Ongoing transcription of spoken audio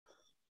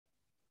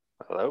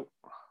Hello.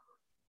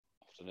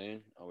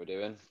 Afternoon. How are we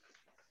doing?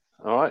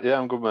 All right. Yeah,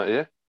 I'm good, mate.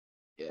 Yeah.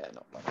 Yeah,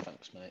 not bad,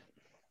 thanks, mate.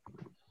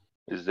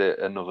 Is it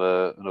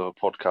another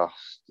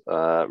podcast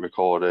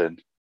recording?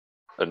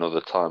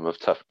 Another time of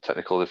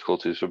technical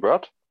difficulties for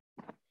Brad.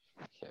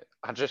 Yeah,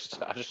 I just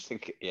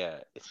think,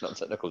 it's not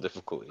technical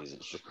difficulties.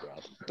 It's just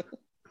Brad.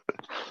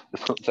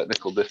 It's not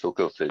technical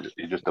difficulties.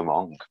 He's just a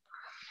monk.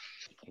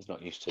 He's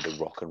not used to the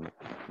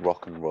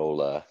rock and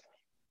roller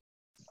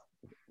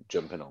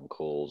jumping on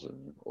calls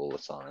and all the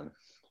time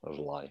of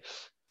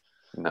life.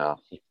 No.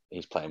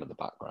 He's playing with the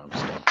background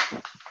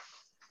stuff.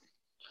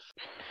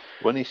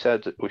 When he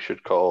said we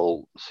should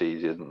call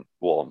season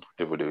 1,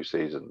 if we do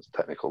seasons,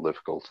 technical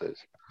difficulties,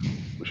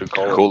 we should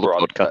call it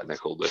Brad's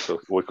technical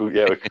difficulties. We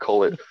could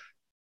call it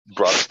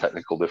Brad's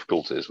technical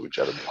difficulties with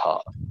Jed and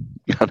Pat.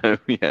 I know,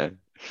 yeah.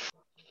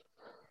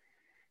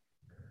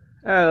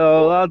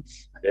 Hello,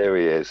 lads. Here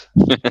he is.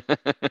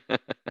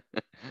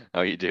 How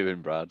are you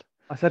doing, Brad?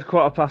 I said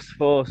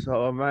 4:15,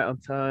 so I'm right on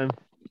time.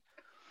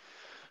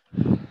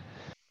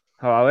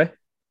 How are we?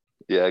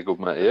 Yeah, good,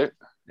 mate. You?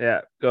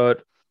 Yeah,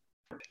 good.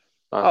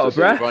 Nice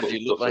Brad,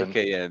 you look like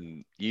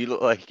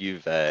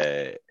you've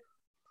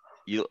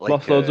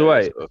lost loads of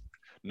weight. Sort of,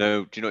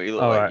 no, do you know what you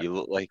look All like? right. You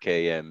look like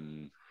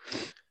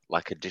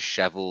a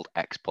dishevelled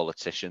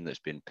ex-politician that's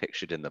been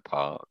pictured in the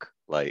park,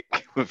 like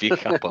with your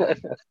cap on.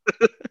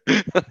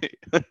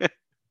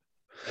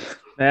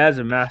 My hair's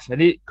a mess. I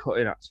need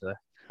cutting actually,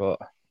 but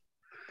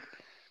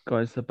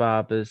going to the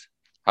barbers.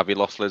 Have you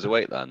lost loads of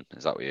weight then?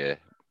 Is that what you're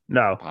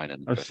No,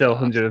 pining I'm for still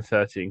that?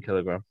 113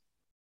 kilograms.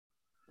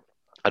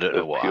 I don't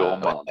know what Pure I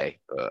man. weigh,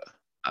 but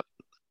I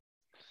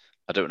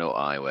don't know what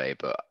I weigh,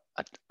 but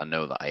I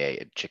know that I ate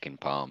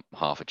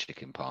half a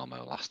chicken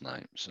parmo last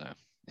night, so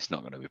it's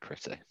not going to be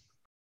pretty.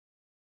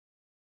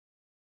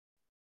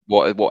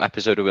 What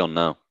episode are we on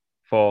now?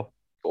 4.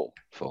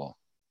 4.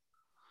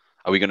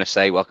 Are we going to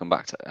say welcome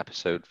back to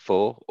episode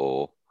 4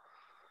 or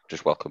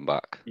just welcome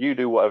back? You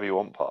do whatever you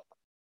want, Pat.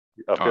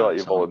 I feel like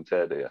you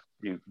volunteered here.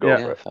 You go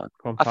for it. Fine.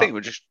 On, I think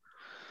we're just.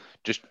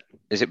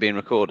 Is it being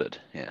recorded?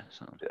 Yeah.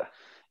 Yeah.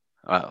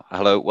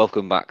 Hello,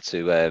 welcome back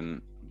to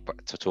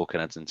Talking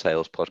Heads and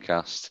Tails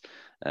podcast.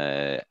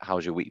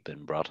 How's your week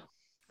been, Brad?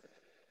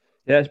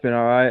 Yeah, it's been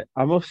all right.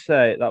 I must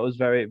say that was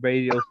very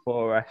Radio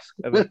 4-esque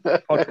of a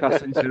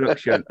podcast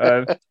introduction.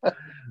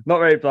 Not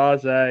very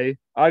blasé.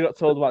 I got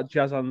told about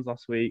jazz hands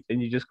last week,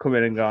 and you just come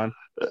in and gone,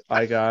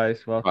 "Hi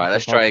guys, welcome." All right,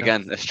 let's try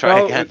again.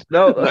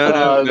 No,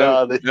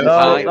 No,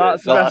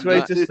 that's the best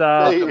way to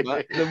start.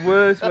 Back. The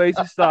worst way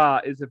to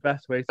start is the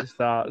best way to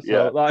start. So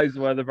Yeah. that is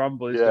where the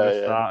ramble is going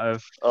to start.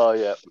 Of. Oh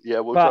yeah.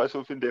 We'll try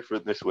something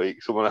different this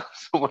week. Someone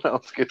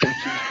else can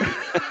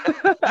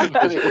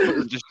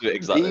introduce. Just do it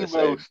exactly the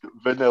same. Most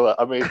vanilla.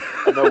 I mean,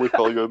 I know we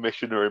call you a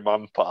missionary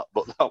man, Pat,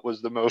 but that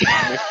was the most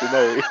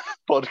missionary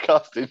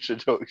podcast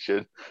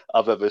introduction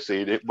I've ever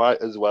seen. It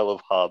might as well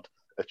have had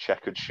a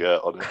checkered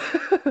shirt on it.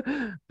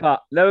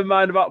 Pat, never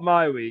mind about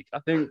my week. I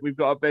think we've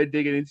got a bit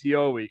digging into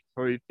your week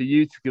for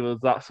you to give us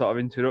that sort of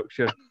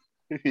introduction.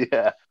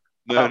 Yeah.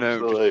 No,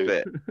 just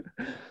a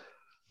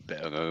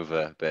bit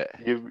hungover, bit.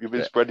 You've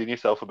been spreading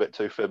yourself a bit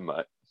too thin,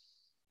 mate.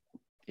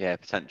 Yeah,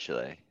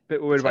 potentially.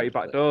 Bit worried about your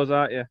back doors,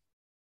 aren't you?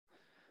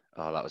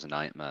 Oh, that was a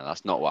nightmare.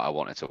 That's not what I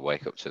wanted to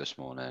wake up to this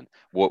morning.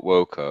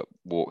 Woke up,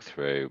 walked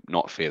through,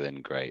 not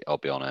feeling great, I'll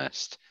be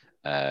honest.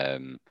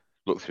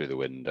 Looked through the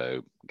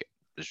window.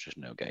 There's just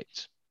no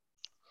gates.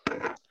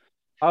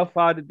 How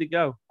far did they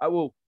go?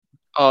 Oh,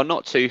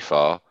 not too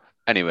far.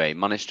 Anyway,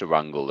 managed to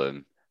wrangle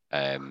them.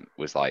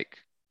 Was like,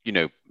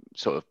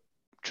 sort of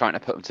trying to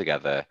put them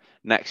together.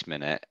 Next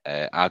minute,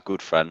 our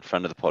good friend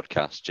of the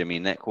podcast, Jimmy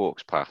Nick,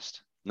 walks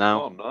past.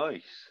 Now, oh,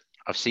 nice.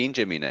 I've seen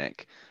Jimmy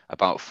Nick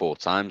about 4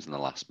 times in the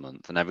last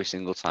month, and every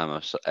single time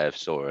I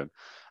saw him,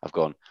 I've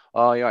gone,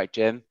 "Oh, you're right,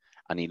 Jim,"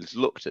 and he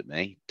looked at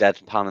me,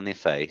 deadpan in the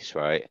face,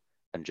 right,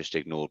 and just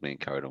ignored me and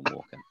carried on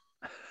walking.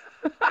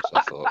 So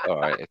I thought, all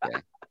right,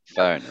 okay,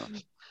 fair enough.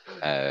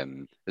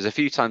 There's a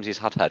few times he's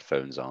had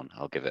headphones on.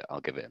 I'll give it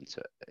him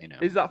to,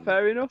 Is that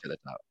fair enough?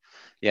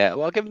 Yeah,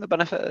 well, I'll give him the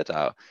benefit of the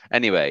doubt.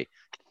 Anyway,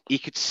 he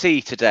could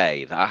see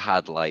today that I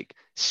had like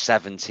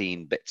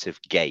 17 bits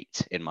of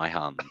gate in my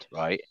hand,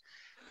 right?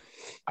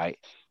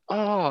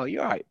 Oh,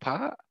 you're right,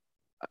 Pat.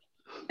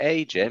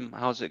 Hey, Jim,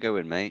 how's it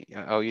going, mate?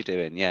 How are you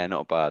doing? Yeah,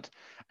 not bad.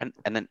 And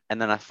then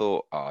I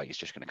thought, oh, he's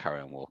just going to carry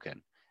on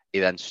walking. He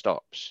then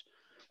stops.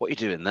 What are you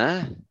doing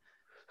there?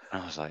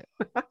 And I was like,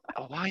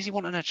 oh, why is he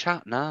wanting a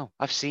chat now?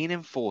 I've seen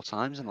him 4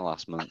 times in the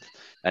last month.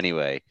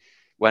 Anyway,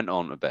 went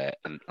on a bit,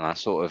 and I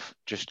sort of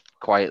just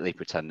quietly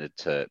pretended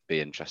to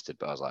be interested,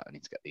 but I was like, I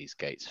need to get these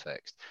gates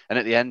fixed. And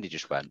at the end, he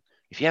just went,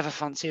 if you ever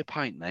fancy a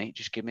pint, mate,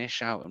 just give me a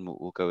shout and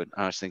we'll go in.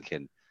 And I was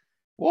thinking,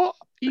 what?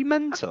 Are you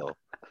mental?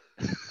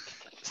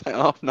 It's like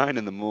 9:30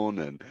 in the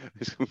morning.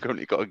 We've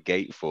currently got a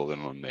gate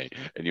falling on me,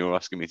 and you're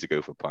asking me to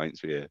go for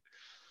pints with you.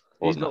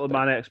 He's not the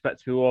man I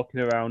expect to be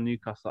walking around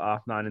Newcastle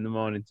at 9:30 in the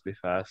morning, to be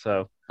fair.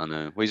 So I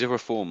know. Well, he's a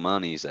reformed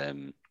man. He's I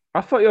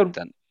thought you had.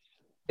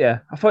 I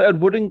thought you had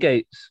wooden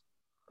gates.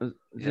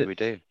 We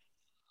do.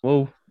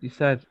 Well, you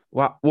said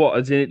what? What?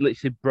 As in it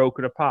literally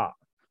broken apart?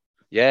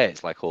 Yeah,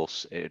 it's like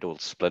it all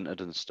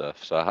splintered and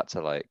stuff. So I had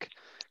to like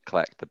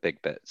collect the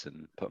big bits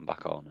and put them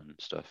back on and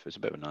stuff. It was a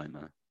bit of a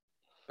nightmare.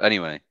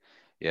 Anyway,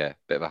 yeah,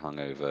 bit of a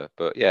hangover,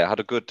 but yeah, I had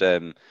a good,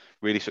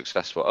 really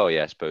successful. Oh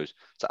yeah, I suppose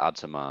to add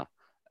to my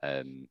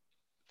um,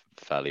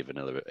 fairly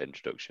vanilla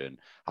introduction,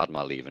 had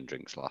my leaving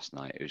drinks last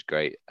night. It was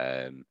great.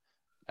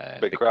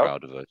 Big Big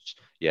crowd. crowd of us.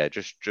 Yeah,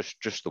 just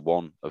the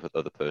one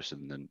other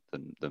person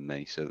than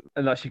me. So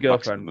And that's your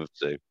girlfriend. maximum of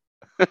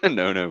two.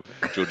 No,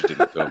 Georgia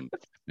didn't come.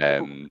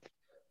 Um,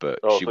 but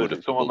Oh, she so is would it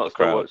have someone doubled the that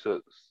crowd.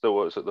 still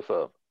works at the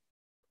firm?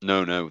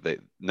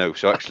 No.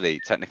 So actually,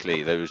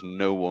 technically, there is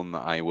no one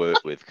that I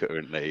work with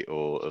currently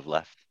or have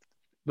left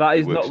That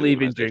who is works not at the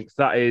leaving organisation. drinks.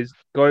 That is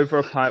going for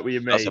a pint with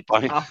your That's a mates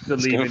pint. after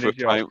Let's go leaving for a a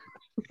job.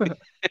 pint.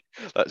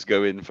 Let's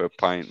go in for a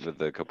pint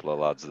with a couple of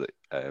lads that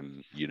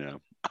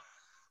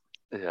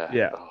Yeah.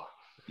 Yeah. Oh,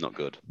 not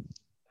good.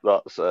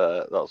 that's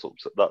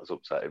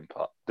upsetting,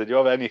 Pat. Did you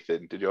have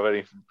anything? Did you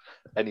have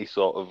any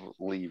sort of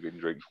leaving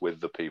drinks with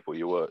the people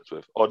you worked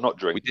with, or not We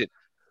drink? did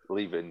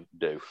Leaving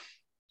do.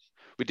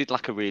 we did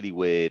like a really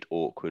weird,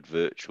 awkward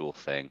virtual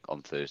thing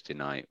on Thursday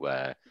night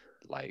where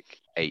like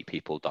 8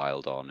 people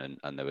dialed on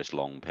and there was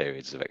long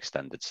periods of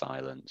extended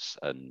silence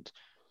and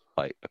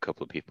like a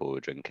couple of people were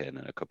drinking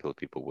and a couple of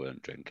people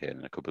weren't drinking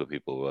and a couple of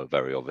people were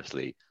very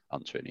obviously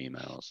answering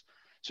emails.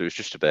 So it was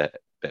just a bit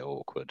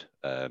awkward.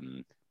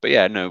 But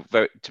yeah, no,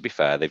 to be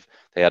fair, they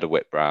had a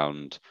whip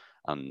round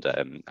and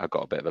I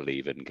got a bit of a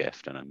leaving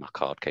gift and then my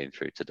card came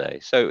through today.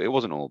 So it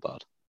wasn't all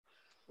bad.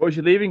 What was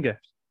your leaving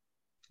gift?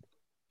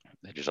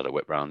 They just had a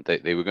whip round.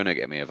 They were going to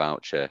get me a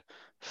voucher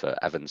for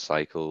Evans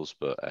Cycles,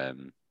 but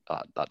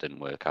that didn't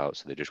work out.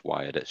 So they just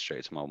wired it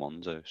straight to my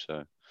Monzo. So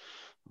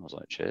I was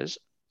like, cheers.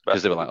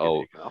 Because Best they were bloody like, oh,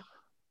 gig, you know?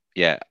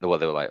 yeah. Well,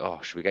 they were like, oh,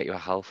 should we get you a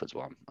Halfords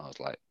one? I was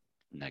like,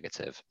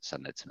 negative.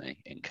 Send it to me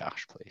in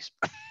cash, please.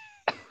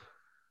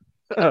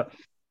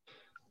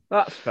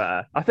 That's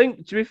fair. I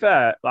think to be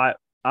fair, like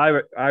I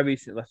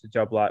recently left a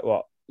job like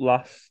what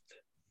last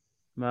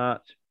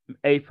March,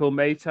 April,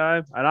 May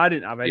time, and I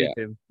didn't have Yeah.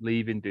 anything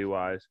leaving do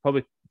wise.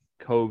 Probably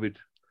COVID,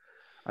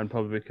 and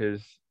probably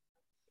because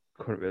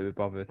couldn't really be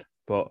bothered.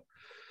 But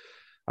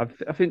I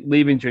think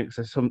leaving drinks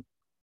are some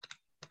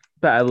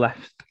better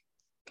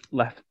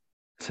left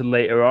to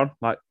later on,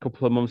 like a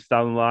couple of months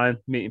down the line,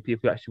 meeting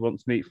people you actually want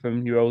to meet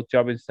from your old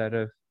job instead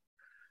of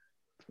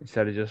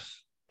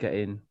just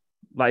getting,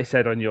 like you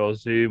said on your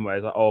Zoom, where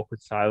like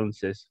awkward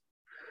silences.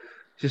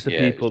 It's just the Yeah,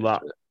 it was people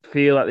just that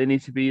feel like they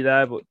need to be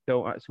there but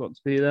don't actually want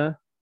to be there.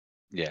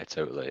 yeah,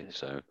 totally.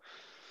 So,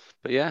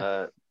 but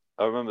yeah,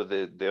 I remember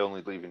the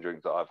only leaving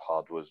drink that I've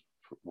had was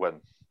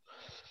when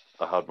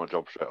I had my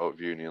job straight out of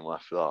uni and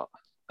left that.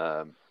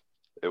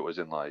 It was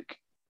in like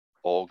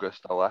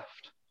August I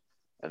left,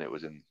 and it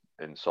was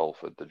in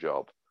Salford the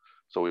job.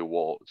 So we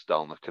walked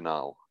down the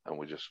canal and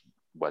we just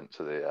went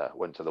to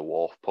the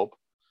Wharf pub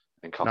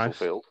in Nice.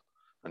 Castlefield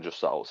and just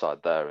sat outside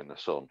there in the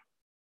sun,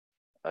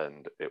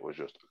 and it was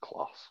just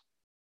class.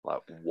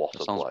 Like what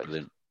that a sounds place!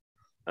 brilliant.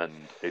 And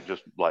it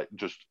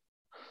just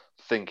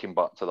thinking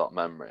back to that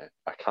memory,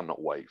 I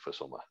cannot wait for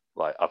summer.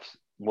 Like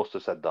must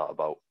have said that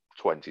about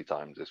 20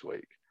 times this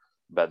week.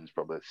 Ben's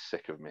probably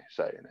sick of me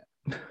saying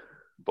it,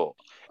 but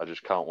I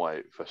just can't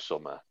wait for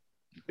summer.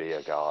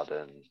 Beer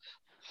gardens,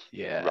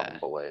 Yeah,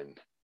 rambling,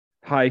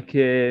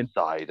 Hiking,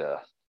 cider,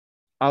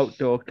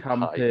 outdoor camping.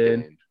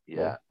 hiking.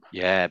 Yeah,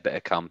 yeah, a bit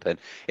of camping.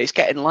 It's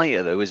getting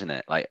lighter though, isn't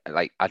it? Like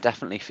I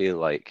definitely feel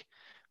like,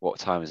 what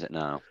time is it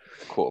now?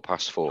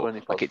 4:15. 20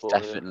 Like past 4.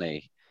 Yeah.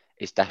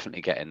 it's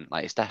definitely getting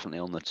like it's definitely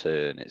on the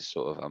turn. It's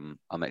sort of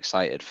I'm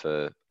excited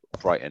for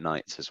brighter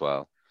nights as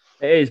well.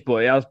 It is,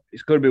 but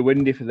it's going to be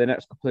windy for the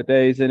next couple of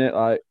days, isn't it?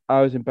 Like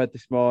I was in bed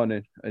this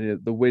morning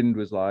and the wind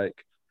was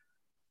like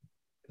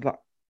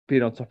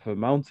being on top of a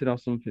mountain or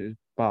something. It was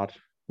bad.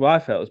 Well, I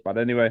felt it was bad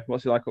anyway.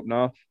 What's it like up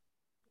north?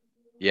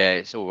 Yeah,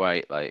 it's all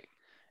right. Like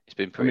it's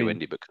been I pretty mean,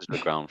 windy because of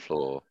the ground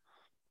floor.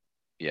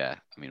 Yeah,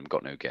 I mean, we've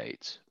got no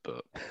gates,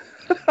 but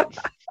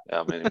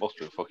Yeah, I mean, it must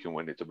have been fucking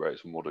windy to break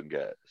some wooden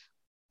gates.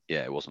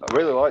 yeah, it wasn't I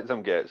really great. liked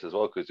them gates as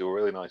well because they were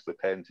really nicely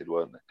painted,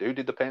 weren't they? Who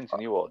did the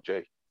painting? You or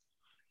Jay?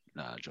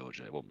 Nah,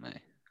 Georgia, it wasn't me.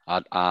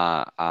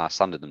 I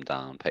sanded them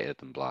down, painted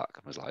them black,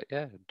 and was like,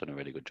 yeah, I've done a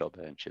really good job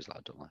here. And she's like,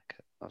 I don't like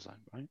it. I was like,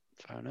 right,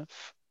 fair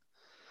enough.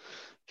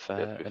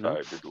 Yeah, Fair to be fair,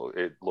 enough.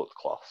 it looked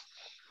class.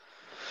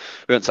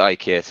 We went to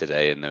IKEA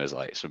today and there was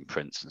like some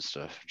prints and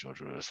stuff.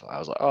 Georgia was like, I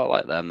was like, oh, I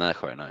like them. They're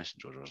quite nice.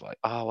 And Georgia was like,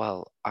 oh,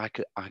 well, I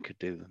could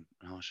do them.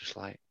 And I was just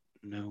like,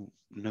 no,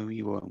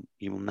 you won't.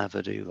 You will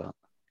never do that.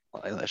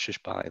 Like, let's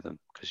just buy them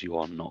because you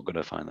are not going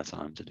to find the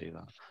time to do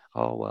that.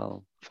 Oh,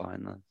 well,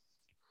 fine then.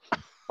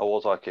 I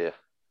was IKEA.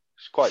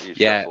 It's quite a Yeah,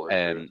 stressful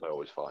experience. I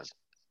always find.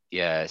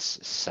 yeah,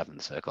 it's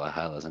seventh circle of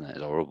hell, isn't it? It's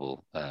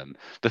horrible.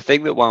 The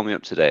thing that wound me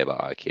up today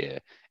about IKEA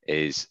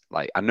is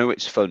like I know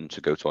it's fun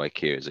to go to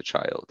IKEA as a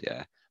child,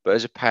 yeah, but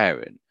as a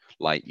parent,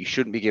 like you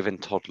shouldn't be giving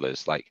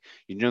toddlers like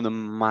the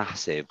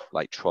massive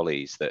like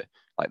trolleys that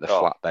like the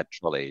Oh, flatbed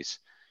trolleys.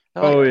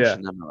 They're like Oh yeah,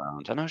 pushing them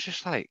around, and I was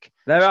just like,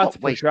 they're hard stop to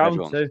push wasting around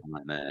everyone's too.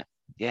 time there.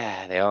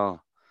 Yeah, they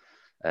are.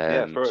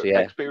 Yeah, So for yeah,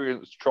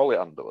 experienced trolley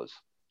handlers,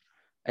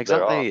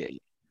 there are.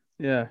 exactly.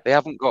 Yeah, They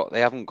haven't got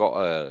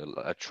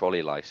a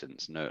trolley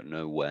license.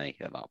 No way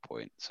at that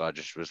point. So I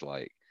just was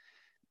like,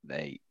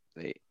 they.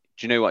 Do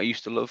you know what I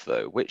used to love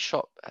though? Which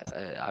shop?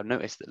 I've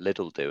noticed that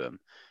Lidl do them.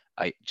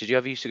 Did you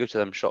ever used to go to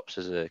them shops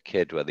as a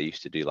kid where they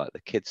used to do like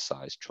the kids'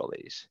 size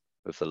trolleys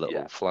with the Yeah.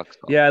 little flags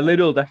on? yeah,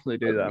 Lidl definitely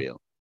do that. Unreal.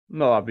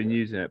 Not that I've been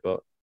using it, but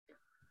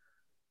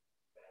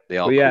They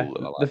are yeah. cool.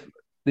 Though, I The, like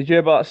did you hear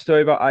about that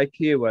story about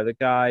IKEA where the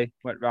guy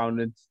went round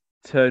and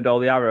turned all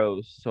the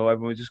arrows, so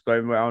everyone was just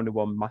going around in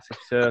one massive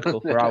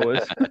circle for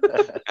hours?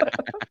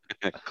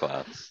 them.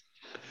 Class.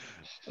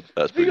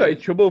 That's We got in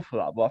brilliant. trouble for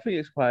that, but I think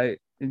it's quite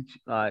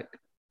like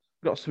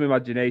got some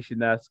imagination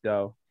there to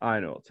go. I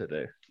know what to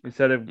do.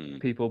 Instead of Hmm.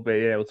 people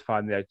being able to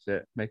find the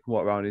exit, make them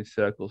walk around in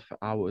circles for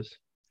hours.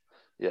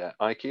 Yeah,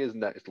 IKEA's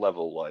next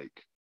level,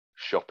 like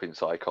shopping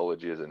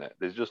psychology, isn't it?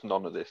 There's just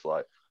none of this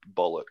like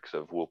bollocks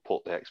of we'll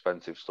put the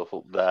expensive stuff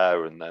up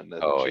there and then the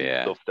Oh cheap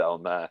yeah. stuff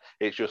down there.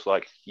 It's just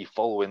like you're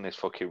following this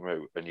fucking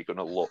route and you're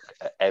gonna look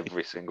at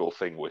every single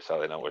thing we're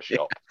selling in our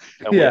shop,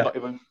 and Yeah. we're not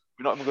even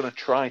gonna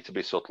try to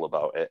be subtle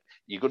about it.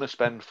 You're gonna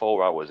spend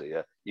 4 hours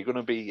here. You're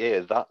gonna be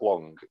here that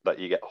long that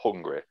you get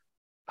hungry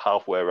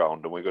halfway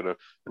around, and we're gonna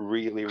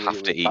really, Have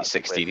really to eat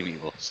tactically, 16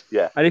 meatballs.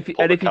 yeah, And if you,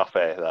 put and the if you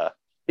cafe there.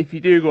 if you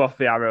do go off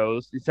the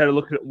arrows, instead of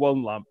looking at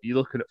one lamp, you're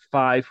looking at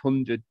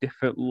 500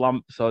 different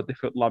lamps or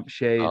different lamp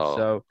shades. Oh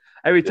So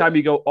every time Yeah.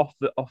 you go off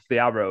the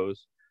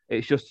arrows,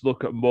 it's just to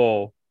look at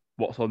more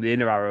what's on the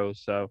inner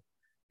arrows. So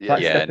it's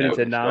like Yeah, stepping no, into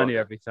finish, don't Narnia you?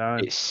 every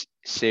time. it's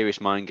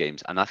serious mind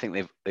games, and I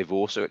think they've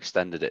also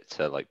extended it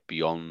to like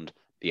beyond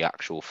the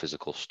actual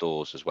physical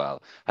stores as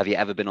well. Have you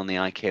ever been on the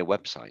IKEA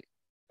website?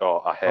 Oh,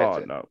 I hate Oh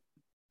it. no.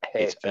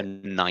 It's Hate a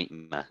it.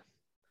 nightmare.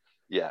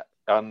 Yeah,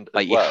 and as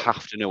Like you well,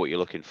 have to know what you're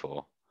looking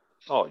for.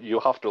 oh, you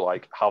have to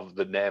like have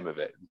the name of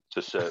it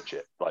to search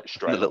it like The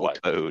straight little away.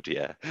 code,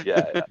 yeah.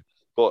 Yeah, yeah.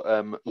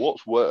 But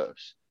what's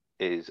worse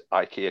is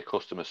IKEA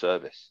customer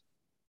service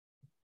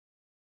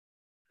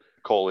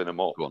calling them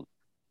up, Go on,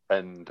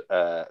 and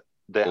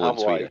they all have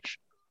in like Swedish.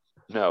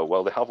 no,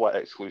 well, they have like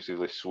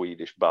exclusively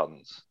Swedish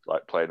bands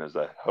like playing as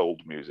their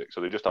hold music,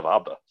 so they just have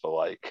ABBA for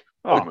like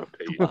Oh, home of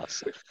Pete,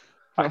 Class. which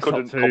I that's not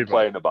couldn't too bad.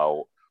 complain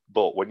about.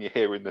 But when you're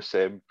hearing the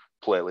same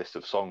playlist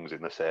of songs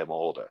in the same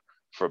order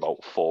for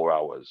about 4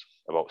 hours,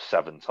 about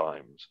 7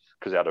 times,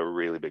 because they had a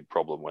really big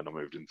problem when I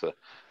moved into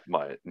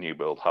my new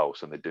build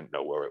house and they didn't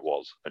know where it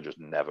was and just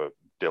never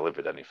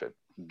delivered anything,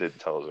 didn't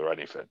tell us or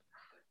anything.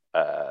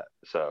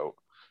 So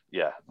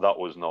yeah, that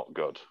was not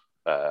good.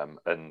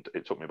 And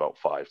it took me about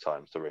 5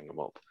 times to ring them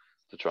up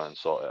to try and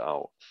sort it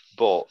out.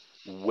 But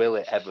will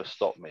it ever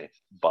stop me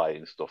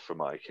buying stuff from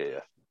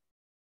IKEA?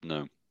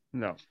 No,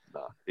 No.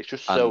 Nah, it's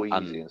just so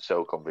and easy and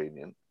so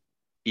convenient.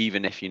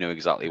 even if you know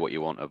exactly what you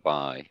want to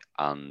buy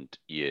and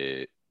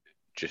you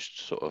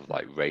just sort of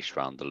like race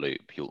around the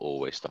loop, you'll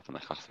always stop in the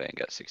cafe and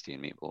get 16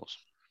 meatballs.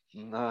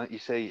 Nah, you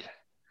see,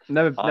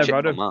 Never I- had Chicken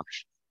or them.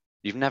 mash.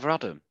 You've never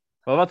had them?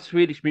 Well, I've had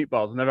Swedish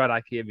meatballs. I've never had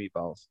IKEA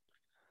meatballs.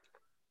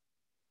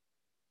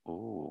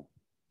 Oh,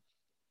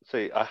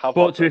 see, I have.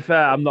 But had to be them,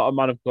 fair, but I'm not a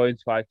man of going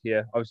to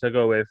IKEA. Obviously, I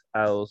go with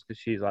Els because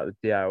she's like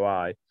the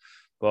DIY.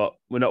 But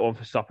we're not one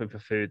for stopping for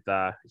food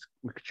there.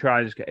 We could try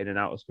and just get in and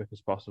out as quick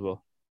as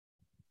possible.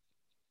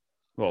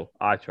 Well,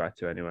 I try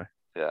to anyway.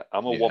 yeah,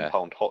 I'm a yeah.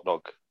 £1 hot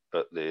dog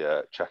at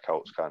the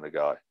checkouts kind of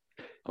guy.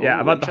 Yeah, Oh,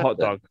 I've had the hot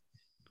interesting. dog.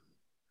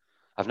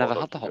 I've never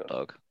Hot had the dogs are hot good.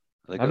 dog.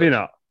 Are they Have you good?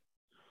 not?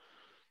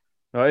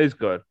 No, it is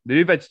good. They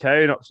do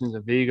vegetarian options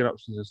and vegan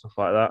options and stuff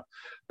like that.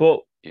 But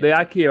the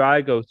Yeah. IKEA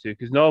I go to,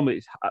 because normally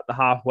it's at the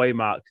halfway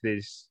mark,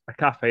 there's a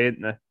cafe,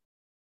 isn't there?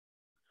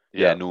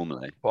 Yeah,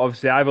 normally. But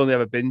obviously, I've only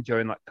ever been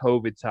during like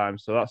COVID time,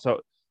 so that's how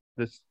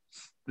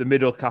the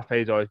middle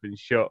cafe's always been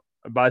shut.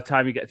 And by the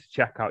time you get to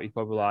checkout, you're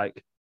probably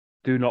like,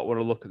 do not want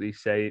to look at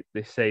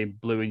this same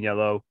blue and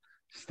yellow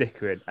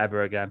stickering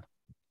ever again.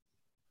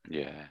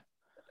 Yeah.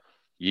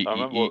 You, I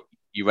you, remember. you,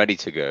 you're ready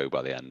to go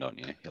by the end, aren't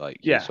you? You're like,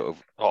 you Yeah. sort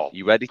of, Oh,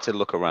 you're ready to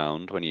look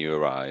around when you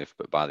arrive,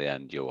 but by the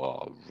end, you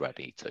are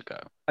ready to go.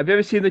 Have you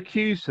ever seen the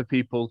queues for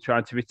people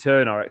trying to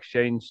return or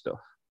exchange stuff?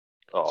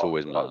 It's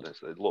always mad.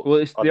 honestly, it looks. Well,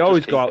 they I'd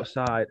always just go keep it.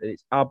 outside, and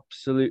it's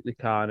absolutely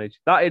carnage.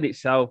 That in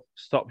itself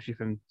stops you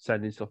from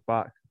sending stuff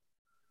back.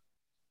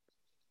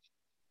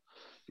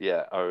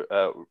 Yeah,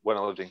 when I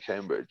lived in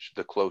Cambridge,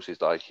 the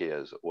closest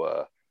IKEAs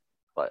were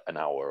like an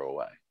hour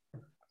away,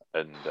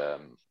 and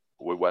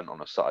we went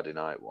on a Saturday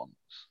night once,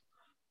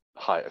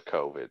 height of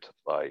COVID,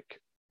 like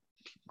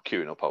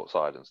queuing up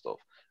outside and stuff.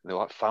 And they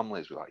were like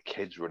families with like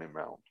kids running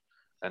around.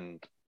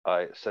 And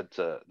I said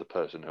to the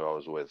person who I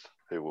was with,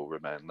 who will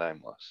remain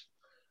nameless,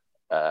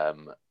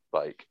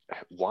 like,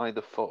 why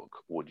the fuck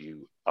would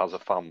you, as a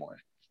family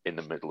in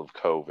the middle of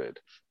COVID,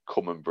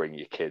 come and bring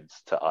your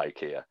kids to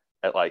IKEA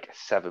at like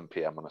 7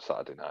 p.m. on a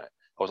Saturday night?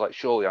 I was like,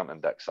 surely Ant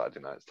and Dex Saturday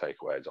night's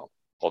takeaways on,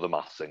 or the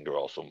Masked Singer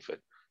or something.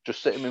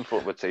 Just sit them in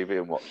front of a TV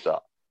and watch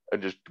that,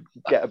 and just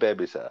get a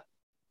babysitter.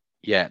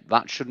 Yeah,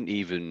 that shouldn't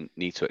even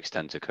need to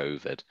extend to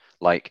COVID.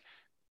 Like,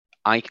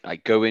 I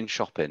going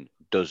shopping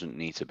doesn't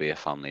need to be a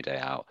family day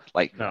out.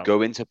 Like, No.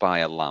 going to buy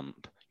a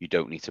lamp, you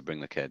don't need to bring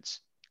the kids.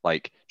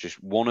 Like,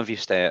 just one of you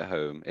stay at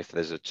home if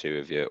there's a two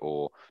of you,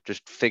 or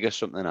just figure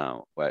something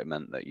out where it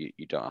meant that you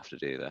don't have to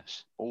do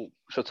this. Oh,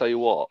 so I tell you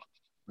what,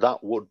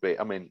 that would be.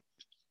 I mean,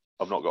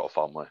 I've not got a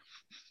family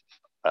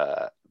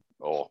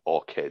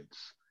or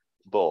kids,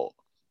 but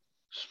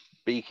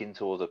speaking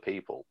to other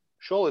people,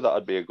 surely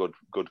that'd be a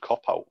good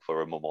cop out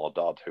for a mum or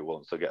dad who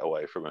wants to get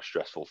away from a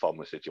stressful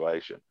family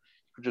situation.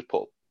 You could just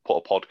put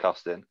a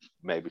podcast in,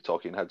 maybe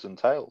talking heads and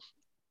tails.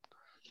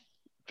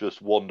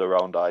 Just wander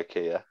around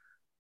IKEA,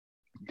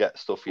 get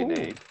stuff you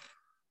need,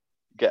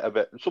 get a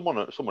bit.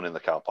 Someone in the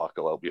car park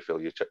will help you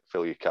fill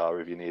your car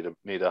if you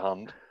need a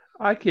hand.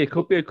 IKEA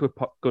could be a good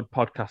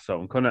podcast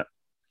zone, couldn't it?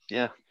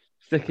 Yeah,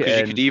 Stick it Because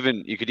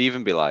in. you could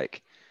even be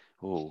like,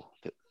 oh,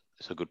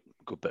 it's a good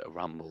bit of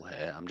ramble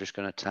here. I'm just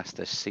going to test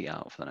this seat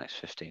out for the next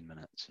 15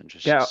 minutes and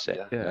just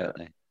sit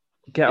quietly.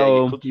 Get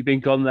home. You've been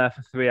gone there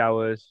for 3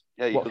 hours.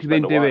 Yeah, you what could have you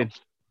been spend a while. doing?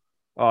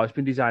 Oh, it's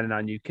been designing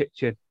our new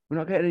kitchen. We're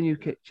not getting a new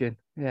kitchen.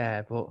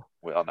 Yeah, but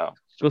We are now.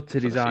 good to For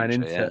the design,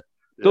 future, isn't yeah. it?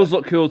 Does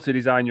look cool to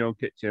design your own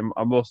kitchen,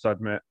 I must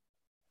admit.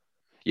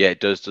 Yeah, it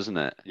does, doesn't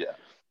it? Yeah.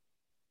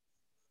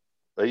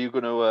 Are you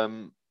going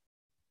to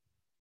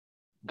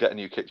get a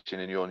new kitchen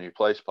in your new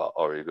place, Pat,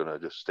 or are you going to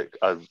just stick?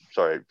 I'm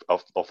sorry,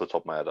 off the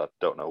top of my head, I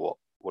don't know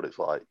what it's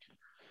like.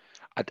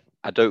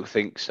 I don't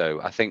think so.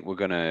 I think we're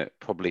gonna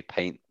probably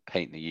paint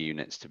the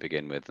units to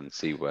begin with and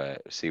see where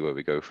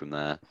we go from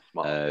there.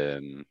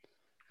 Smart.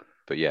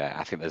 But yeah,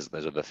 I think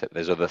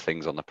there's other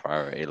things on the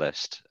priority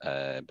list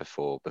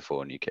before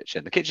a new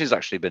kitchen. The kitchen's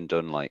actually been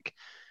done like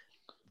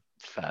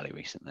fairly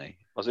recently.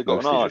 Has it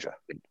got an Arga?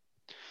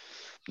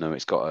 No,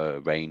 it's got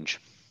a range.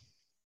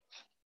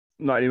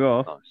 Not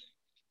anymore.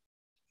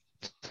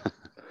 Nice.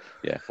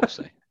 Yeah, we'll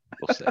see.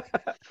 We'll see.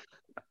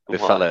 The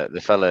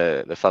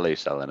fella who's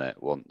selling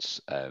it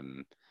wants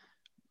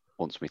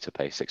me to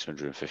pay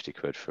 650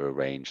 quid for a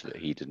range that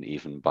he didn't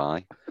even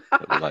buy.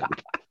 Like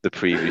the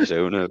previous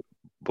owner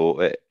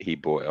bought it, he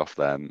bought it off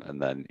them,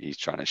 and then he's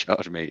trying to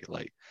charge me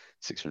like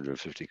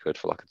 650 quid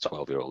for like a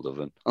 12-year-old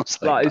oven. I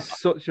was like, That is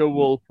such a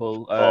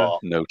woeful.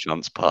 no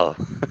chance, pal.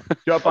 Do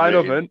you want to buy an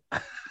oven?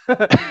 Do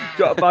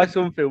you want to buy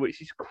something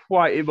which is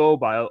quite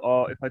immobile,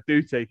 or if I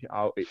do take it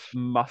out, it's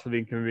massively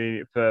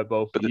inconvenient for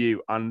both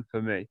you and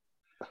for me?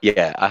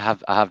 Yeah, I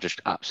have just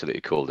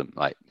absolutely called him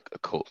out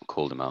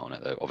on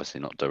it though.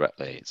 Obviously not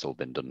directly. It's all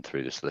been done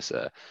through the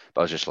solicitor.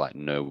 But I was just like,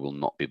 no, we'll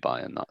not be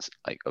buying that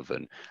like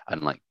oven.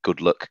 And like,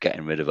 good luck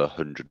getting rid of a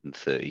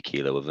 130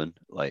 kilo oven.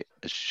 Like,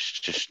 it's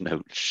just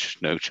no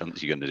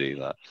chance you're going to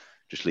do that.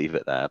 Just leave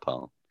it there,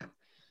 pal.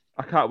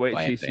 I can't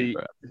wait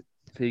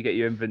till you get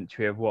your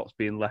inventory of what's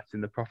being left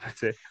in the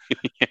property.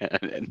 Yeah,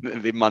 and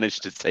they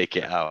managed to take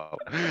it out.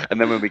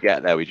 And then when we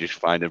get there, we just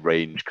find a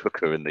range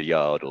cooker in the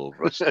yard all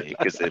rusty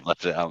because they've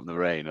left it out in the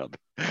rain.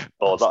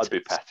 Oh, that'd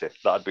be petty.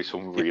 That'd be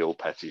some real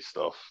petty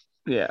stuff.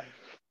 Yeah.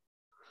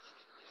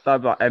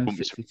 That'd be like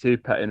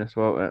M62 pettiness,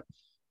 won't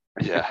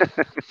it? Yeah.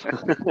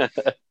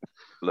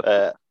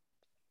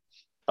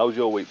 How's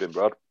your week been,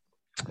 Brad?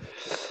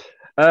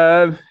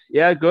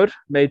 Yeah, good.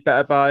 Made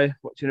better by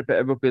watching a bit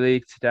of rugby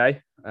league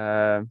today.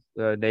 The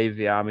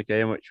Navy Army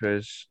game, which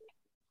was,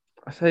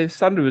 I say, the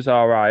standard was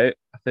all right.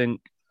 I think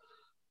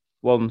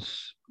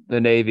once the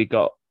Navy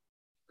got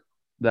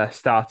their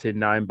starting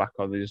 9 back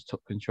on, they just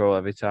took control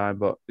every time.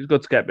 But it was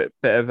good to get a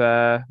bit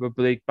of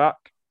rugby league back.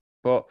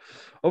 But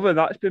other than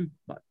that, it's been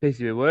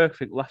busy with work. I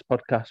think last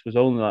podcast was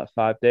only like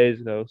 5 days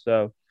ago.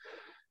 So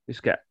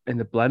just get in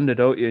the blender,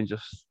 don't you, and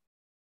just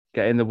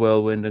get in the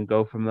whirlwind and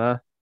go from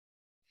there.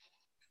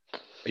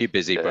 Are you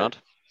busy, Brad?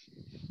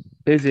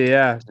 Busy,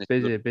 yeah.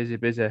 Busy.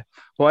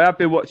 Well, I have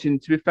been watching,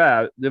 to be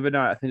fair, the other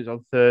night, I think it was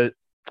on Thursday.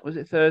 Was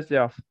it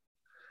Thursday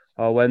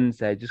or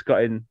Wednesday? Just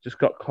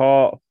got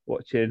caught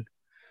watching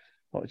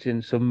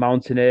some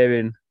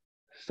mountaineering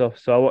stuff.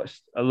 So I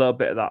watched a little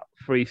bit of that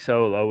free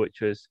solo,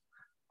 which was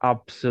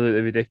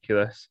absolutely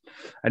ridiculous.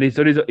 And he's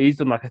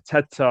done like a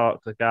TED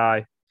talk, the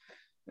guy.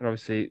 And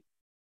obviously,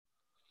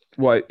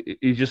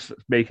 he's just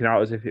making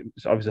out as if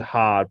it's obviously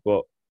hard,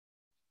 but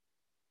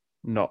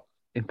not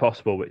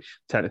impossible, which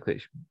technically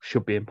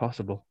should be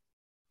impossible.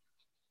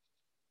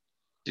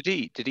 Did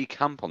he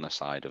camp on the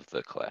side of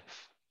the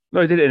cliff?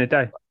 No, he did it in a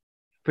day.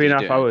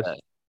 3.5 hours.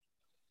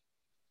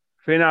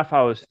 3.5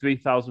 hours,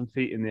 3,000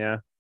 feet in the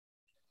air.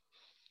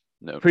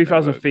 No,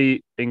 3,000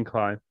 feet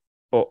incline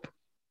up.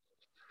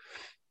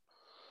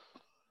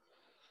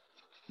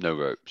 No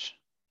ropes.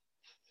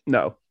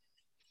 No.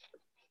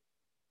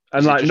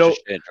 And like no,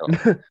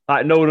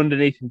 like no one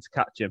underneath him to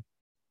catch him.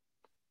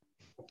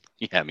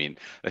 Yeah, I mean,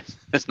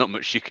 there's not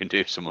much you can do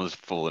if someone's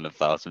fallen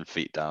 1,000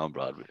 feet down,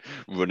 Brad,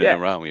 running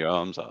around with your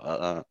arms out like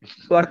that.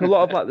 Like a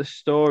lot of like the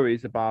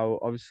stories about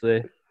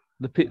obviously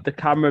the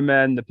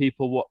cameramen, the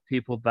people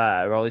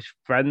there, all his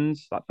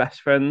friends, like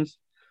best friends,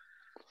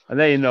 and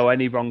they know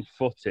any wrong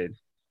footing.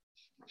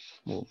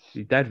 Well,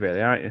 you're dead,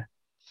 really, aren't you?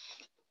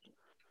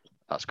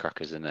 That's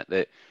crackers, isn't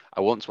it?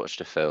 I once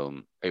watched a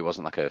film. It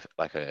wasn't like a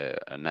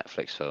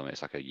Netflix film.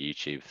 It's like a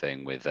YouTube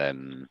thing with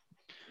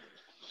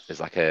there's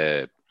like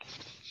a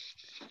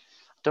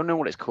don't know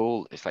what it's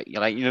called. It's like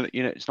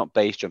it's not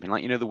base jumping,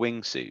 like the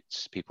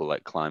wingsuits. People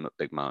like climb up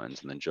big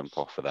mountains and then jump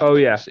off with that Oh,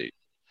 yeah. wingsuit.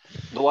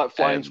 The like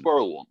flying Um,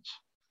 squirrel ones.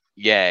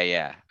 Yeah,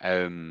 yeah.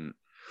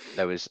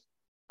 I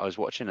was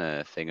watching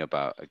a thing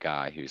about a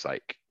guy who's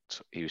like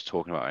he was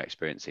talking about an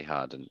experience he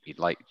had, and he'd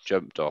like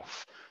jumped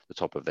off the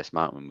top of this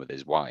mountain with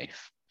his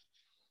wife,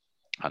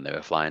 and they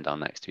were flying down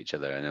next to each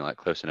other, and they're like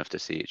close enough to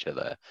see each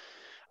other,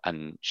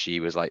 and she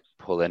was like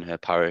pulling her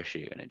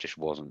parachute, and it just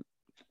wasn't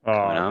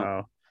coming Oh,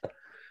 out, no.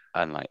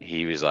 and like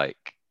he was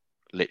like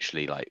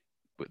literally like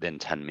within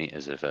 10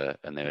 meters of her,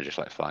 and they were just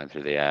like flying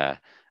through the air,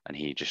 and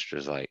he just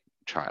was like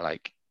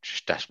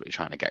just desperately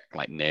trying to get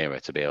like near her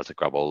to be able to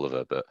grab hold of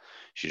her, but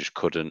she just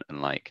couldn't,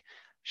 and like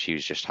she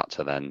was just had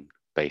to then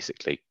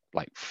basically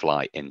like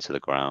fly into the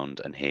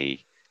ground, and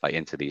he like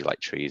into these like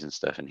trees and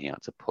stuff, and he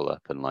had to pull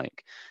up and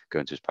like go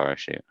into his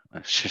parachute.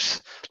 It's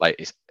just like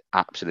it's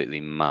absolutely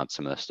mad,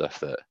 some of the stuff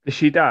that Did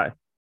she die?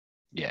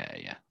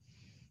 yeah.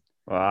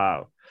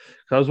 Wow.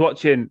 So I was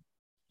watching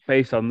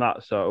based on that.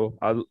 Because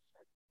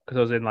I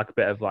was in like a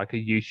bit of like a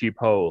YouTube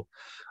hole,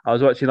 I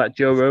was watching like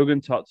Joe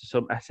Rogan talk to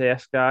some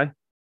SAS guy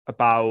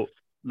about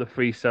the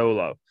free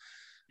solo,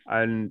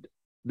 and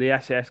the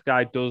SAS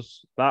guy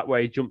does that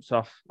where he jumps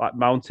off like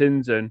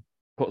mountains and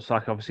puts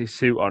like obviously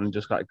suit on and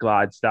just like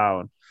glides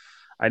down.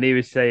 And he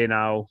was saying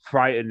how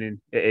frightening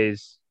it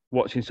is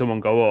watching someone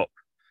go up.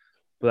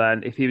 But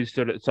then if he was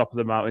stood at the top of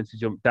the mountain to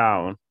jump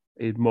down,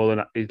 he's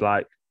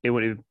like it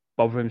wouldn't even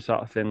bother him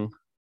sort of thing.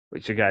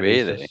 Which again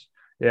is Really? just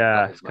yeah,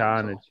 That it's is mental.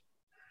 carnage.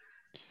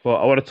 But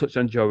I want to touch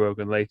on Joe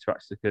Rogan later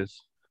actually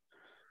because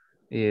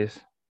he is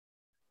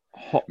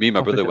hot Me and my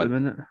topic brother at the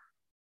went minute.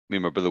 Me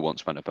and my brother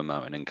once went up a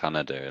mountain in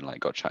Canada and like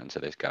got chatting to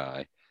this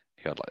guy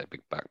who had like a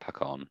big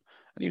backpack on, and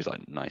he was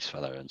like a nice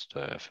fella and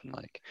stuff. And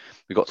like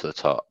we got to the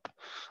top,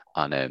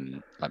 and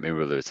like me and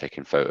my brother were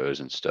taking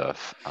photos and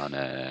stuff,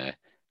 and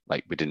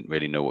like we didn't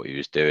really know what he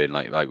was doing.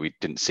 Like we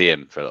didn't see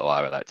him for a little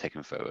while, like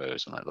taking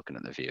photos and like looking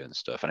at the view and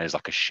stuff. And it was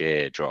like a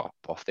sheer drop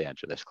off the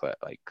edge of this cliff,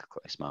 like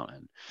this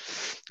mountain.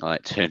 I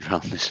like turned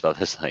around, this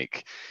fella's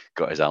like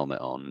got his helmet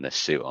on and this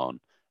suit on.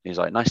 He was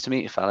like, "Nice to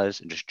meet you, fellas,"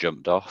 and just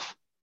jumped off.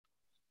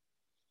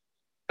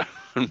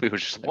 And we were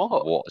just like,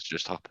 what's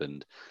just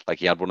happened? Like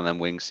he had one of them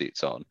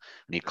wingsuits on,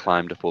 and he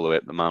climbed up all the way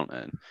up the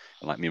mountain,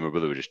 and like me and my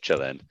brother were just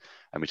chilling,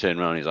 and we turned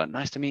around and he's like,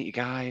 "Nice to meet you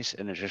guys,"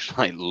 and it just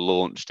like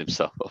launched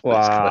himself off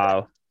this cliff.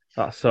 Wow,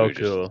 that's We so were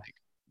just cool. like,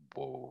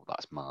 whoa,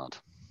 that's mad.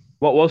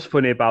 What was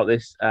funny about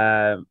this,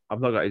 I've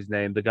not got his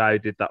name, the guy who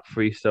did that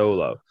free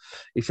solo.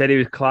 He said he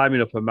was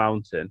climbing up a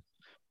mountain,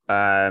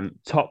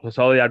 topless.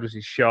 All he had was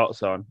his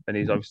shorts on, and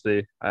he's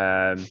obviously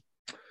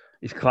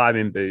his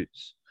climbing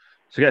boots.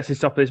 So he gets to the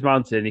top of this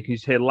mountain, you can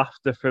just hear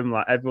laughter from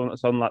like everyone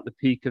that's on like the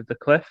peak of the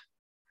cliff.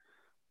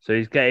 So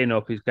he's getting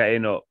up,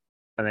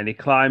 and then he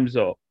climbs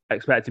up,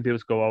 expecting people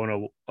to go, "Oh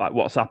no, like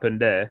what's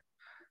happened there?"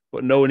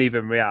 But no one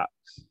even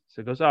reacts.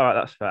 So he goes, "All right,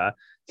 that's fair."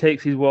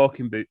 Takes his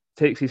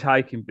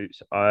hiking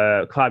boots,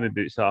 climbing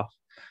boots off,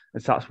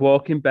 and starts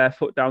walking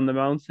barefoot down the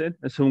mountain.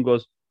 And someone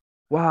goes,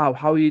 "Wow,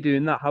 how are you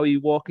doing that? How are you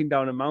walking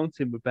down a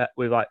mountain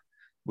with like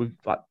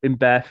in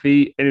bare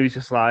feet?" And he was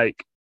just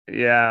like,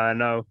 "Yeah, I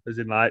know." As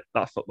in, like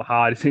that's not the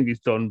hardest thing he's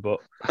done, but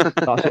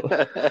that's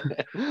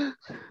what.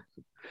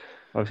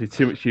 Obviously,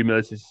 too much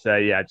humility to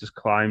say, "Yeah, I just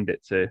climbed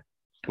it too."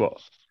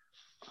 But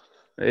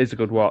it is a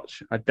good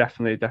watch. I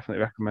definitely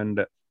recommend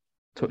it.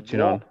 Touching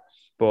what on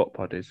sport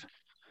poddies.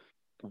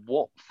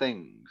 what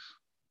things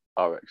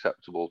are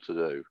acceptable to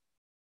do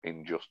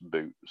in just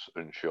boots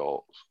and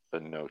shorts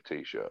and no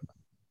t-shirt?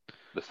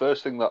 The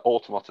first thing that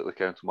automatically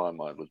came to my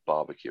mind was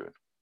barbecuing.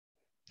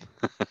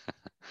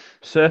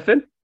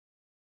 Surfing?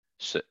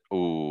 So,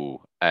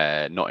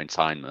 not in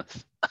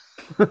Tynemouth.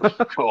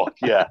 Oh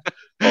yeah.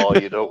 Oh,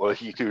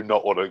 you do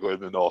not want to go in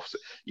the north.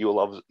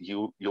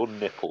 Your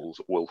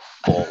nipples will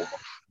fall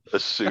off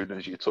as soon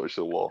as you touch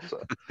the water.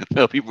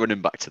 They'll be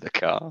running back to the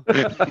car.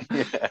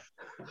 Yeah.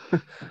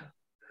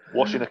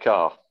 Washing a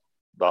car.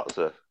 That's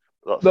a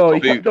No, you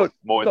topic. can't. Don't,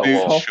 Mowing the not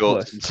Boots, lawn.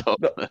 shorts, topless.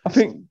 and No, topless. I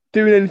think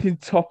doing anything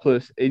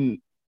topless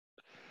in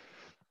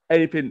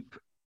anything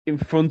in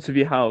front of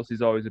your house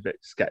is always a bit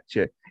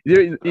sketchy. If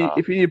you're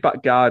in your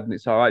back garden,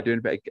 it's all right doing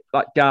a bit of,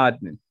 like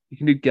gardening. You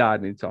can do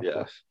gardening Yeah.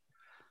 topless.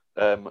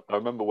 I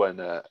remember when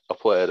I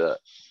played at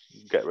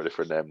get ready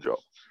for a name drop.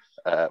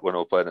 When I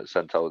was playing at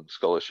St Helens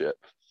Scholarship,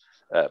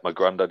 my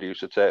granddad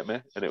used to take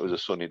me, and it was a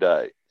sunny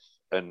day,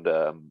 and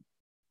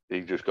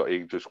he just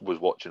was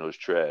watching us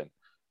train,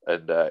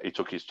 and he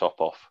took his top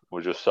off.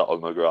 We just sat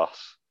on the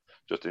grass,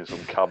 just in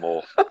some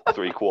camo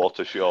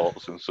 3/4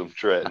 shorts and some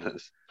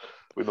trainers,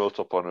 with no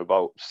top on.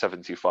 About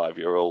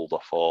 75-year-old.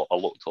 I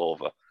looked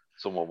over.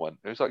 Someone went,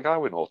 "Who's that guy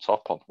with no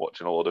top on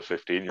watching a load of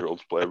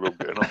 15-year-olds play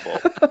rugby?" And I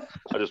thought,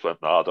 I just went,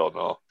 "No, I don't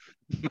know."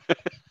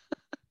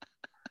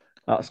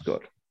 That's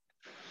good.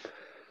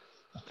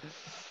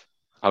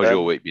 How's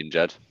your week been,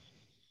 Jed?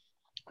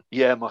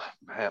 Yeah, my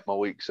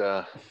week's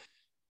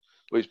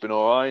been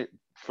all right.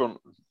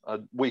 a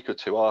week or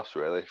two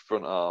after, really.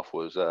 Front half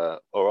was all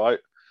right,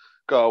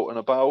 go out and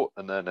about,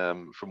 and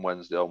then from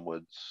Wednesday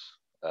onwards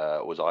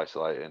was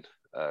isolating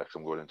because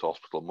I'm going into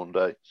hospital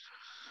Monday.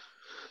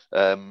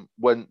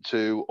 Went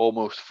to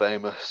Almost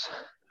Famous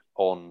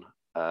on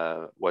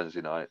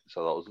Wednesday night,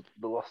 so that was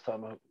the last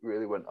time I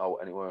really went out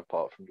anywhere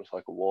apart from just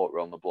like a walk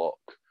around the block.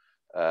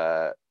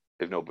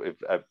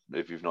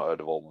 If you've not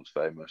heard of Almost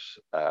Famous,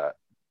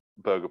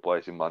 burger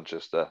place in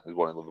Manchester, there's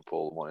one in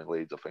Liverpool and one in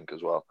Leeds, I think,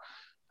 as well.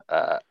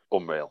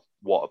 Unreal,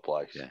 what a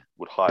place! Yeah,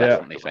 would highly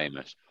definitely recommend.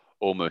 famous.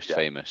 Almost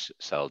Famous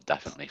sell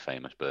definitely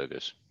famous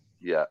burgers.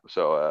 Yeah,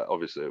 so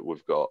obviously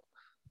we've got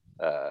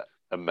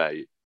a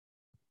mate,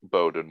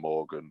 Bowden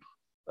Morgan,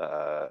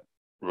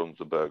 runs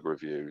the burger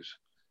reviews.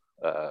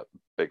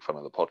 Big fan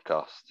of the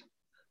podcast,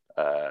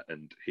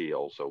 and he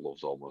also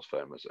loves Almost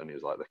Famous, and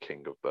he's like the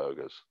king of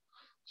burgers.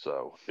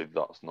 So if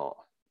that's not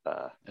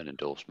An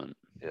endorsement.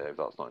 yeah, if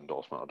that's not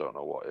endorsement, I don't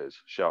know what is.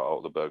 Shout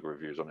out the burger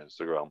reviews on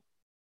Instagram.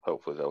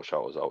 Hopefully they'll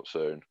shout us out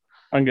soon.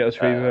 And get us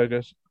free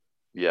burgers.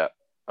 Yeah,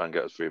 and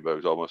get us free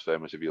burgers. Almost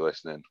Famous, if you're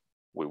listening,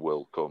 we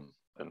will come.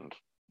 And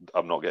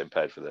I'm not getting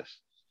paid for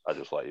this. I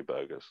just like your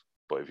burgers.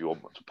 But if you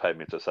want to pay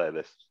me to say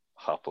this,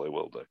 happily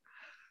will do.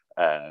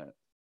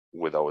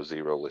 With our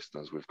 0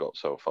 listeners we've got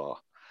so far.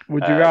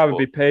 Would you rather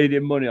be paid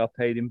in money or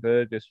paid in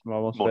burgers from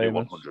Almost Money,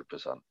 Famous?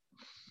 100%.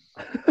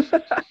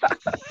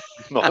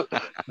 not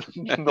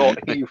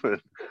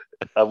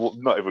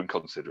even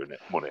considering it.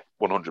 Money,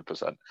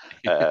 100%.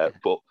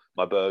 But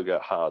my burger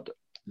had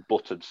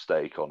buttered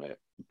steak on it,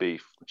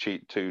 beef,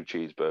 2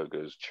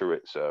 cheeseburgers,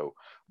 chorizo,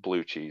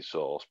 blue cheese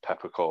sauce,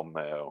 peppercorn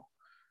mayo.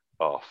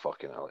 Oh,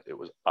 fucking hell. It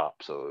was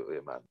absolutely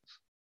immense.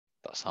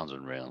 That sounds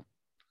unreal.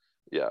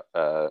 Yeah.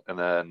 And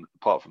then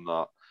apart from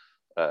that,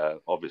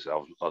 obviously,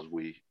 as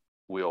we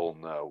all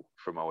know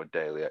from our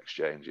daily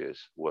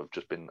exchanges, I've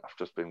just been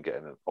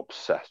getting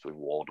obsessed with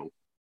Wardle.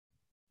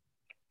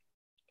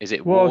 Is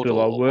it Wardle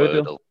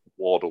Wardle or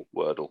or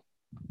Wordle?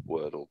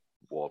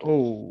 Wordle.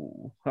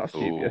 Oh, that's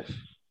dubious.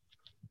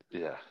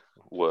 Yeah,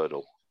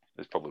 Wordle.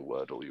 It's probably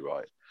Wordle, you're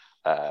right.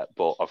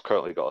 But I've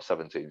currently got a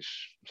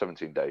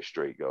 17-day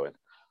streak going,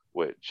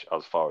 which,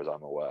 as far as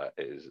I'm aware,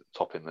 is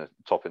topping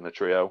the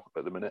trio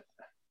at the minute.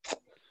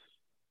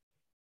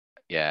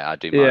 Yeah, I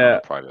do mine on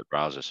a private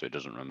browser, so it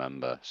doesn't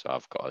remember. So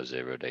I've got a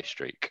 0-day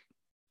streak.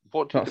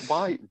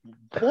 Why?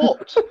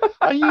 What?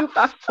 Are you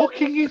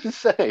fucking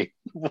insane?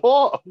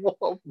 What?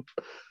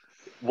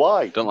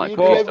 Why? Don't like you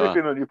do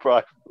everything on your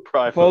private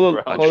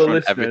browser. I just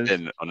run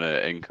everything on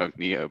an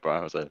incognito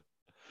browser.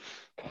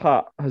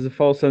 Pat has a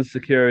false sense of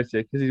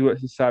security because he's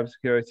worked in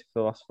cybersecurity for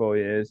the last 4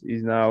 years.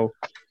 He's now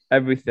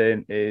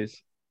everything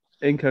is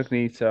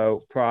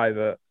incognito,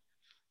 private,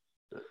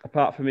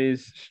 apart from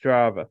his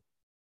Strava.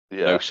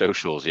 Yeah. No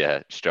socials,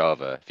 yeah.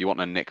 Strava. If you want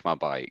to nick my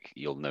bike,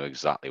 you'll know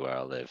exactly where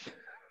I live.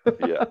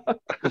 Yeah.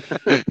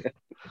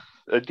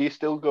 Do you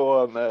still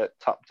go on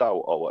Tapped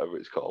Out or whatever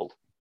it's called?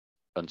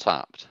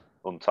 Untapped.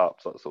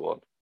 Untapped, that's the one.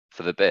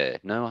 For the beer?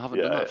 No, I haven't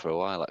done that for a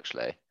while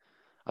actually.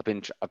 I've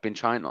been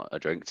trying not to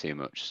drink too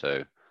much,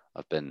 so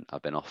I've been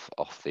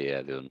off the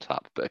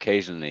Untapped. But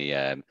occasionally,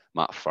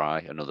 Matt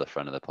Fry, another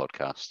friend of the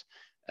podcast,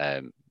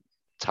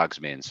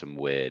 tags me in some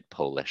weird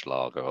Polish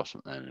lager or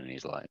something, and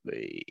he's like,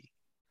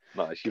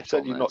 Nice. You've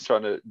said you're not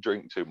trying to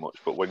drink too much,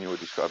 but when you were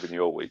describing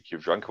your week,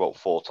 you've drank about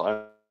 4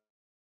 times.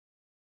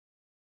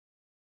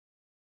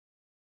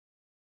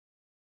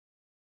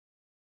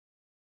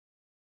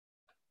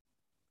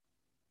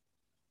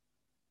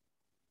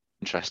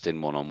 Interesting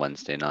one on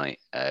Wednesday night.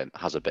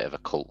 Has a bit of a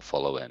cult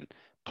following.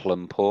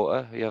 Plum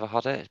Porter. Have you ever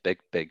had it?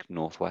 It's big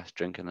Northwest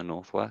drink in the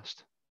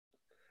Northwest.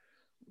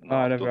 No,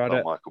 I never had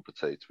it. My cup of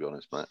tea, to be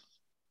honest, mate.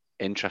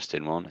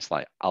 Interesting one. It's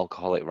like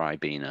alcoholic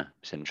Ribena.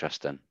 It's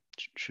interesting.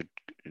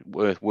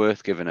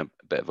 Worth giving a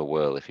bit of a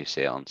whirl if you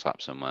see it on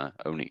tap somewhere.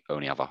 Only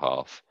have a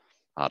half.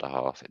 I had a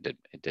half. It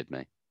did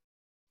me.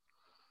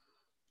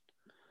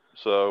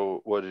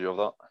 So where did you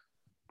have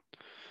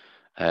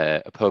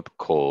that? A pub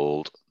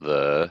called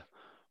the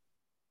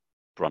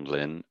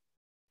Brandlin.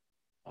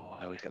 Oh,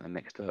 I always get them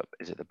mixed up.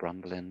 Is it the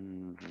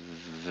Brandlin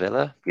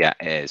Villa? Yeah,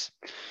 it is.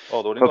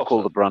 Oh, the one in pub Gosforth?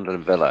 called the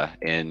Brandlin Villa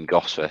in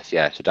Gosforth.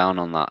 Yeah, so down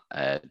on that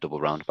double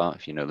roundabout.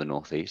 If you know the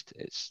northeast,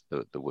 it's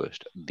the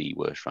worst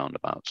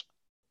roundabout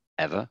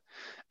ever.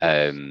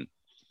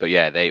 But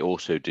yeah, they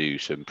also do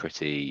some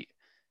pretty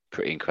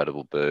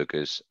incredible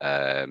burgers.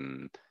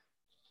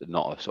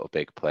 Not a sort of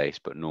big place,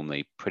 but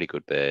normally pretty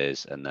good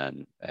beers and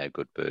then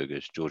good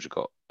burgers. Georgia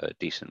got a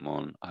decent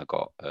one. I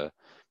got a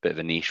bit of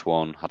a niche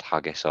one. Had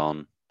haggis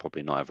on.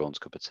 Probably not everyone's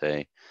cup of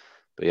tea.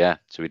 But yeah,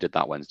 so we did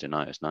that Wednesday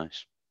night. It's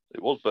nice.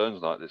 It was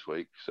Burns night this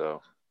week,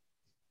 so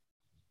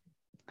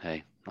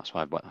hey, that's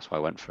why I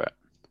went for it.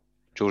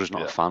 Georgia's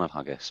not a fan of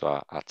haggis,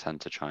 so I tend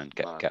to try and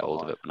get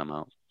hold of it when I'm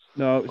out.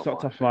 No, it's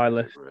not top of my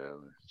list.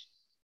 Really.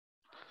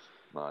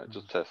 No, it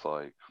just tastes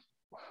like,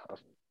 I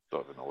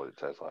don't even know what it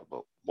tastes like,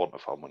 but wasn't a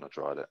fan when I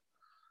tried it.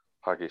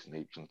 Haggis,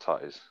 neeps and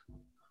tatties.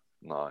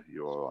 No,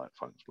 you're all right,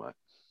 thanks, mate.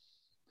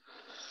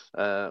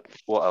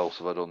 What else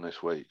have I done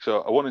this week? So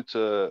I wanted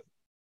to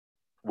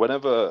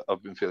whenever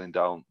I've been feeling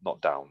down, not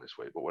down this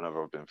week, but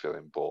whenever I've been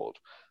feeling bored,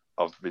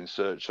 I've been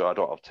searching. So I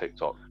don't have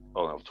TikTok, I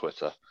don't have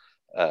Twitter.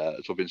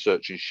 So I've been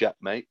searching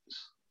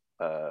Shepmates,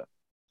 the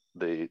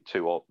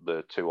two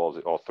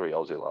Aussie or three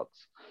Aussie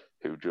lads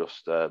who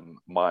just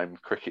mime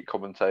cricket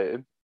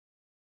commentating.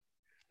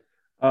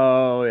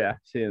 Oh yeah,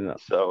 seeing that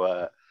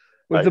So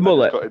with the I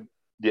mullet.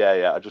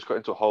 I just got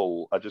into a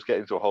hole. I just get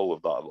into a hole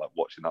of that, of like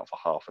watching that for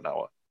half an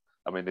hour.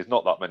 I mean, there's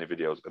not that many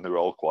videos, and they're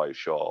all quite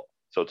short.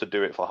 So to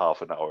do it for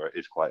half an hour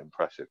is quite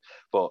impressive.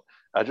 But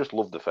I just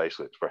love the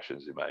facial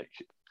expressions they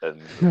make,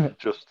 and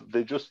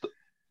they just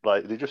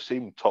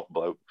seem top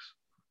blokes.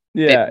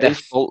 Yeah, They're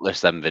it's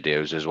faultless, them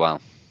videos as well.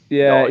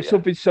 yeah, Oh, it's yeah.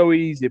 something so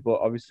easy, but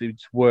obviously it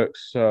just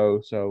works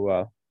so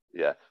well.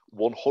 Yeah,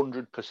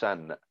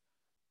 100%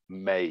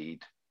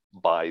 made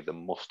by the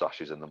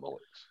mustaches and the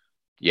mullets.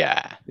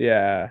 Yeah.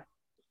 Yeah,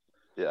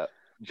 Yeah,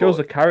 shows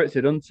but the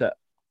character, doesn't it?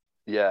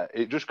 yeah,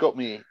 it just got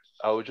me.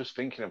 I was just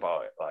thinking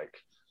about it, like,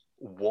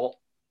 what,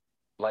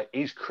 like,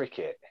 is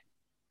cricket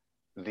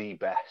the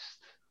best,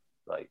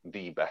 like,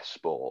 the best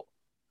sport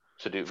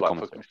to do, For like,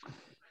 commentary.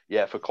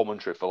 for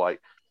commentary, for like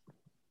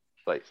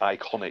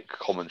iconic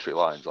commentary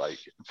lines, like,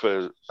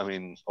 I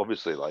mean,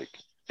 obviously, like,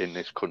 in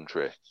this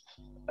country,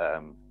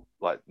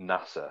 like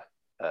NASA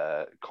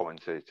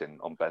commentating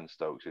on Ben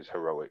Stokes'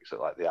 heroics at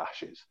like the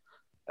Ashes,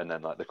 and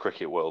then like the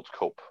Cricket World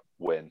Cup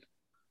win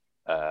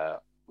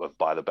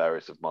by the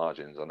barest of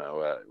margins. I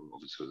know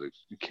obviously it was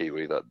a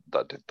Kiwi that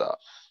did that,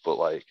 but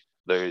like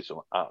there is some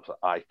absolute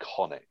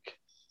iconic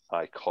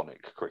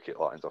cricket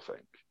lines, I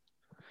think.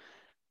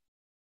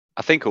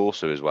 I think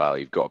also as well,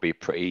 you've got to be a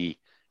pretty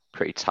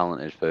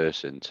talented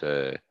person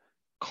to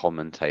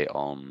commentate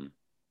on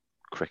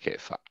cricket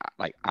for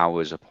like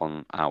hours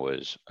upon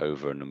hours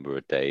over a number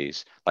of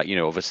days. Like,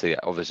 obviously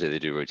they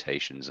do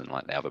rotations and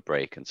like they have a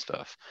break and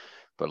stuff,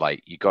 but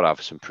like you got to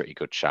have some pretty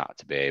good chat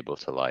to be able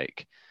to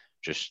like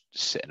just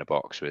sit in a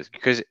box with,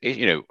 because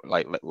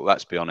like,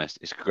 let's be honest,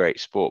 it's a great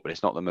sport, but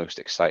it's not the most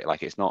exciting.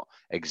 Like, it's not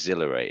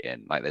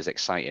exhilarating. Like, there's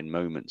exciting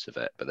moments of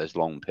it, but there's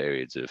long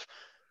periods of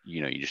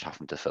you just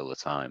having to fill the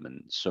time,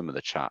 and some of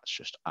the chats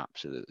just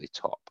absolutely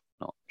top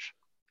notch.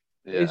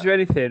 Is Yeah. there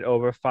anything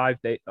over a 5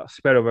 day that's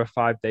spread over a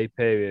 5 day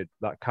period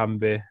that can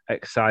be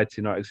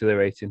exciting or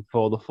exhilarating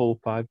for the full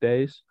 5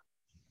 days?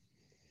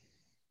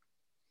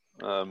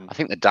 I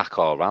think the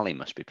Dakar Rally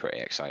must be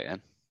pretty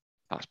exciting.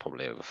 That's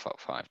probably over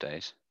 5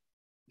 days.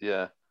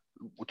 Yeah,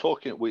 we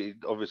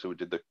obviously we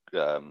did the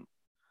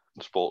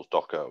sports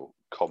doco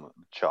comment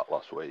chat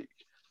last week,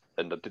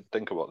 and I did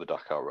think about the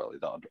Dakar Rally.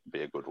 That'd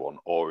be a good one,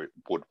 or it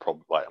would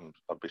probably, like,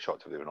 I'd be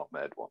shocked if they've not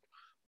made one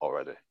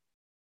already.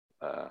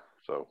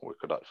 So we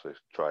could actually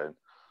try and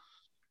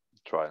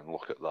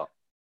look at that.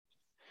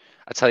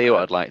 I tell you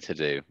what I'd like to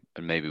do,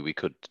 and maybe we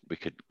could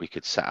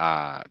set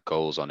our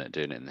goals on it,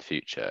 doing it in the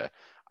future.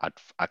 I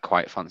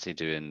quite fancy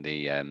doing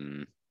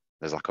the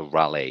there's like a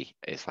rally.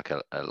 It's like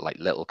a like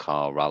little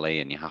car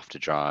rally, and you have to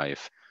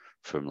drive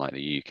from like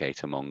the UK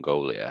to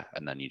Mongolia,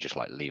 and then you just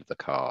like leave the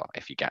car.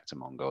 If you get to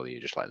Mongolia, you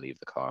just like leave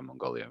the car in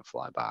Mongolia and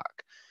fly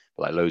back.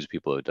 But like loads of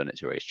people have done it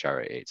to raise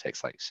charity. It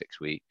takes like 6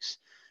 weeks.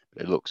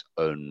 But it looks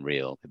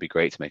unreal. It'd be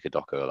great to make a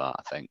doco of that,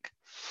 I think.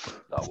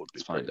 That would be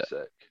Let's find pretty it.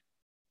 sick.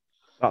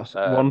 That's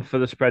one for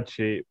the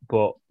spreadsheet,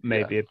 but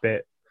maybe a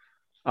bit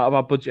out of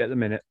our budget at the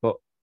minute. But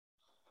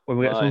when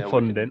we get some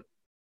funding,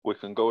 we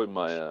can go in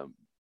my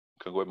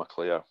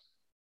Clio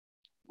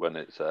when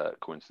it's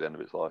coming to the end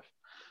of its life.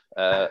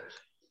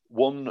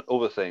 One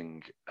other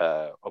thing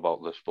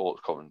about the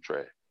sports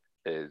commentary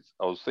is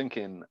I was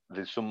thinking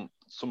there's some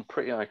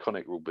pretty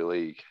iconic rugby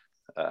league.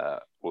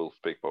 We'll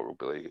speak about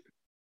rugby league.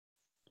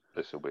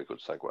 This will be a good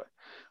segue.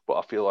 But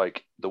I feel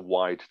like the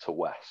wide to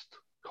west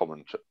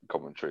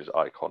commentary is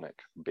iconic,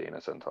 being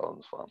a St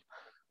Helens fan.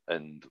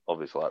 And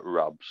obviously, like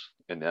Rabs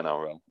in the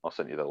NRL, I'll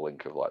send you the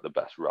link of like the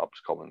best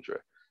Rabs commentary.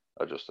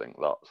 I just think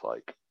that's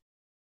like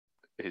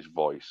his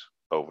voice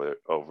over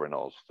in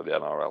Oz for the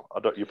NRL.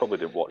 You probably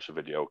didn't watch the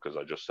video because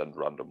I just send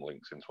random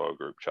links into our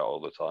group chat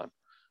all the time.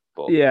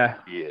 But yeah,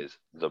 he is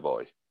the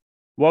boy.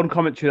 One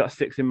commentary that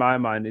sticks in my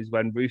mind is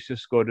when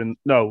Roosters scored, when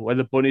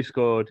the Bunny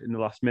scored in the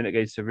last minute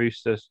against the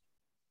Roosters.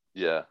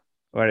 Yeah.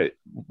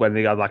 When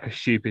they had like a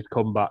stupid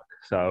comeback.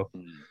 So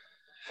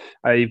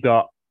there's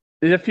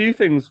a few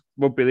things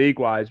rugby league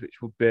wise,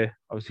 which would be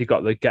obviously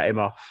got the get him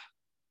off.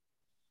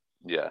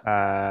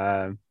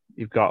 Yeah.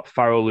 You've got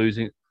Farrell's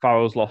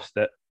lost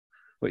it,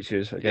 which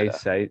is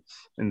against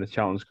Saints in the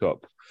Challenge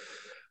Cup.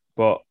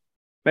 But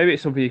maybe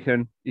it's something you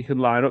can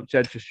line up,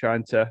 Jed, just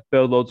trying to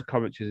build loads of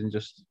commentaries and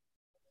just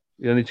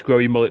you'll need to grow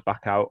your mullet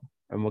back out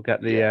and we'll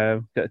get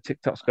the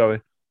TikToks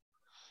going.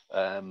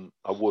 I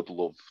would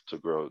love to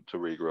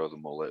regrow the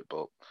mullet,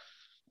 but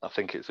I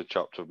think it's a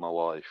chapter of my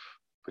life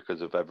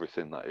because of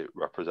everything that it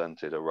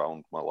represented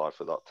around my life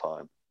at that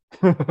time.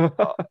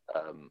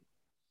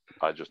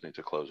 I just need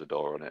to close the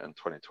door on it, and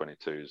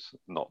 2022 is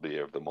not the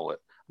year of the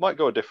mullet. I might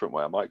go a different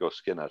way. I might go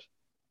skinhead.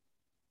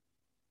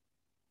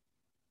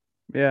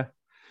 Yeah.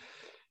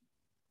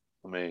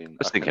 I mean, I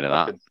was thinking of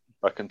that.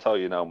 I can tell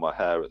you now, my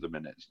hair at the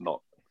minute is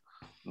not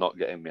not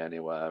getting me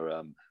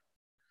anywhere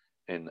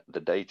in the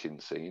dating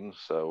scene,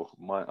 so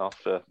might have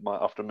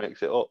to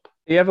mix it up.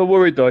 Are you ever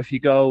worried though if you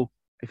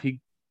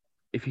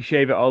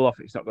shave it all off,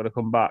 it's not going to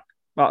come back?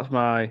 That's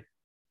my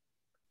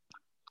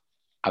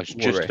I was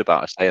worry. just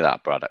about to say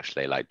that, Brad.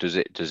 Actually, like, does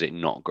it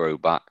not grow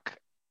back?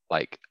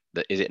 Like,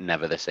 is it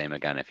never the same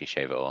again if you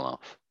shave it all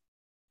off?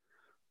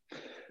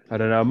 I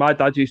don't know. My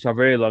dad used to have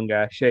really long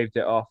hair, shaved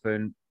it off,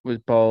 and was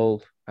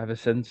bald ever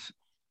since.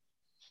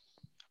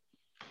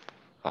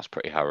 That's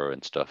pretty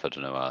harrowing stuff. I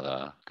don't know how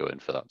they're going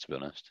for that, to be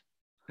honest.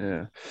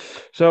 Yeah.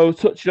 So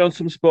touching on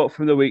some sport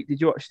from the week,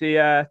 did you watch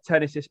the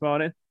tennis this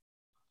morning?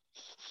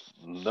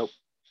 Nope.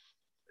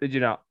 Did you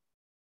not?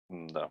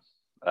 No.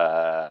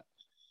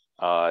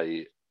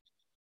 I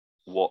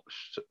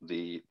watched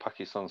the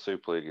Pakistan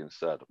Super League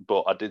instead,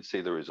 but I did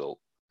see the result.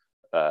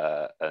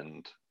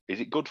 And is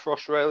it good for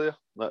Australia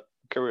that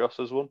Kyrgios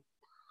has won?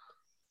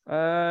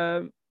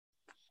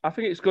 I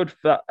think it's good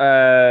for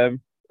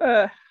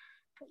that.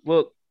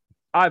 Well,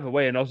 either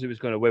way, an Aussie was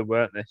going to win,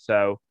 weren't they?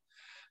 So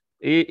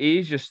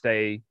he's just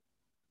he's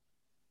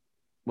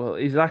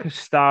like a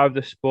star of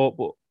the sport,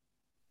 but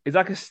he's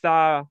like a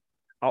star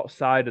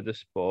outside of the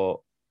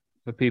sport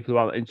for people who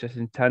aren't interested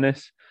in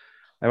tennis.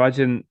 I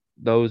imagine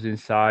those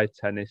inside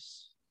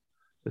tennis,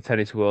 the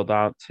tennis world,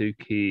 aren't too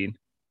keen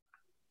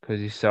because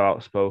he's so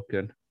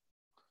outspoken.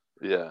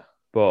 Yeah.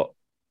 But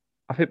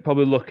I think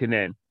probably looking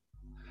in,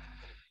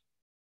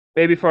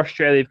 maybe for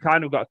Australia, you've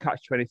kind of got a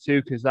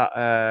catch-22 because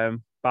that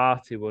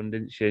Barty won,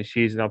 didn't she?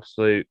 She's an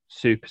absolute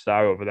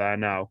superstar over there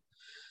now.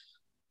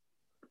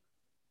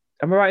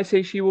 Am I right in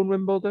saying she won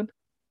Wimbledon?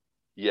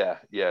 Yeah.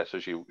 So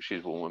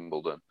she's won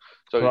Wimbledon.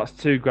 So So that's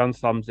 2 Grand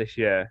Slams this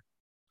year.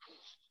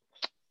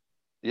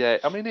 yeah,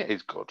 I mean it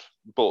is good.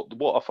 But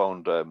what I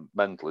found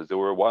mental is they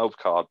were a wild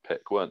card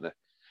pick, weren't they?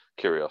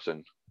 Kyrgios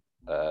and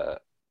the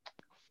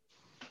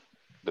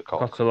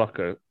cock.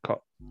 Kotaloka.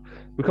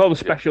 We call them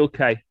Special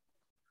K.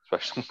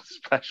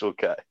 Special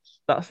K.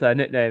 That's their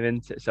nickname,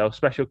 isn't it? So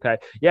Special K.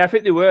 Yeah, I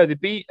think they were. They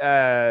beat.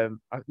 They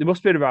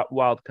must have been about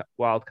wild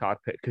card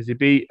pick because they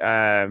beat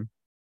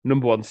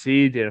number 1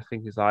 seed in I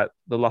think it's like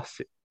the last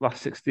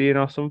 16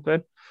 or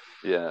something.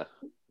 Yeah.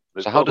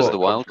 So how does the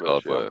wild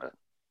card controversy on work? it.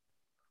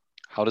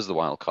 How does the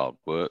wild card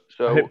work? I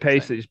So think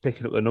Paisley just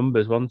picking up the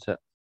numbers, wasn't it?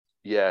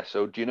 yeah,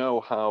 so do you know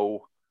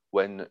how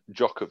when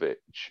Djokovic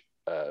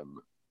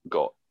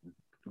got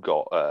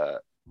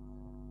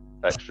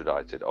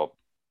extradited or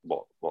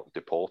what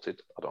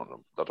deported? I don't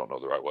know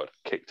the right word.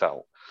 Kicked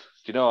out.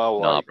 Do you know how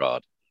like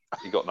Brad.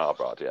 he got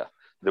Narbrad? Yeah,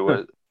 there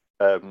were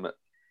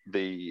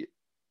the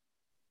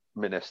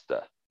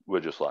minister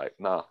were just like,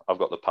 nah, I've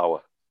got the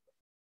power.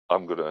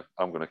 I'm gonna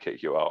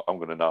kick you out. I'm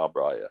gonna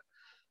Narbra you.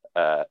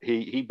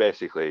 He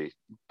basically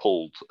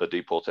pulled a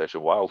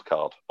deportation wild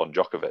card on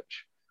Djokovic.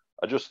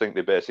 I just think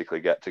they basically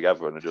get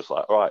together and are just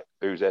like, all right,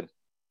 who's in?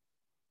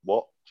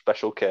 What?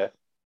 Special K?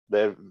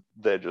 They're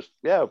just,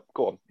 yeah,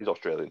 go on. He's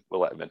Australian.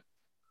 We'll let him in.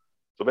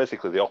 So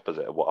basically the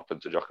opposite of what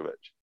happened to Djokovic.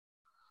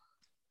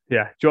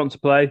 Yeah. Do you want to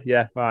play?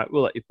 Yeah. Right.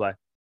 We'll let you play.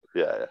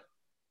 Yeah.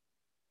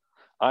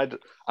 I'd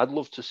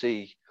love to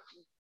see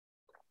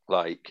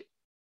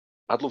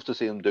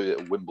them do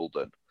it at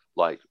Wimbledon,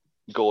 like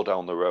go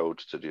down the road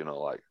to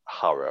like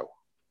Harrow,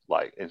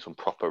 like in some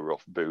proper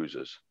rough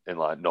boozers in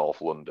like North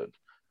London,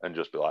 and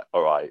just be like,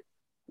 all right,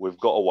 we've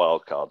got a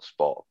wild card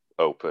spot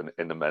open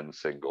in the men's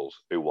singles.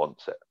 Who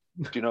wants it?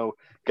 Do you know?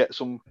 Get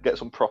some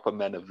proper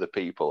men of the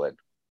people in.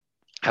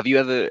 Have you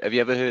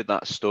ever heard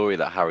that story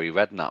that Harry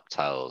Redknapp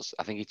tells?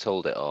 I think he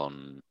told it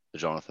on the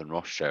Jonathan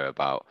Ross show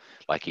about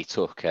like he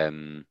took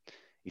the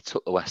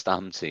West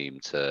Ham team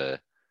to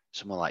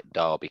somewhere like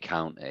Derby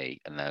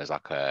County, and there was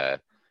like a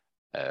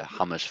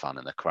Hammers fan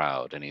in the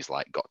crowd, and he's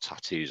like got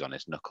tattoos on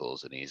his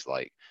knuckles, and he's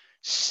like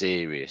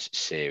serious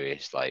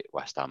like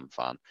West Ham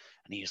fan,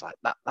 and he's like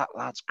that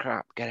lad's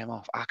crap, get him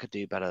off. I could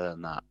do better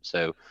than that.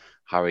 So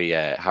Harry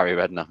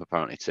Redknapp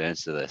apparently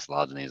turns to this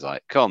lad and he's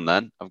like, "Come on,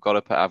 then, I've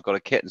got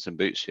a kit and some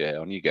boots here.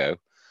 On you go,"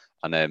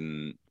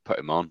 and put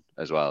him on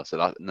as well. So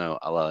that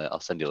I'll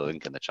send you a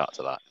link in the chat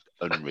to that.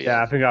 Unreal.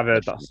 Yeah, I think I've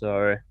heard that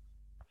story.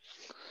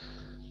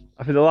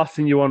 I think the last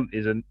thing you want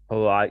is an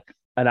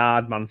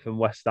hard man from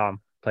West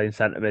Ham playing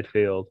centre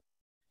midfield.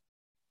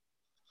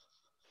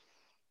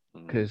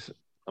 Because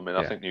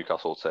I think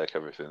Newcastle will take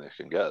everything they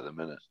can get at the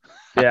minute.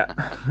 Yeah.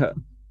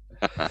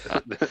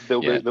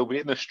 They'll be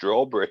in the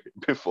strawberry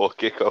before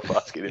kick-off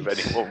asking if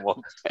anyone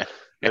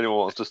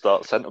wants to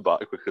start centre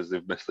back because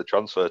they've missed the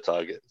transfer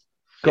targets.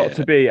 Got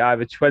to be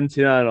either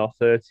 29 or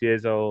 30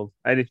 years old.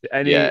 Any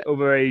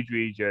other age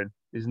region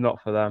is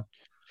not for them.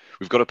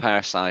 We've got a pair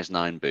of size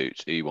 9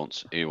 boots. Who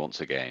wants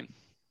a game?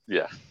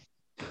 Yeah.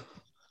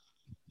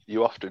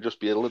 You have to just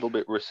be a little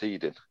bit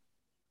receding.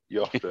 You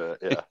have to,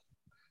 yeah.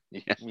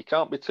 You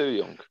can't be too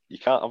young. You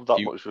can't have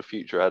that much of a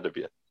future ahead of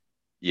you.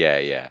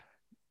 Yeah.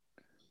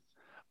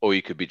 Or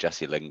you could be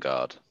Jesse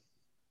Lingard.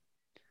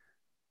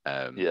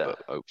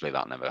 But hopefully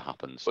that never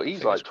happens. But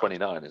he's like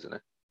 29, isn't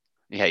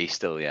he? Yeah, he's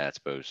still, I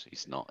suppose.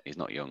 He's not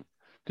young.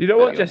 Do you know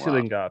what Jesse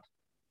Lingard?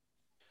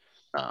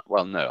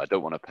 Well, no, I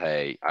don't want to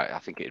pay. I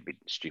think it'd be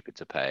stupid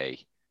to pay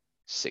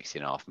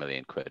 16.5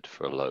 million quid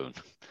for a loan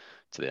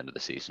to the end of the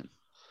season.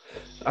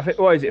 I think,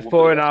 what is It it,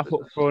 wouldn't be the 4.5 best up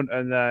business. front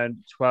and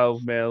then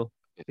 12 mil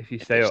if you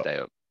If stay they up? stay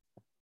up.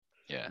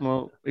 Yeah.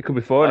 Well, it could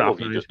be I 4.5 love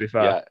you million, just to be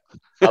fair.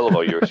 yeah. I love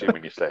how you're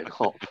assuming you're staying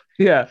up.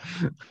 Yeah.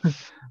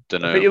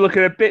 Don't I think know. you're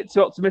looking a bit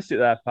too optimistic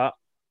there, Pat.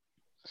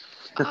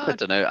 I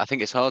don't know. I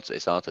think it's hard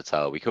to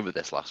tell. We covered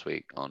this last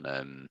week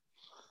on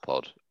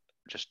pod.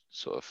 Just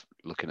sort of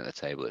looking at the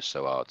table, it's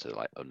so hard to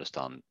like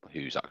understand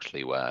who's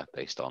actually where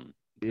based on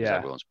because Yeah.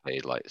 everyone's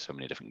played like so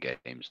many different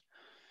games.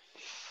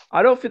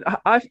 I don't think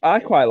I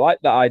quite like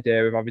that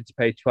idea of having to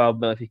pay 12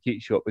 mil if he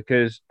keeps you up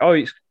because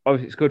it's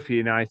obviously it's good for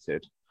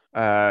United,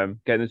 getting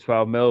the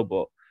 12 mil,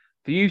 but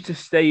for you to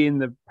stay in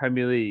the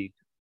Premier League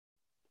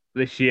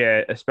this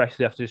year,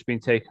 especially after it's been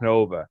taken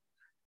over,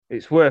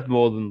 it's worth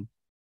more than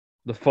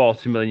the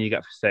 40 million you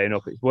get for staying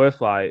up. It's worth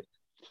like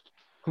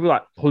could be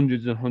like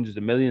hundreds and hundreds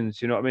of millions.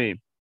 You know what I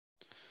mean?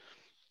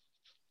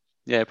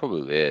 Yeah, it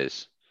probably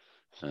is.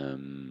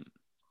 Don't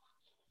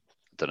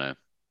know.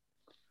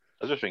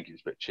 I just think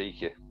it's a bit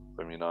cheeky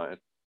from United.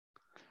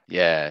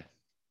 Yeah,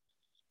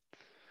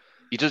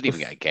 he doesn't even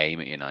get a game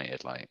at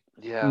United. Like,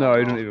 Yeah. No, I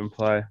he know. don't even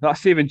play. That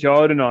Stephen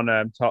Jordan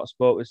on Talk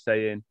Sport was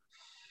saying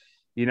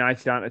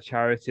United aren't a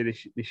charity.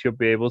 They should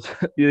be able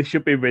to. They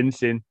should be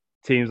rinsing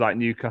teams like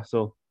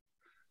Newcastle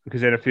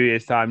because in a few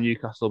years' time,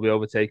 Newcastle will be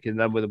overtaking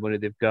them with the money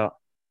they've got.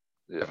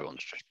 Yeah.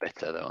 everyone's just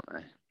bitter, though,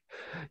 aren't they?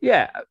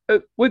 Yeah,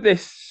 with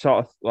this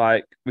sort of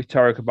like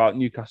rhetoric about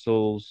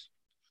Newcastle's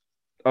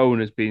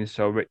owners being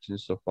so rich and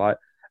stuff, like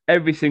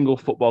every single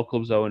football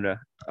club's owner,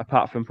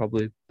 apart from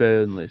probably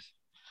Burnley's,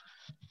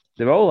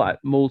 they're all like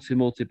multi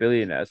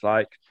billionaires.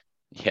 Like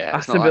Yeah,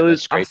 it's not like they're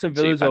Aston scraping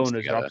two Villa's pence owners are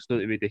together.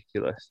 absolutely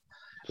ridiculous.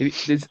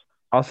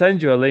 I'll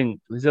send you a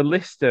link. There's a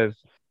list of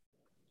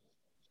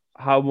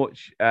how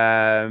much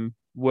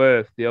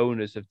worth the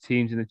owners of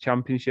teams in the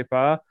Championship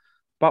are.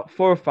 About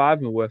 4 or 5 of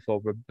them are worth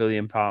over £1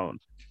 billion.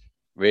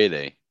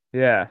 Really?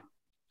 Yeah.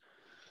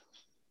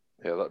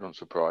 Yeah, that doesn't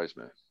surprise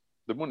me.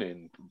 The money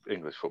in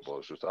English football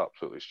is just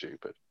absolutely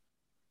stupid.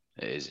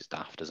 It is. It's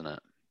daft, isn't it?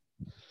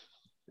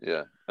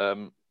 Yeah.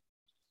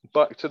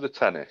 Back to the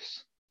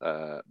tennis.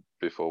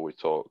 Before we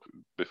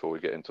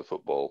get into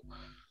football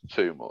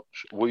too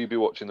much, will you be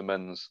watching the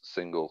men's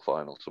single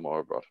final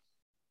tomorrow, Brad?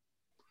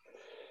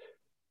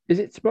 Is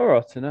it tomorrow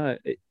or tonight?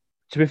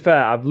 To be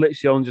fair, I've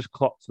literally only just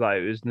clocked that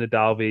it was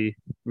Nadal v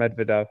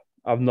Medvedev.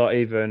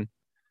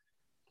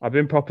 I've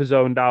been proper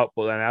zoned out,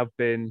 but then I've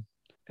been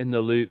in the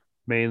loop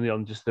mainly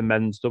on just the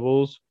men's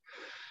doubles.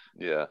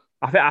 Yeah.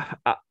 I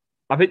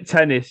think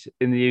tennis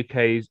in the UK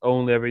is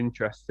only ever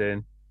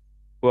interesting.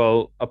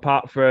 Well,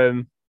 apart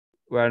from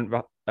when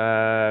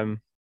when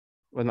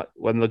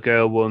the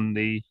girl won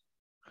the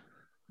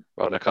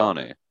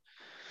Raducanu.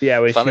 yeah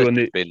when she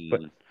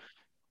won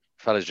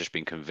Fella's just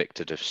been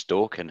convicted of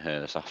stalking her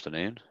this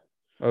afternoon.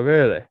 oh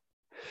really?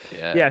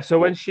 Yeah. Yeah. So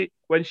when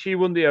she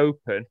won the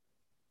Open,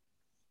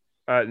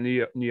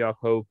 New York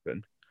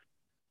Open,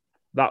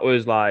 that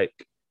was like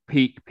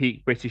peak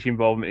British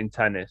involvement in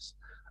tennis,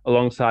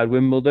 alongside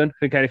Wimbledon. I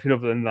think anything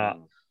other than that,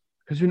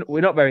 because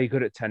we're not very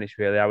good at tennis,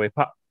 really, are we?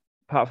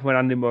 Apart from when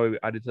Andy Murray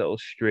had his little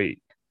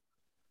streak,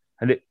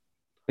 and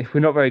if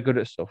we're not very good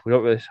at stuff, we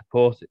don't really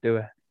support it, do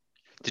we?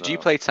 Did you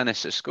play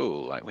tennis at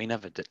school? Like we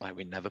never did. Like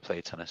we never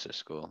played tennis at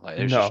school. Like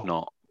it was just No.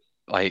 not.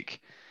 Like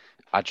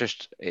I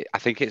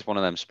think it's one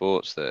of them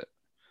sports that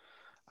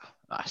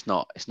it's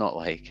not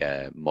like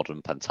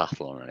modern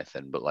pentathlon or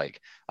anything, but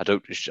like I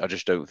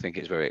just don't think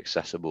it's very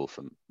accessible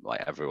for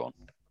like everyone.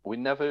 We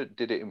never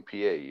did it in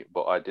PE,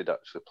 but I did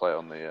actually play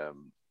on the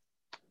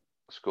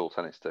school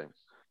tennis team.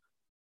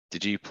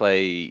 Did you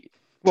play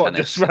What,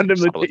 tennis just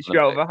randomly at pitch you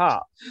out of a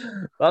hat?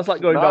 That's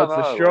like going down to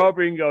the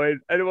Strawberry and going,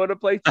 anyone want to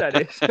play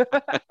tennis?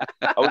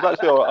 I was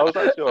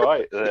actually all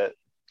right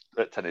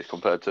at tennis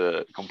compared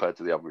to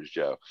the average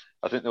Joe.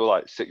 I think there were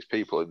like 6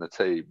 people in the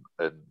team,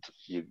 and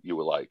you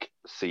were like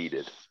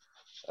seeded,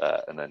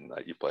 and then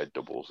like, you played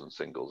doubles and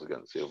singles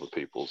against the other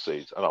people's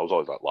seeds, and I was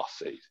always like last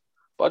seed.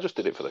 But I just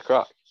did it for the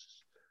crack.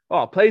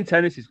 Oh, playing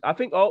tennis I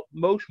think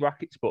most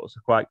racket sports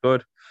are quite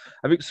good.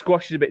 I think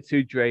squash is a bit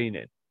too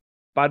draining.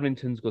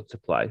 Badminton's good to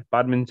play.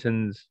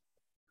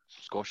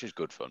 Squash is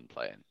good fun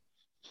playing.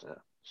 Yeah,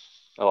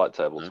 I like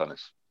table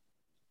tennis.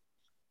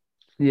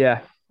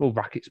 Yeah, well,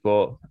 racket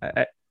sport.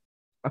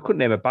 I couldn't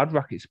name a bad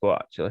racket sport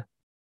actually.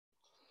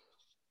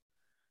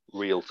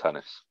 Real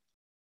tennis.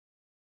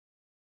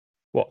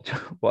 What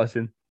as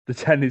in the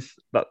tennis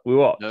that we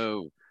watch?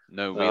 No,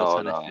 real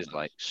tennis is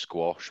like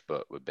squash,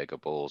 but with bigger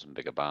balls and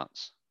bigger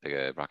bats,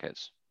 bigger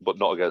rackets. But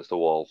not against the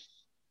wall.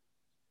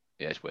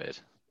 Yeah, it's weird.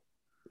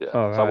 Yeah,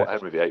 that's what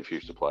Henry VIII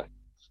used to play.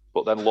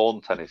 But then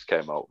lawn tennis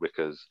came out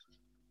because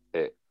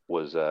it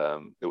was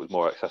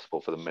more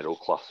accessible for the middle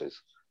classes,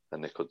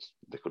 and they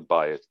could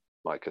buy it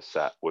like a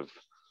set with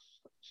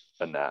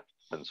a net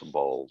and some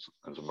balls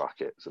and some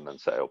rackets, and then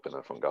set it up in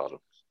their front garden.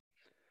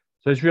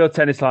 So it's real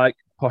tennis like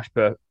posh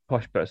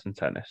person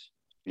tennis.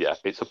 Yeah,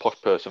 it's a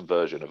posh person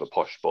version of a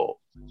posh sport.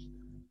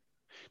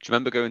 you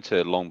remember going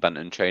to Long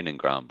Benton training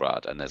ground,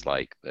 Brad? And there's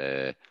like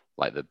the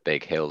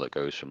big hill that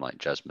goes from like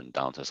Jesmond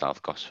down to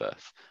South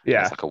Gosforth. And Yeah,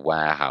 there's like a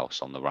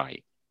warehouse on the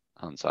right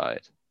hand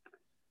side.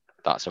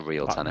 That's a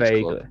real like tennis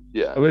vaguely. club.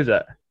 Yeah, Oh, is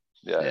it?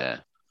 yeah. Yeah.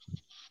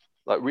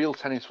 Like real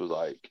tennis was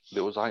like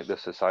there was like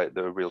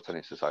the real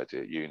tennis society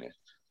at uni,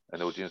 and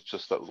there was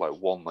just that was like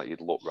one that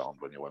you'd look round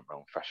when you went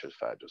round Freshers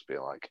Fair, just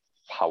being like,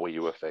 how are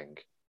you a thing?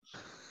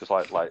 Just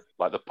like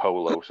the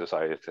Polo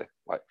Society,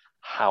 like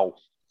how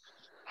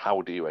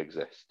do you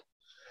exist?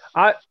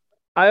 I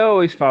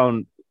always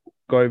found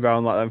going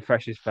around like them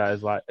freshers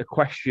fairs like a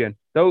question.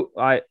 Don't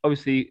like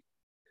obviously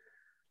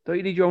don't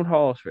you need your own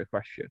horse for a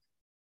question?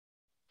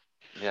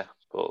 Yeah,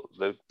 but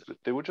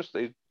they were just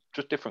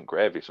different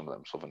gravy. Some of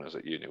them Southerners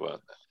at uni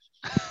weren't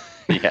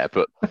Yeah,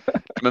 but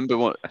remember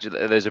what?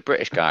 There's a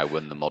British guy who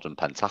won the modern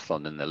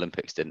pentathlon in the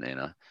Olympics, didn't he? You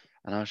know?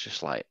 And I was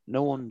just like,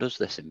 no one does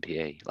this in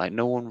PE. Like,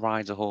 no one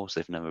rides a horse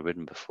they've never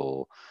ridden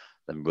before,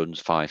 then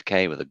runs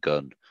 5K with a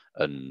gun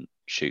and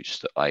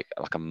shoots like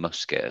a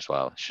musket as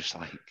well. It's just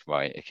like,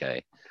 right,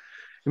 okay.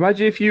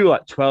 Imagine if you were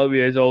like 12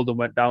 years old and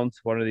went down to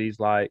one of these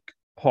like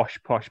posh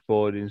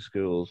boarding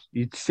schools.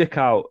 You'd stick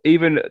out.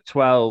 Even at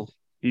 12,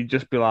 you'd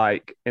just be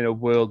like in a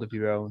world of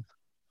your own.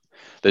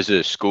 There's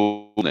a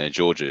school near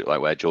Georgia,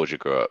 like where Georgia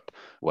grew up,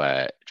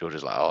 where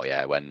Georgia's like, oh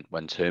yeah,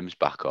 when term's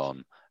back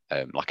on,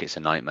 like it's a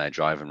nightmare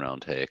driving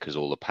around here because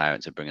all the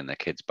parents are bringing their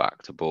kids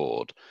back to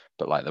board,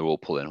 but like they're all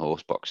pulling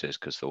horse boxes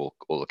because all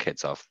the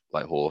kids have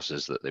like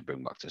horses that they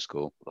bring back to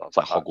school. It's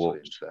like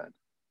Hogwarts. insane.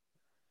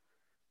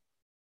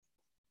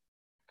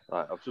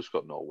 I've just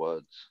got no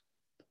words.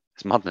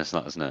 It's madness,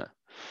 that isn't it?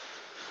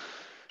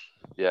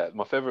 Yeah,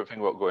 my favourite thing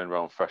about going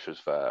around Freshers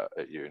Fair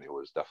at uni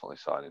was definitely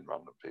signing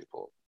random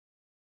people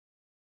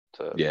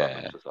to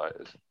random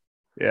societies.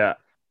 Yeah,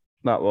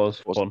 that was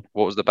fun.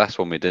 What was the best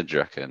one we did, do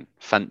you reckon?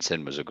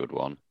 Fencing was a good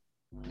one.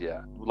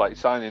 Yeah, like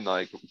signing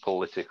like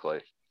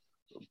politically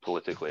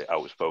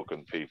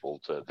outspoken people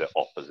to the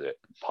opposite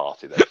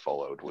party they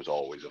followed was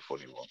always a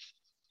funny one.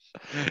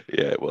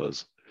 Yeah, it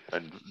was.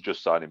 And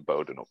just signing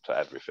Bowden up to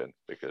everything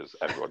because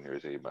everyone knew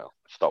his email.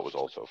 That was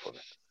also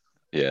funny.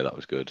 Yeah, that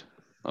was good.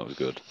 That was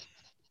good.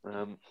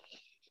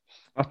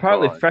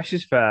 Apparently, right.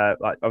 Freshers Fair,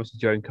 like obviously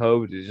during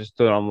COVID, is just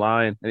done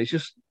online, and it's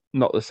just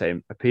not the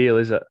same appeal,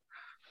 is it?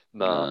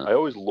 Nah, I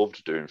always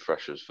loved doing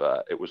Freshers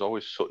Fair. It was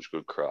always such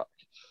good crack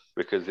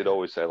because they'd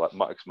always say like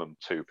maximum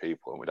 2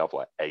 people, and we'd have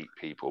like 8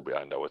 people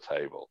behind our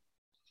table.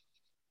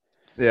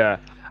 Yeah,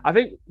 I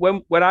think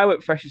when I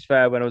went Freshers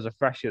Fair when I was a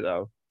fresher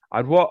though,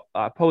 I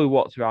probably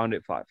walked around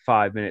it for like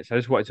 5 minutes. I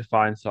just wanted to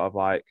find sort of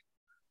like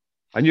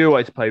I knew I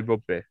wanted to play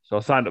rugby, so I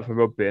signed up for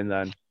rugby, and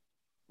then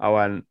I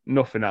went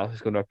nothing else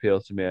is going to appeal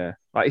to me.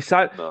 Like,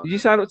 did you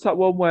sign up to that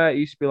one where it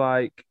used to be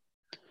like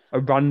a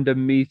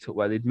random meetup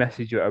where they'd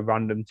message you at a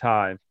random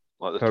time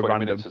Like the for a 20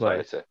 Minute random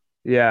place? Society.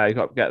 Yeah, you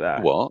got to get there.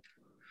 What?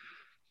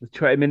 The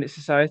 20-minute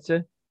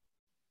society.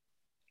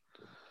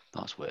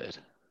 That's weird.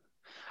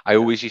 I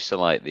always used to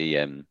like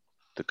the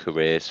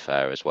careers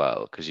fair as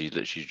well because you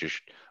literally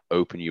just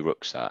open your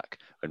rucksack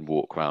and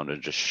walk around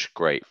and just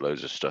scrape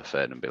loads of stuff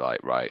in and be like,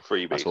 right,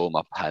 Freebies. That's all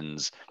my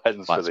pens.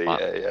 Pens for the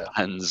year,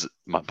 yeah.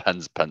 My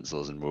pens,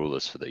 pencils, and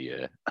rulers for the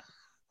year.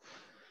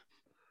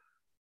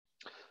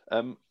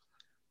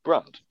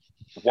 Brand,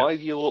 why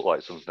do you look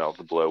like something out of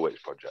the Blair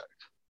Witch Project?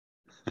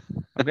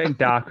 I'm getting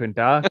darker and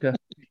darker.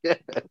 Yeah.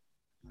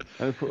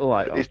 Let me put the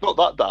light on. It's not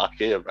that dark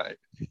here, mate.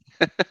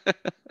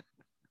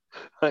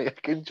 I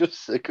can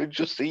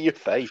just see your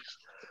face.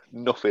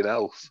 Nothing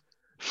else.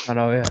 I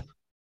know, yeah.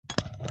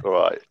 All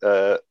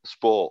right.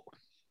 Sport.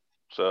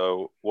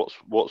 So what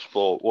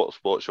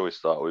sport shall we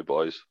start with,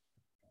 boys?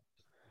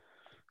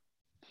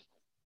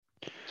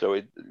 So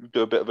we do a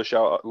little bit of a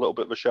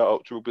shout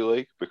out to rugby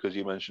league because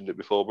you mentioned it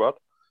before, Brad.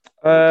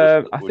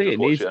 I think it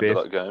needs to be.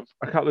 That game.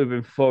 I can't believe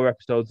we've been 4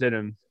 episodes in,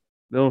 and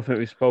the only thing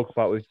we spoke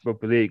about with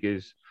rugby league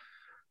is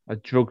a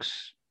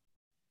drugs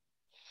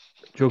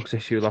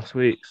issue last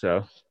week.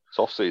 So It's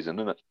off season,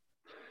 isn't it?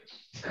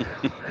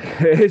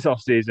 it is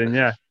off season,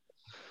 yeah.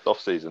 It's off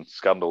season.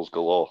 Scandals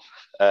galore.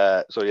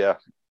 So yeah,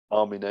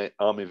 Army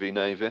v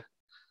Navy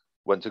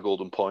went to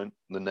Golden Point.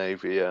 The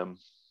Navy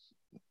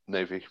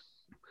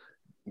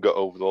got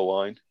over the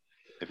line.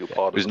 If you'll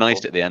pardon. It was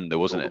nice at the end, though,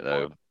 wasn't it?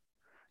 Though. Point.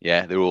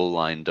 Yeah, they were all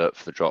lined up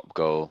for the drop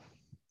goal.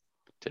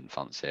 Didn't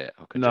fancy it.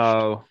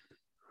 No,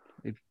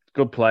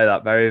 good play.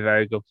 That very,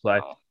 very good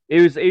play.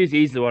 He was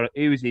easily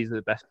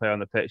the best player on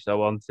the pitch. So I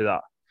wanted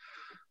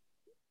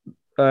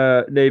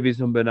that. Navy's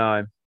number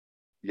 9.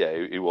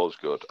 Yeah, he was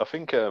good. I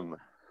think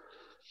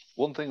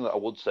one thing that I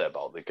would say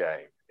about the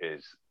game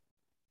is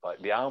like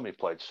the Army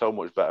played so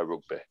much better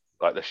rugby.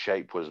 Like the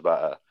shape was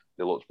better.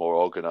 They looked more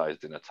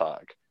organised in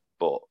attack.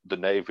 But the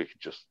Navy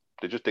just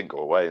didn't go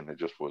away, and they were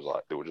just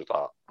like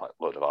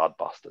load of hard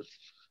bastards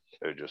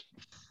who just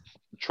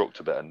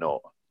trucked a bit of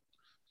nut.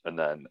 And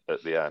then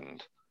at the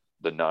end,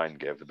 the 9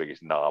 gave the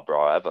biggest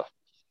bra ever.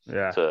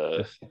 Yeah.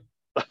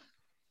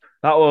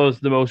 That was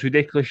the most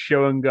ridiculous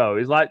show and go.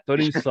 He's like done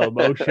in slow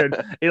motion.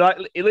 He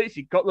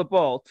literally got the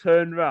ball,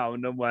 turned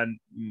around, and went.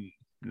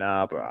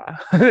 nah, bro.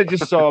 I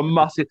just saw a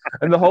massive,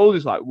 and the hole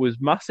just like was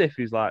massive.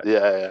 He's like,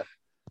 Yeah.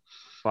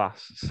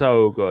 class,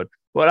 so good.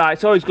 But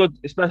it's always good,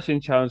 especially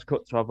in Challenge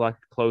Cup, to have like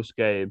a close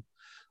game.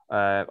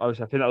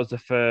 Obviously, I think that was the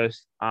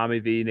first Army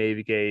v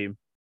Navy game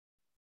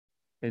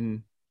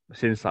in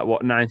since like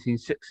what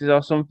 1960s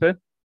or something.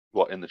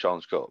 What, in the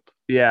Challenge Cup?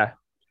 Yeah.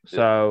 Yeah.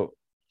 So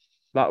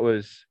that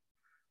was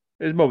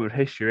it was a moment of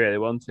history, really,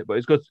 wasn't it? But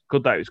it's good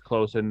that it was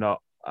close and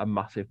not a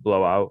massive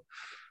blowout.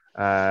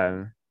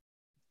 Um,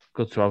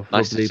 good to have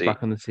Nice to rugby league see.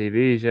 back on the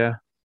TVs, yeah.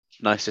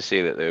 Nice to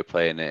see that they were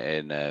playing it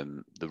in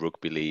the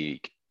rugby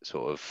league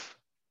sort of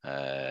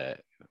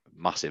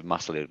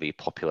massively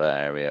popular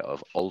area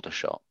of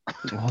Aldershot.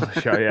 Oh,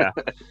 sure, yeah.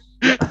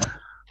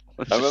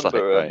 It's I just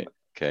remember like, right,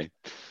 okay.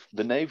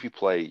 the Navy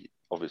play,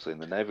 obviously, in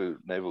the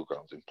naval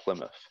grounds in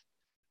Plymouth.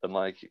 And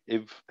like,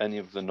 if any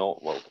of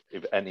the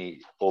if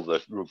any other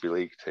rugby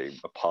league team,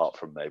 apart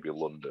from maybe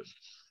London,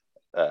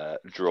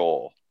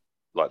 draw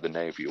like the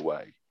Navy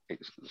away,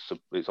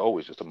 it's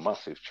always just a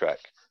massive trek.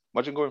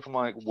 Imagine going from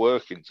like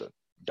Workington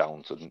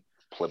down to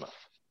Plymouth.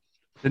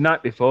 The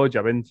night before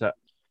job, isn't it?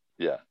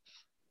 Yeah.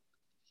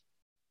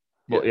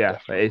 But yeah, it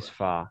definitely. is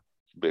far.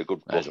 Be a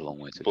good There's a long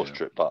way to bus go.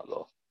 trip back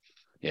though.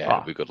 Yeah,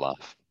 it'd be a good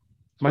laugh.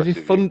 Imagine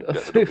Especially if you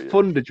get the W.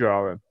 fun to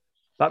draw him.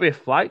 That'd be a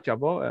flight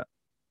job, won't it?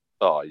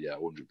 Oh yeah,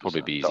 100%.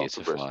 Probably be easier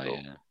to fly.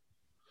 Yeah.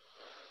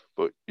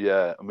 But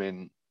yeah, I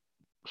mean,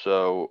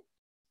 so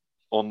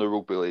on the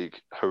rugby league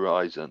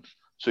horizon,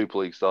 Super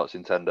League starts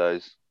in 10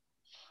 days,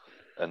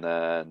 and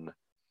then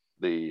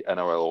the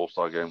NRL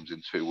All-Star Games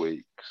in 2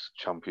 weeks.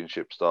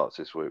 Championship starts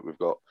this week. We've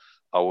got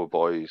our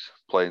boys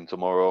playing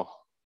tomorrow.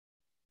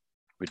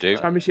 We do.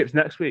 Championships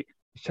next week.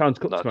 Challenge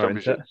Cup tomorrow,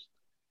 isn't it?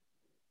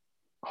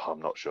 I'm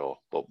not sure,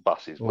 but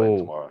Bassie's playing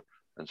tomorrow,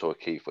 and so are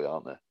Keithley,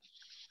 aren't they?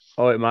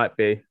 Oh, it might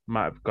be.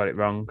 Might have got it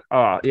wrong.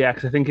 Oh, yeah,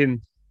 because I think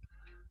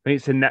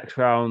it's the next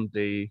round.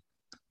 The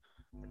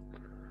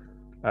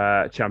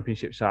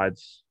championship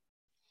sides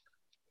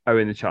are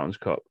in the Challenge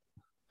Cup.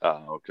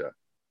 Ah, okay.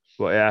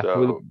 But yeah,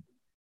 So,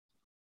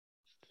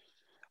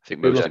 I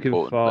think we're most looking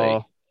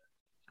importantly,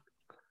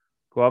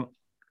 go on.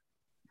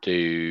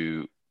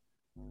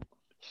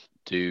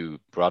 Do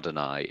Brad and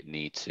I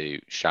need to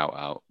shout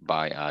out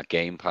buy our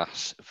Game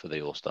Pass for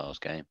the All Stars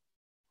game?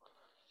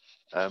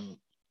 it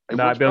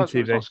Nah, would be on surprise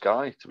me if TV. it's on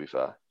Sky, to be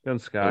fair. Be on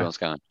Sky. On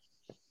Sky.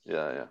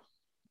 Yeah.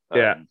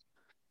 Yeah.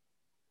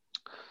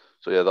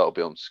 So yeah, that'll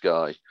be on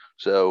Sky.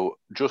 So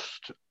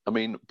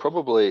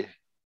probably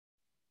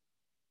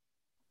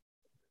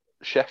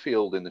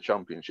Sheffield in the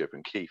Championship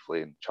and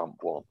Keighley in Champ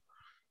 1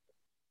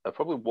 are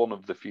probably one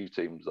of the few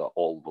teams that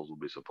all of us will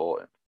be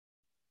supporting.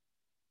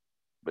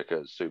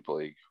 Because Super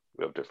League,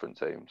 we have different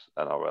teams.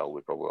 NRL,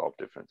 we probably have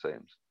different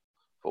teams.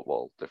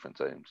 Football, different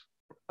teams.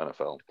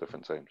 NFL,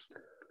 different teams.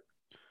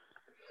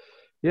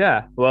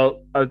 Yeah,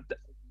 well, I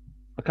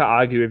can't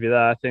argue with you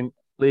there. I think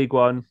League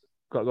One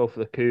got to go for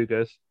the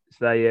Cougars. It's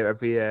their year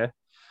every year.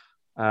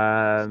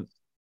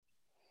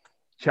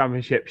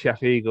 Championship,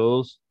 Chef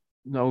Eagles.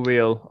 No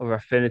real other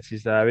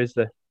affinities there, is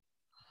there?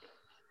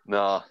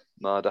 No,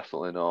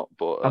 definitely not.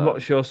 But I'm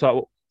not sure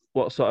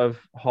what sort of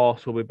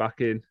horse will be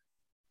back in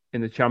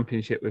the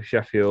Championship with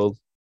Sheffield,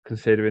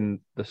 considering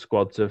the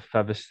squads of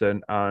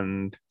Featherstone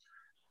and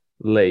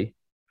Lee.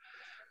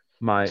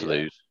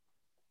 Toulouse.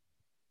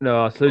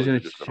 No,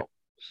 Toulouse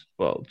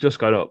just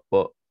got up,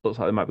 but looks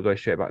like they might be going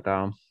straight back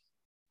down.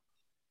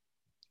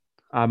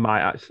 I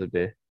might actually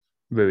be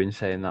ruined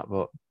saying that,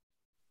 but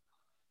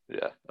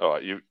yeah. All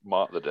right, you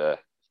mark the day,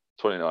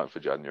 29th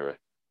of January.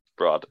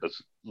 Brad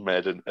has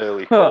made an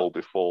early call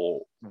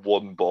before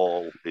one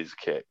ball is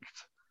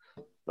kicked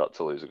that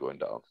Toulouse are going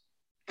down.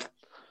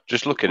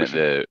 Just looking at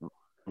the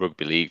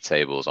rugby league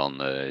tables on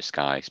the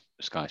Sky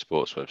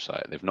Sports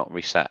website, they've not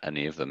reset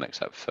any of them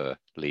except for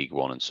League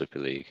One and Super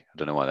League. I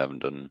don't know why they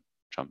haven't done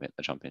the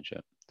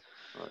Championship.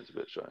 Oh, it's a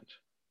bit strange.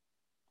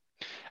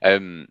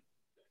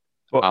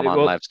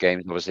 Arman Lev's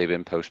game's obviously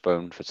been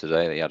postponed for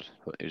today.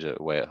 He was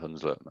away at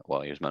Hunslet.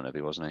 Well, he was meant to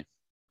be, wasn't he?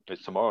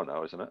 It's tomorrow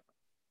now, isn't it?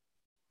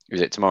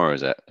 Is it tomorrow?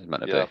 Is it? It's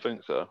meant to be. Yeah, I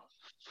think so.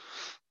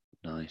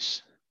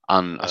 Nice.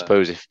 And I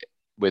suppose if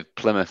with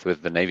Plymouth,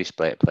 with the Navy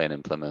split playing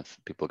in Plymouth,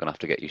 people are going to have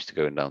to get used to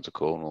going down to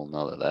Cornwall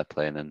now that they're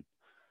playing in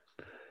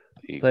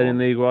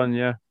League One,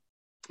 yeah.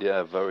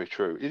 Yeah, very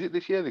true. Is it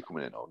this year they're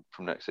coming in on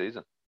from next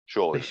season?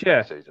 Surely this year.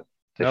 Next season.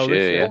 This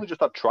year, They only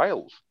just had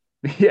trials.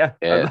 Yeah,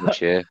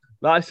 this year.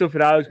 That's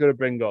something I was going to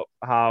bring up.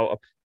 How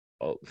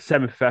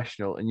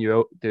semi-professional and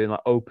you're doing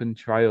like open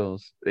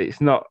trials.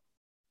 It's not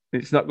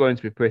going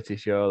to be pretty,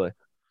 surely.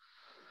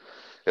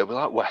 It'll be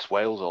like West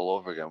Wales all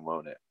over again,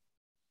 won't it?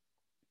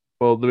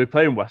 Well, they'll be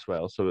playing West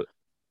Wales, so at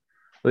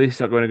least it's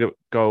not going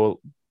to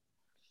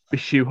be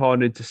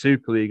shoehorned into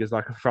Super League as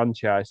like a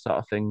franchise sort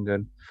of thing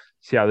and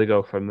see how they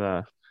go from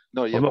there.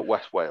 No, yeah, but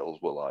West Wales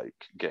were like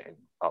getting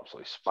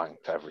absolutely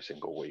spanked every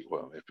single week,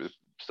 weren't they? But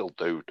still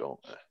do,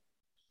 don't they?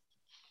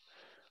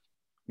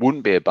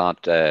 Wouldn't be a bad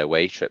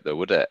away trip though,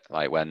 would it?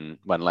 Like when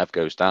Lev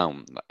goes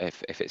down,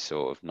 if it's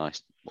sort of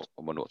nice. I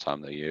wonder what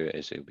time of the year it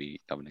is. He'll be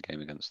having a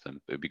game against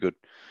them. It would be good.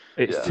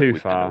 It's too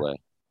far.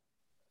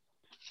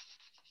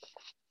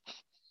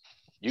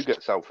 You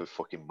get south of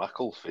fucking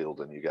Macclesfield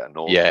and you get a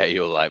north. Yeah,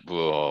 you're like,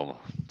 whoa,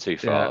 too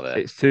far there.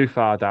 It's too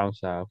far down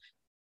south.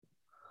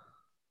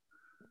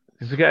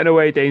 If we're getting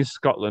away day in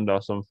Scotland or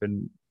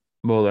something,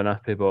 more than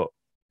happy. But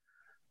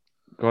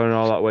going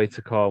all that way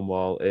to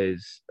Cornwall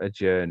is a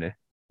journey.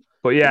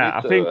 But yeah,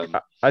 I think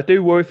I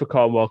do worry for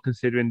Cornwall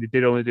considering they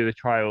did only do the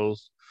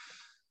trials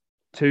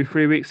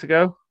 2-3 weeks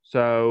ago.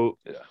 So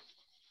yeah,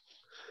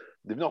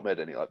 they've not made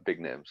any like big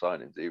name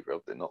signings either.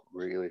 Have they? Not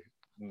really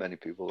many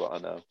people that I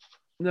know.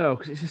 no,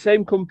 because it's the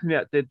same company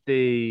that did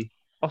the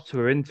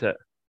Ottawa, isn't it?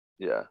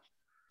 Yeah,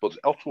 but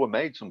Ottawa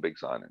made some big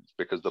signings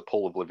because the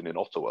pull of living in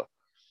Ottawa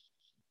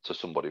to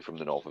somebody from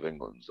the north of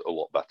England is a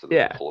lot better than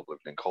the pull of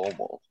living in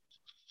Cornwall.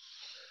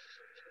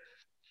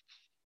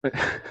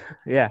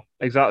 Yeah,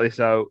 exactly.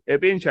 So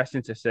it'd be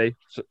interesting to see.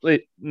 So,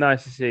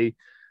 nice to see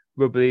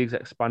rugby league's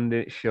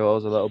expanding its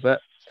shores a little bit.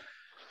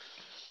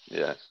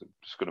 Yeah,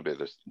 it's going to be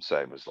the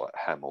same as like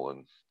Hemel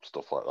and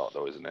stuff like that,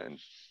 though, isn't it? In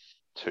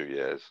 2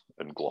 years,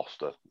 and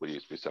Gloucester, we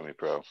used to be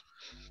semi-pro.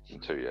 In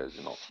 2 years,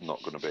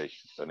 not going to be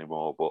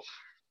anymore. But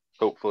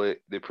hopefully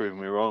they prove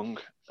me wrong.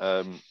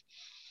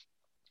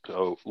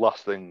 So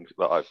last thing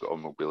that I've got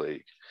on rugby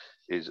league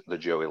is the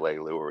Joey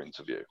Leilua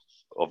interview.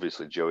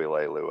 Obviously, Joey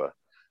Leilua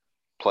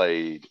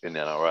played in the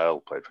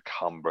NRL, played for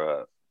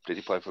Canberra. Did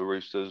he play for the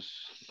Roosters?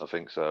 I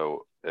think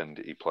so. And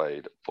he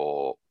played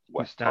for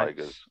West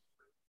Tigers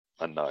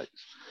and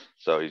Knights.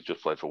 So he's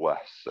just played for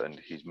West, and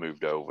he's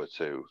moved over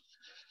to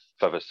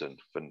Featherstone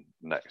for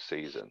next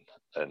season,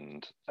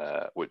 and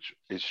which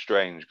is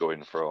strange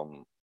going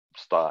from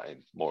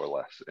starting more or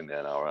less in the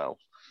NRL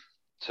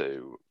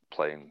to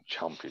playing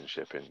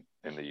Championship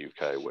in the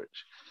UK,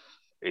 which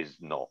is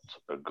not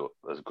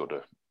as good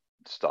a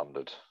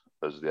standard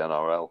as the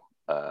NRL.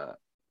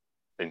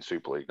 In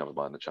Super League, never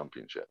mind the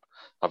Championship.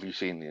 Have you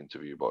seen the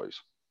interview, boys?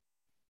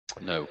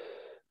 No,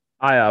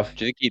 I have.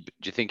 Do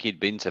you think he'd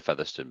been to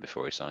Featherstone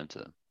before he signed to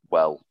them?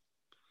 Well,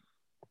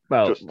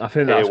 I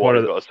think that's what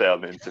he's got to say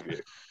on the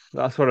interview.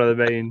 That's one of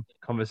the main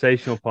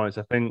conversational points.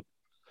 I think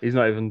he's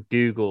not even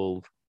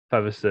Googled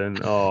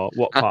Featherstone or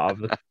what part of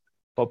the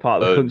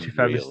country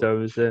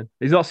Featherstone is in.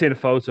 He's not seen a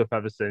photo of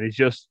Featherstone.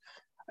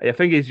 I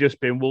think he's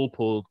just been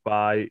wool-pulled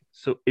by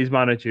his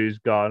manager who's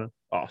gone,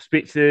 oh,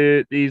 speak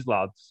to these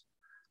lads.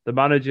 The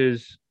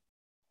manager's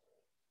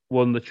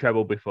won the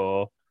treble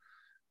before.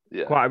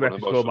 Yeah, quite a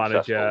reputable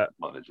manager.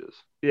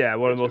 Yeah,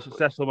 one of the most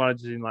successful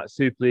managers in like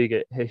Super League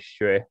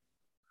history.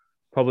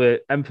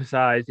 Probably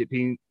emphasised it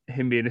being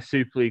him being a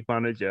Super League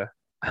manager.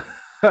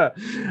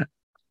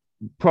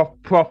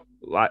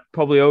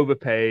 Probably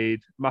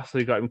overpaid,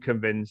 massively got him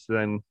convinced,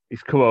 then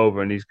he's come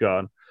over and he's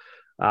gone,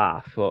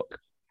 fuck.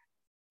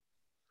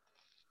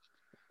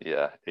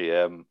 Yeah, he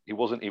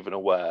wasn't even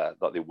aware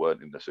that they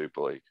weren't in the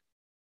Super League.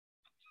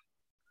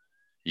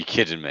 You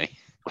kidding me?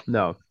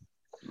 No.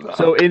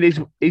 So in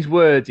his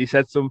words, he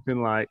said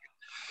something like,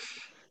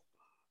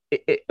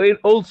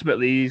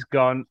 ultimately he's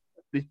gone,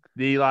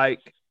 they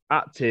like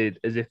acted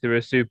as if they were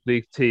a Super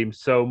League team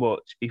so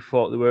much he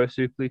thought they were a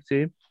Super League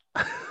team.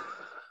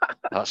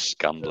 That's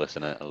scandalous,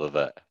 isn't it? I love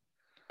it.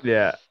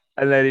 Yeah.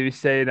 And then he was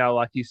saying how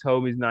like his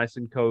home is nice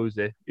and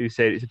cozy. He was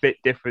saying it's a bit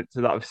different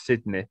to that of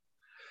Sydney,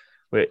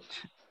 which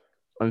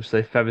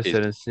honestly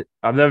Featherstone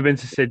I've never been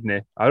to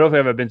Sydney. I don't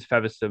think I've ever been to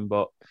Featherstone,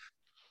 but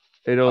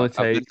it only takes.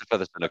 I've been to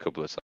Featherstone a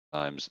couple of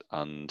times,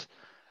 and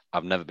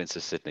I've never been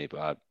to Sydney, but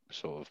I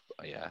sort of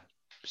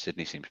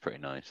Sydney seems pretty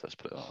nice. Let's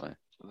put it that way.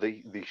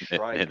 The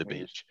strike near the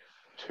beach.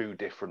 Two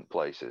different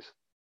places.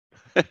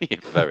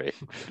 Very.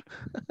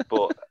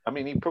 But I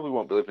mean, he probably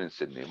won't be living in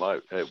Sydney. He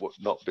might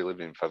not be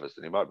living in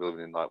Featherstone. He might be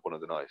living in like one of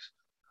the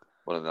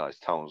nice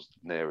towns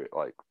near it,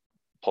 like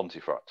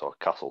Pontefract or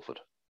Castleford.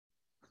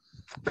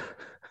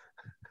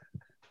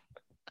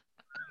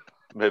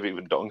 Maybe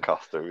even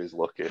Doncaster is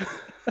lucky.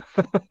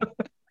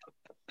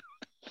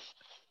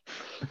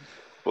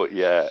 But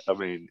yeah, I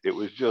mean, it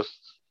was just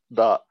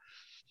that.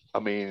 I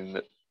mean,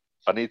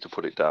 I need to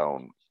put it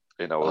down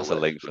in our. That's a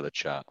link for the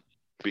chat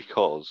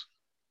because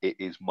it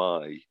is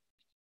my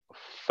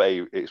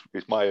favorite.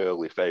 It's my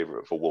early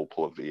favorite for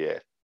Woolpool of the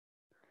year.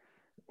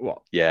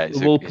 What? Yeah,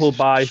 Woolpool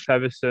by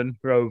Featherstone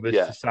Rovers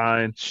to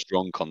sign.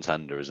 Strong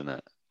contender, isn't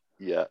it?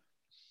 Yeah.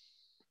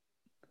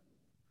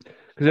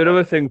 Because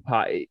another thing,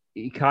 Pat,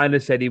 he kind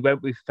of said he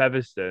went with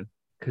Featherstone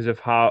because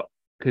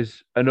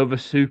another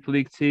Super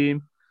League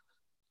team.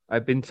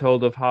 I've been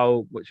told of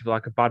how much of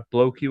like a bad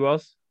bloke he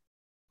was.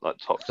 Like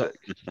toxic.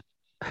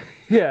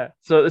 Yeah.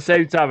 So at the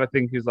same time, I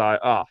think he's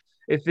like,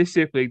 if this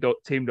Super League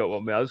team don't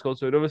want me, I'll just go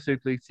to another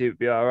Super League team. It'll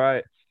be all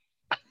right.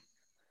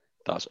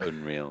 That's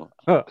unreal.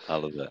 I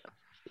love it.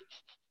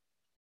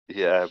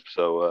 Yeah.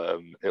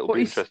 So it'll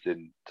be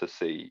interesting to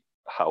see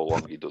how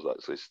long he does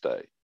actually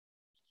stay.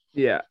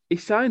 Yeah, he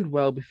signed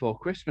well before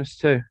Christmas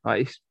too.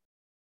 Like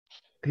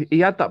he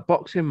had that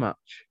boxing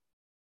match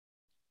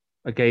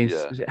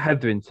against was it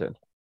Hetherington?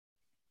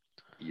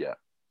 Yeah.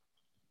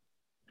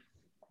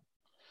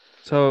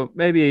 So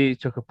maybe he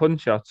took a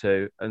punch or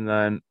two and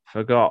then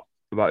forgot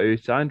about who he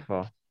signed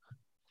for.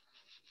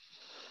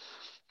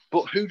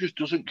 But who just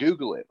doesn't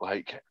Google it?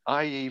 Like,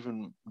 I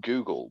even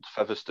Googled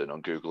Featherstone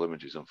on Google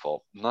Images and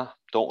thought, nah,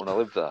 don't want to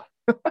live there.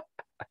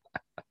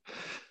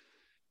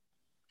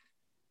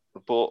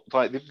 But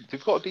like,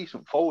 they've got a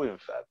decent following,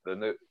 Fev,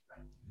 and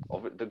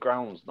the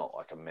ground's not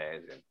like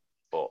amazing,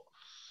 but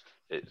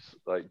it's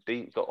like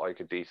got like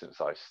a decent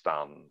sized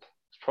stand.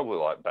 It's probably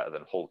like better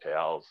than Hull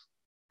KR's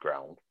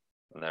ground,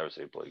 and they're a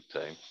Super League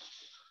team.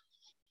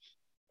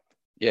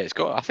 Yeah,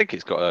 I think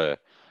it's got a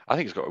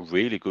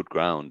really good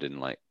ground in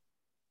like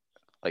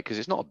because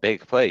it's not a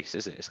big place,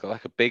 is it? It's got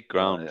like a big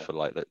ground for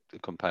like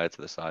compared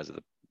to the size of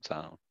the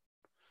town.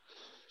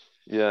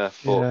 Yeah,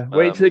 but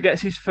wait till he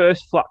gets his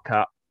first flat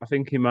cap. I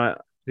think he might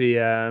be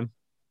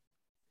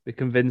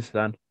convinced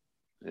then.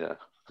 Yeah,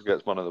 he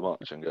gets man of the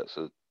match and has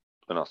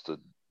to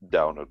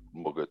down a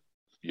mug of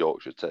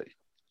Yorkshire tea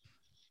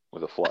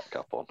with a flat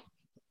cap on,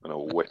 and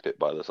I'll whip it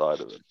by the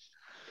side of him.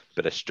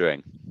 Bit of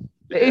string.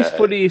 It is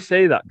funny you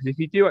say that, because if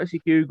you do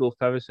actually Google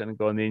Featherstone and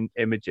go on the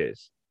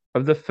images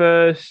of the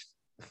first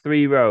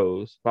 3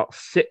 rows, about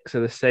 6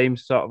 are the same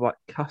sort of like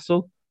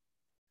castle,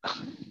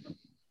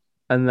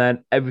 and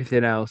then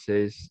everything else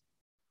is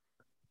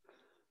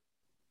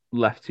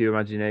left to your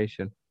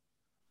imagination.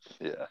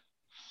 Yeah,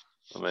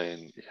 I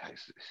mean,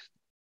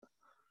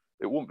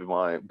 it wouldn't be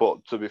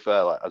but to be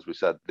fair, like as we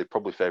said, they're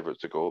probably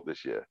favourites to go up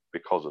this year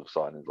because of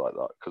signings like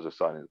that. Because of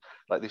signings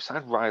like they've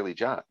signed Riley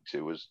Jacks,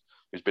 who's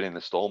been in the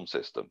Storm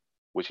system,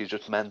 which is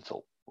just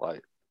mental.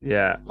 Like,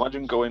 yeah,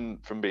 imagine going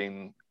from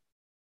being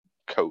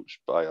coached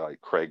by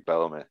like Craig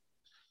Bellamy,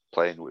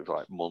 playing with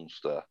like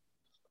Munster,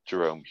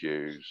 Jerome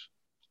Hughes,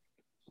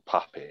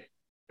 Pappy,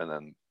 and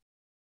then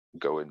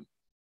going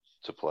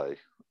to play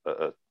at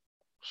a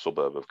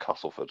suburb of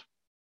Castleford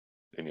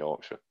in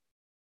Yorkshire.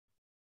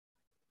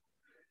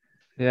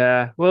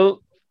 Yeah,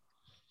 well,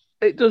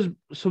 it does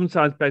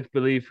sometimes beg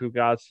belief with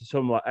regards to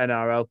some like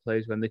NRL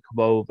players when they come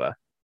over,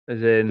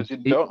 as in because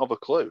you don't have a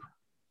clue.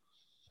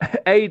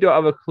 You don't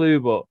have a clue,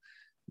 but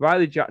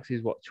Riley Jacks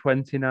is what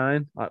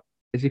 29. Like,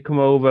 has he come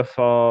over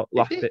for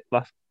last?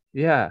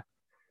 Yeah.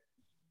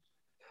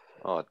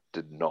 Oh, I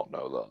did not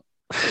know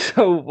that.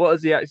 So what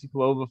has he actually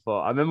come over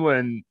for? I remember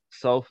when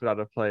Salford had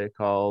a player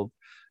called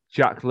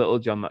Jack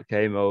Littlejohn that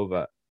came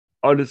over.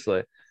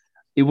 Honestly,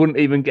 he wouldn't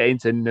even get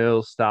into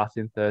Newell's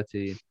starting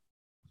 13.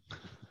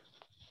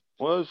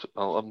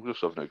 I'm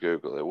just having a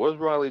Google here. Where's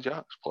Riley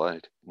Jacks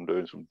played? I'm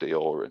doing some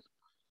Dioring.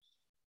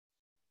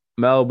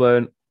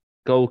 Melbourne,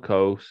 Gold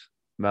Coast,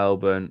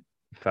 Melbourne,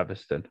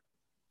 Featherstone.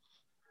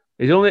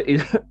 He's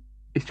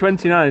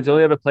 29. He's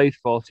only ever played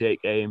 48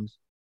 games.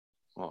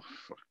 Oh,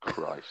 for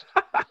Christ.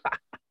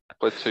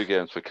 Played 2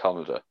 games for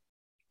Canada.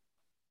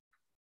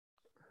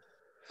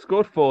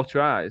 Scored 4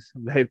 tries.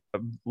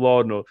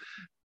 Lord no.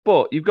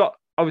 But you've got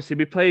obviously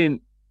be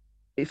playing.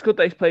 It's good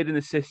that he's played in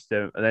the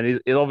system, and then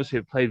he'll obviously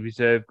have played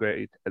reserve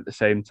grade at the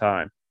same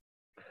time.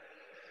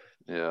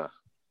 Yeah.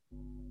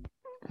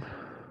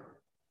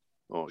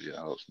 Oh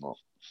yeah, that's not.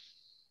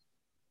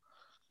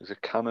 He's a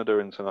Canada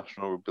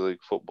International Rugby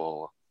League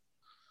footballer.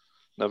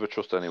 Never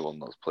trust anyone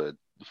that's played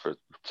for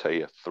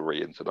Tier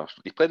 3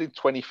 international. He played in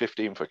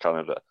 2015 for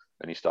Canada,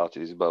 and he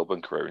started his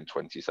Melbourne career in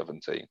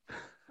 2017.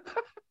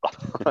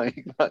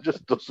 Like, that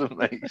just doesn't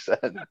make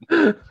sense.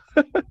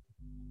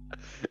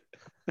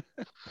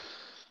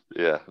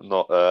 Yeah,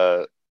 not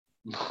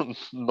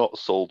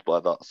sold by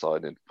that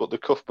signing. But the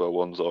Cuthbert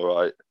one's all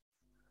right.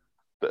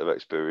 Bit of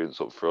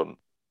experience up front.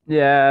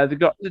 Yeah,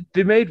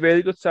 they made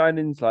really good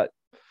signings, like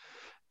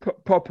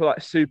proper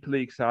like Super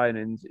League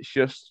signings. It's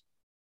just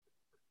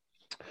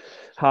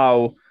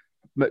how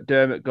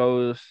McDermott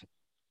goes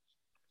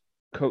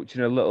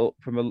coaching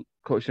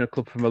coaching a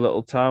club from a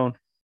little town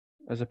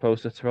as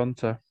opposed to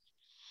Toronto.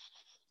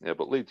 Yeah,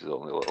 but Leeds is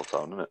only a little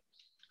town, isn't it?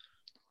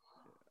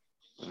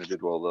 And he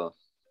did well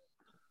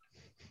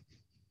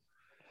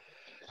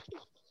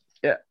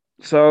there.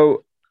 Yeah.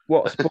 So,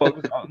 what sport have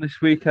we got on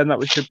this weekend that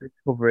we should be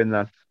covering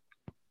then?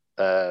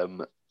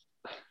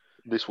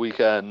 This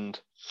weekend,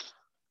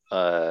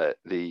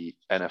 the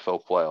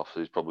NFL playoffs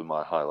is probably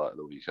my highlight of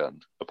the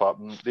weekend. Apart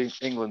from the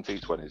England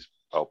T20s,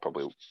 I'll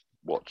probably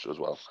watch as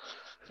well.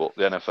 But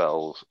the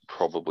NFL's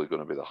probably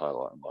going to be the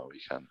highlight of my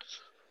weekend,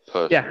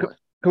 personally. Yeah.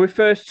 Can we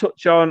first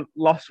touch on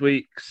last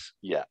week's?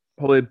 Yeah.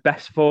 Probably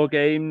best 4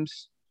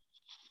 games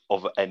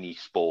of any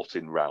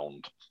sporting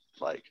round,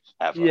 like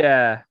ever.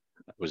 Yeah.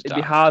 It'd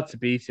be hard to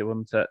beat it,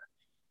 wouldn't it?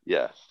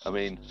 Yeah. I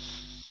mean,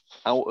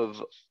 out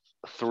of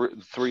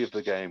three of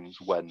the games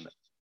were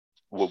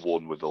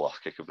won with the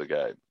last kick of the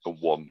game, and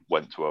 1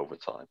 went to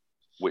overtime,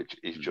 which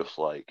is just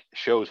like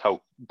shows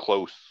how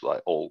close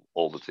like all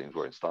the teams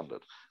were in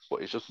standard.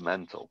 But it's just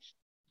mental.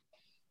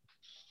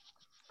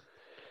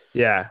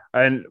 Yeah,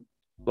 and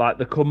like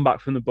the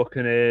comeback from the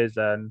Buccaneers,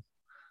 and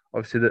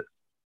obviously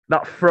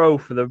that throw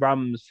for the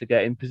Rams to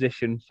get in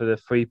position for the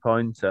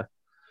 3-pointer.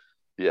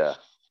 Yeah.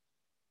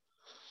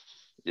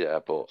 Yeah,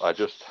 but I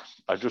just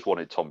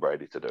wanted Tom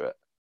Brady to do it.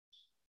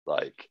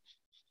 Like,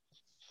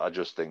 I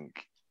just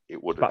think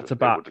it would have back to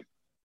back.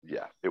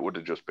 It would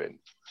have just been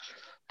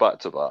back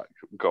to back.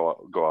 Go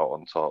out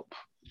on top.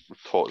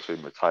 talks of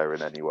him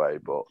retiring anyway,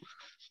 but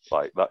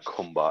like that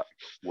comeback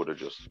would have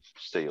just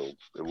sealed.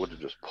 It would have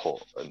just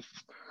put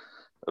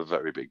a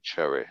very big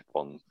cherry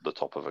on the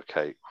top of a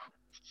cake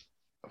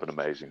of an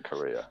amazing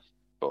career.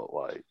 But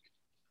like,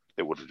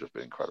 it would have just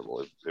been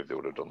incredible if they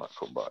would have done that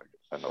comeback.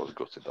 And I was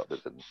gutted that they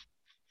didn't.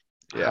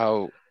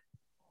 Yeah.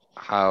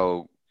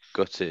 How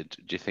gutted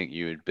do you think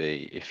you would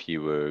be if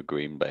you were a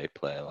Green Bay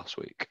player last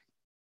week?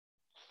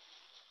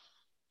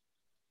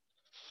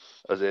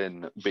 As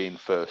in being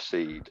first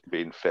seed,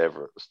 being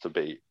favourites to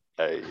beat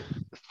a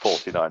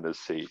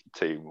 49ers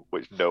team,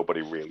 which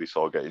nobody really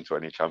saw get into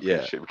any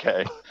championship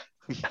game.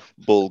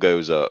 Ball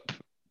goes up,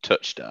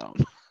 touchdown.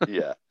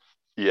 Yeah.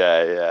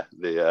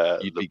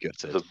 You'd be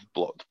gutted. The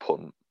blocked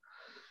punt.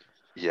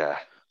 Yeah,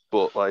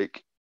 but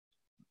like,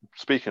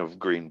 speaking of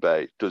Green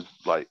Bay, does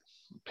like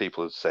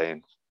people are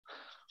saying,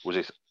 was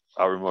this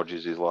Aaron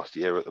Rodgers' last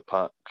year at the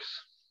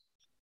Packs?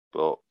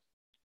 But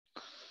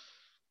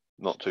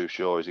not too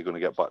sure. Is he going to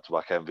get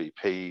back-to-back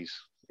MVPs?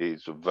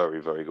 He's a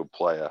very, very good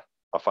player.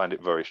 I find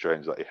it very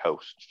strange that he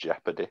hosts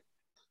Jeopardy,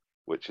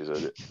 which is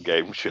a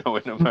game show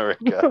in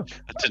America.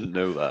 I didn't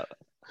know that.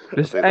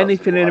 Does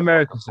anything in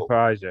America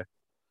surprise you?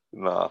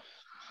 Nah,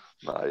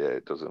 yeah,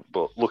 it doesn't.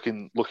 But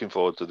looking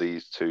forward to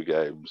these two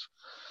games.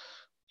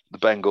 The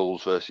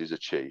Bengals versus the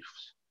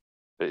Chiefs.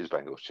 It is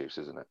Bengals Chiefs,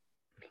 isn't it?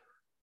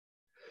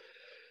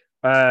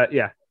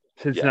 Yeah.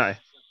 Cincinnati.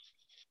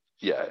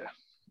 Yeah.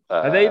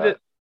 Are they the...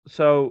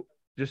 So,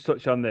 just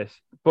touch on this.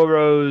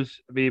 Burrows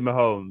v.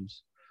 Mahomes.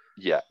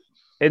 Yeah.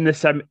 In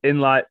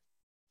like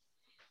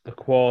the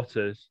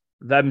quarters,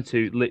 them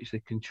two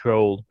literally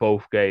controlled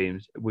both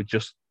games with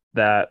just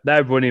their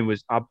running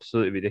was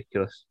absolutely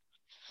ridiculous.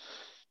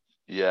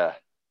 Yeah.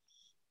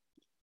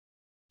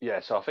 Yeah,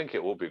 so I think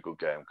it will be a good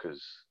game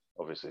because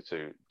obviously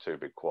two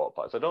big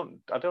quarterbacks. I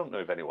don't know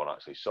if anyone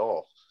actually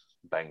saw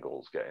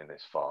Bengals getting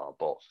this far,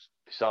 but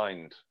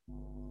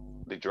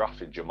they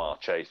drafted Jamar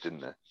Chase,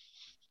 didn't they?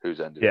 Who's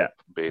ended up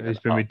being an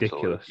absolute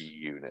ridiculous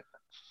unit.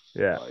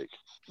 Yeah. Like,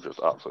 just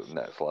absolute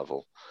next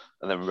level.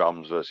 And then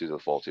Rams versus the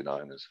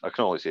 49ers. I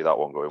can only see that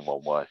one going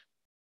one way.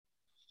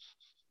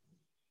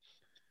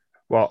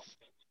 What?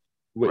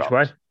 Which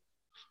Rams. way?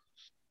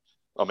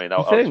 I mean,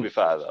 to be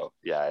fair, though,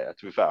 to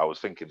be fair, I was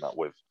thinking that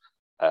with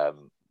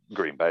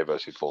Green Bay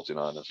versus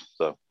 49ers.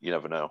 So you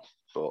never know.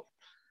 But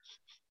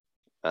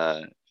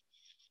I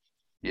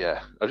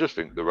just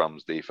think the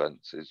Rams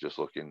defense is just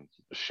looking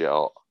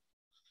short.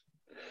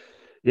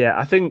 Yeah,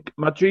 I think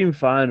my dream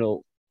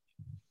final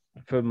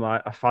from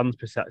like a fan's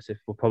perspective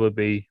will probably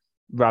be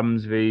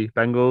Rams v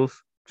Bengals.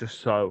 Just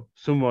so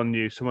someone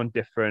new, someone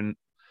different.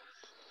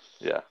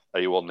 Yeah. Are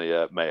you on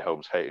the May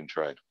Holmes hating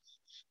train?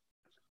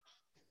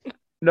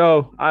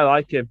 No, I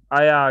like him.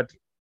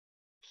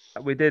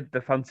 We did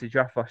the fancy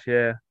draft last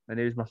year, and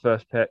he was my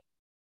first pick.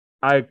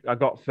 I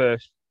got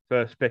first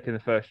pick in the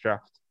first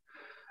draft,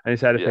 and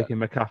instead of picking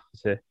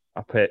McCaffrey,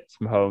 I picked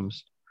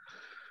Mahomes.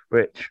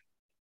 Which,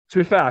 to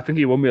be fair, I think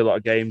he won me a lot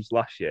of games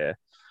last year.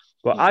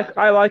 But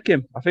I like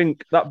him. I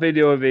think that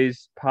video of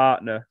his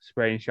partner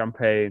spraying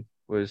champagne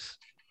was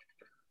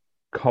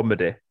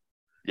comedy.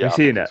 Yeah, Have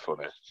you seen it? It's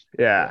funny.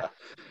 Yeah.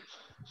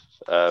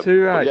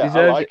 Too right. Yeah,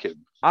 I like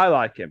him. I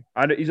like him.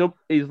 And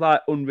he's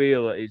like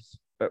unreal.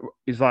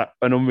 He's like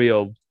an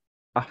unreal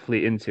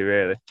athlete, isn't he,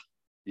 really?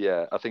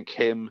 Yeah, I think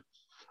him,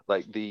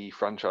 like the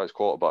franchise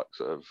quarterbacks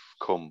that have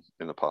come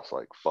in the past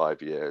like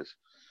 5 years,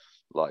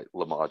 like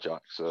Lamar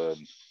Jackson,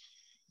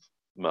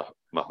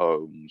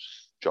 Mahomes,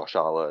 Josh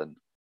Allen,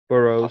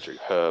 Burrows, Patrick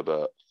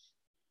Herbert,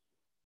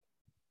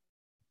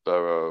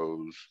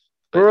 Burrows.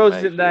 Burrows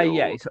isn't there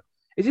yet.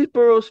 Is this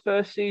Burrows'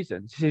 first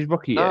season? Is this his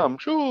rookie year? I'm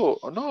sure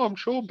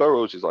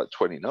Burrows is like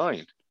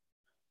 29.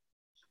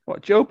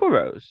 What, Joe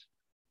Burrows?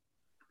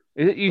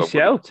 Is it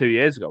UCL 2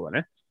 years ago, wasn't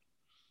it?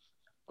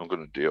 I'm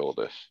going to deal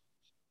this.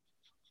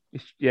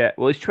 He's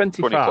 25.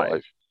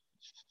 25.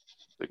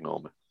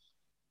 Ignore me.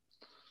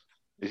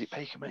 Is it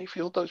Baker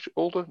Mayfield that's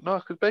older? No,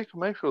 because Baker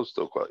Mayfield's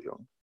still quite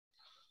young.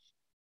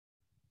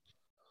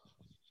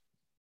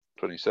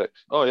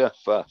 26. Oh, yeah,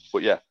 fair.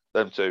 But yeah,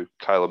 them two,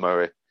 Kyler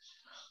Murray.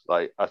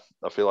 Like, I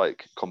feel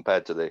like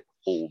compared to the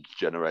old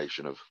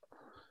generation of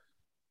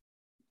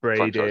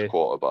Brady franchise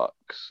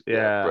quarterbacks,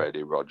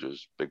 Brady,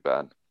 Rodgers, Big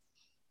Ben,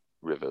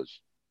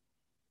 Rivers,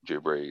 Drew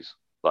Brees,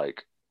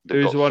 like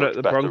who's the one at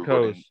the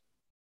Broncos?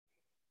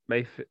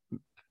 Mayfield.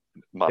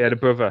 Yeah, the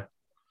brother.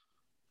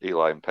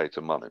 Eli and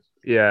Peyton Manning.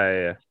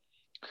 Yeah.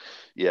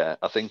 Yeah,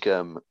 I think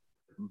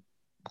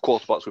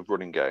quarterbacks with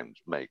running games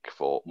make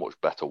for much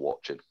better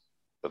watching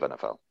of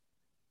NFL.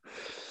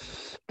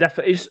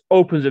 Definitely, it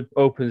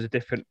opens a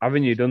different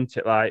avenue, doesn't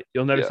it? Like,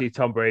 you'll never see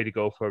Tom Brady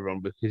go for a run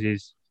because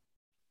he's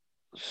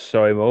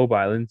so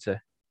immobile, isn't he?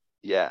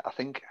 Yeah, I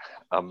think.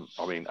 I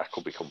mean, I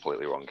could be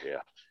completely wrong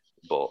here,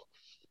 but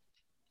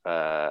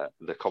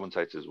the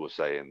commentators were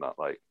saying that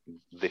like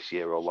this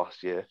year or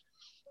last year,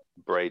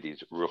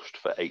 Brady's rushed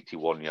for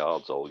 81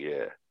 yards all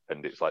year,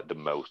 and it's like the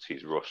most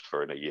he's rushed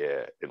for in a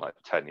year in like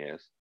 10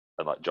 years,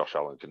 and like Josh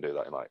Allen can do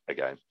that in like a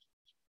game.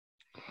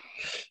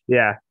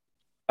 Yeah.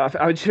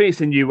 I just think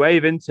it's a new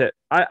wave, isn't it?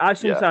 I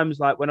sometimes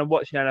like when I'm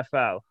watching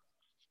NFL,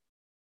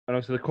 and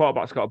obviously the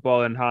quarterback's got a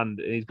ball in hand,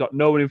 and he's got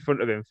no one in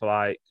front of him for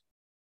like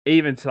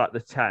even to like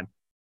the 10.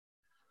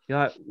 You're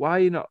like, why are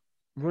you not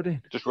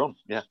running? Just run,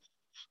 yeah.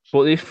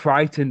 But they're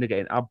frightened of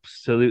getting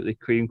absolutely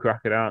cream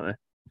crackered, aren't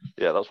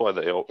Yeah, that's why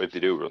if they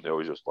do run, they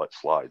always just like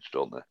slides,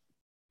 don't they?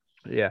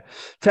 they? Yeah.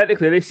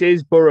 Technically, this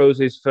is Burrow's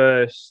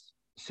first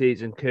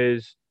season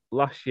because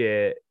last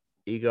year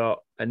he got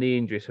a knee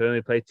injury, so he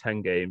only played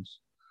 10 games.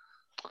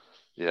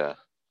 Yeah.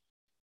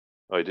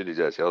 Oh, he did his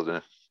ACLs,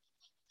 didn't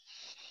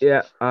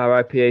Yeah,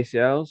 RIP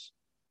ACLs.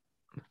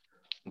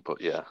 he? But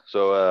yeah,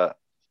 so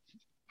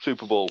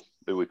Super Bowl,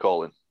 who we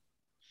calling?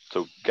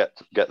 To get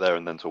there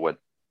and then to win.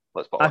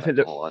 Let's put I our think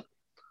necks on the line.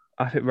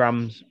 I think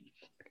Rams.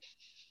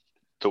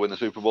 To win the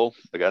Super Bowl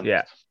again?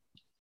 Yeah.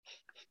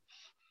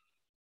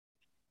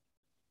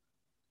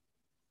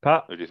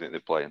 Pat? Who do you think they're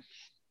playing?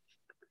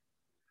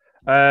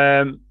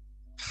 I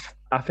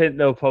think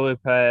they'll probably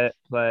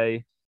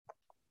play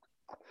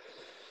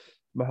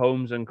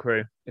Mahomes and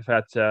crew if I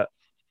had to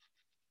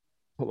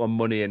put my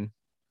money in.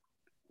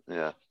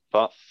 Yeah.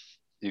 Pat,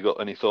 you got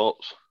any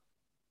thoughts?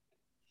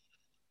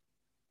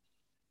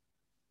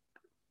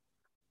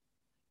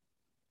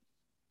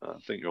 I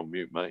think you're on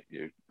mute, mate.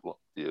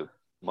 Your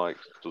mic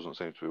doesn't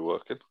seem to be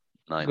working.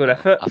 Good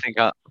effort.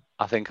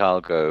 I think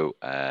I'll go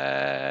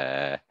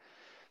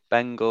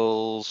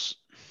Bengals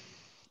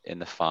in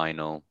the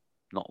final.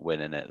 Not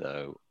winning it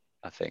though.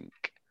 I think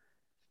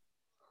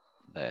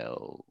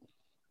they'll.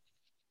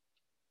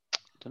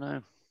 Don't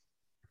know.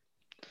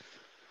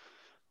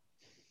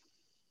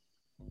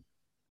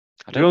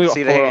 I You've only don't got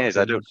see the four thing is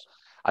options.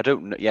 I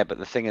don't know. Yeah, but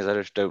the thing is I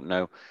just don't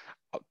know.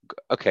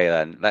 Okay,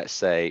 then let's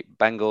say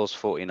Bengals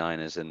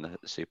 49ers in the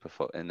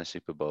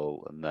Super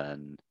Bowl and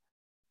then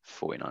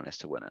 49ers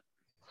to win it.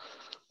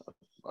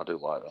 I do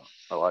like that.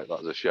 I like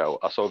that as a show.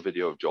 I saw a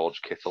video of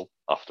George Kittle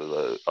after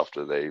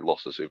they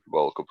lost the Super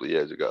Bowl a couple of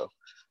years ago,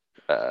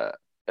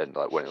 and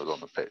like when he was on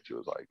the pitch, he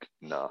was like,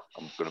 "Nah,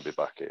 I'm gonna be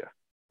back here.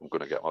 I'm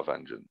gonna get my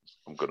vengeance.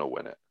 I'm gonna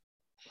win it.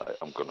 Like,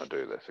 I'm gonna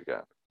do this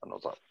again." And I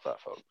was like, "Fair,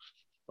 folks."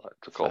 Like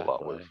to call Fair that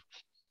play. with.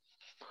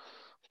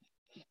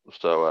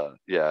 So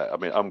yeah, I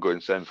mean, I'm going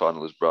same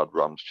final as Brad,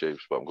 Rams,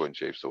 Chiefs, but I'm going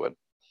Chiefs to win.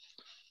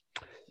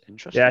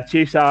 Interesting. Yeah,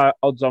 Chiefs are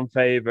odds-on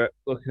favourite.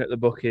 Looking at the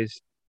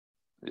bookies.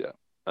 Yeah.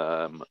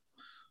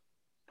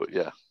 But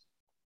yeah.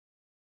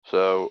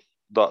 So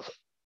that's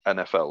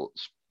NFL.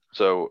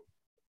 So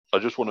I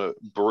just want to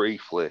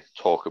briefly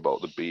talk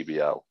about the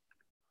BBL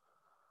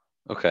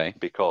Okay.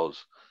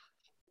 because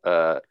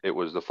it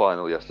was the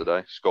final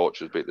yesterday.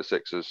 Scorchers beat the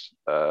Sixers.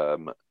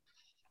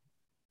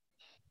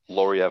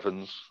 Laurie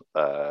Evans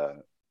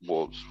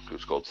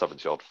scored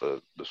 70 odd for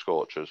the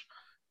Scorchers.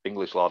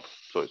 English lad,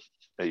 so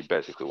he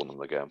basically won them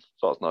the game.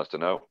 So that's nice to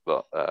know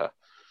that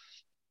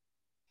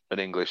an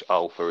English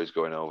alpha is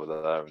going over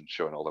there and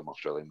showing all them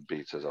Australian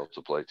beaters how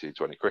to play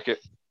T20 cricket.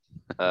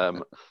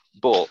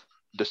 But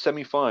the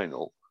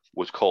semi-final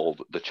was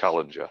called the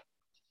Challenger,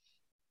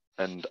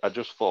 and I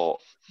just thought,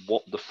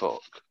 what the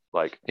fuck?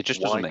 Like, It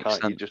just doesn't make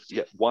sense.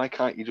 Why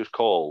can't you just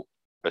call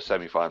a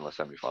semi-final a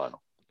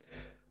semi-final?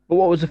 But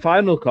what was the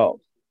final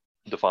called?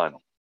 The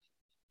final.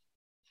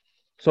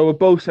 So were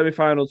both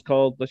semi-finals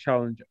called the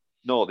Challenger?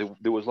 No,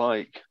 there was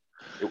like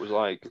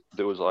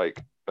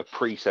a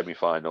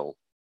pre-semi-final,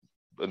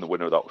 and the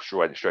winner of that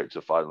went straight to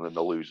the final, and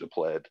the loser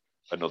played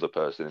another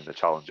person in the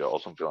Challenger or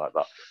something like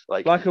that.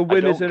 Like a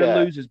winners and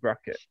a losers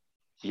bracket.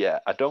 Yeah,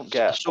 I don't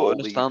get all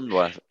these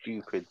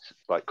stupid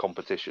like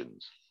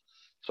competitions.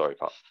 Sorry,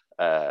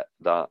 Pat.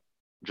 That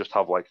just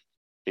have like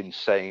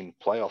insane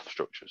playoff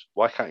structures.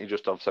 Why can't you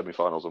just have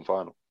semi-finals and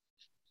final?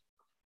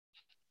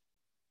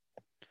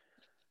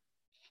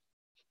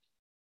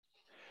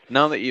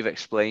 Now that you've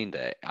explained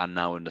it, I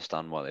now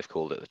understand why they've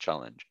called it the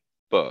Challenge.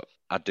 But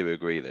I do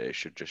agree that it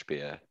should just be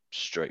a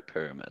straight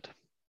pyramid.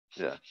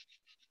 Yeah.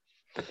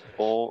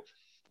 Or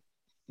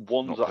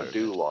ones that I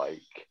do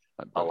like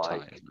are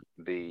like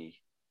the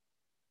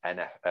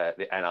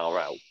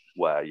NRL,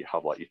 where you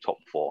have like your top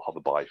four have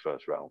a bye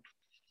first round.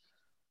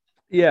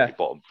 Yeah. Your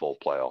bottom four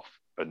playoff,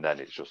 and then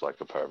it's just like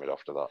a pyramid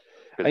after that.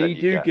 And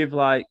you do give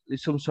like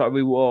some sort of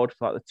reward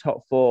for like the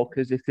top four,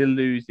 because if they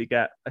lose, they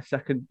get a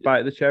second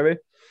bite of the cherry.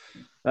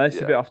 That's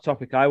a bit off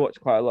topic. I watch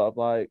quite a lot of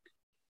like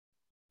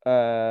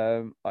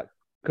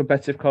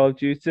competitive Call of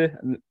Duty,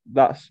 and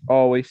that's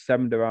always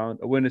stemmed around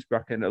a winner's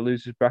bracket and a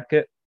loser's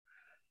bracket.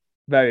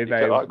 Very,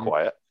 very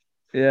quiet.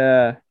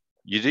 Yeah.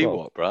 You do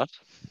what, Brad?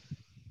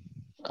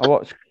 I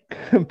watch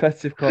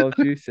competitive Call of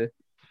Duty,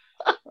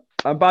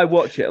 and by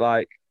watch it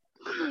like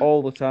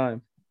all the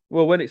time.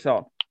 Well, when it's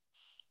on.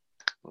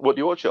 What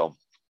do you watch it on?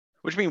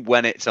 What do you mean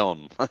when it's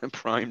on?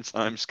 Prime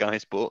time Sky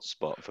Sports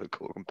spot for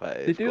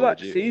competitive. They do like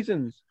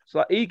seasons. So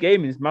like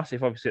e-gaming is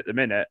massive, obviously at the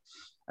minute,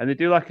 and they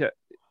do like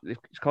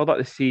it's called like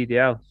the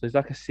CDL. So it's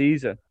like a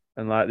season,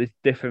 and like there's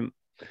different.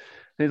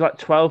 There's like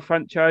 12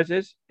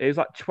 franchises. It was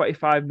like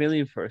 25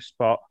 million for a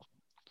spot.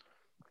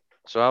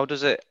 So what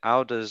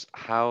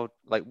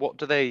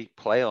do they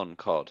play on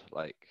COD?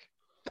 Like,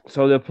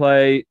 so they'll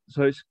play.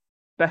 So it's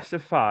best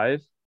of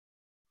 5.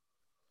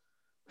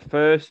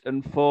 First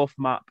and fourth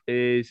map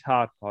is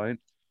Hardpoint.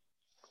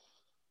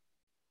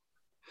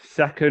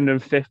 Second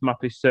and fifth map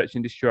is Search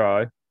and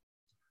Destroy.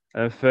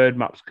 And third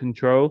map's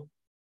Control.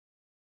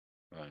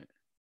 Right.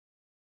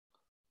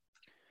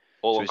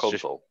 All So on it's just-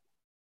 console.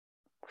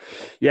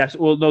 Yes,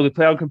 well, no, they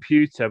play on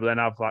computer, but then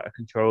have like a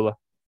controller.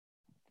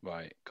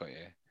 Right, got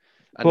you.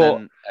 But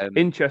And then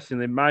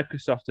interestingly,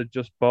 Microsoft had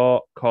just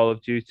bought Call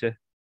of Duty.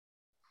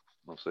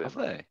 I'll see have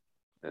it.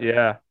 they?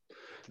 Yeah.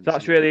 So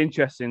that's really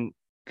interesting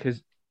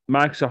because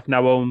Microsoft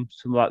now owns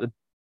some like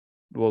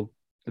the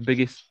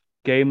biggest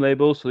game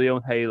labels. So they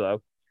own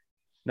Halo.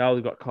 Now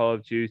they've got Call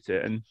of Duty,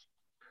 and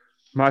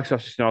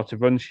Microsoft just know how to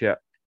run shit.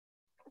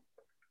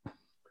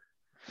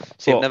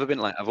 See, I've But- never been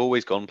like, I've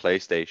always gone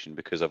PlayStation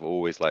because I've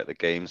always liked the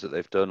games that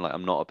they've done. Like,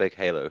 I'm not a big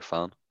Halo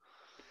fan,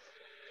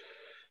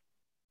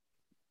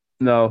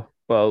 No,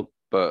 well,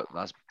 but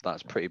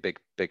that's pretty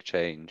big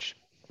change.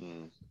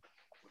 Mm.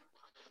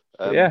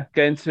 but yeah,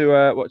 get into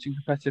watching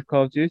competitive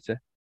Call of Duty.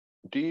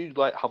 Do you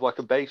like have like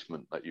a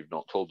basement that you've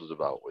not told us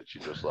about, which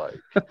you just like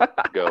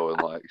go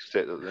and like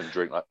sit and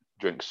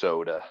drink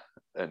soda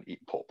and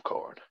eat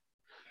popcorn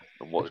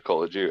and watch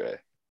Call of Duty?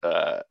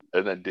 And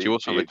then Do you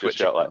also have a just Twitch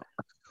shout like,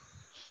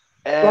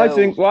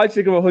 account? Why do you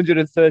think I'm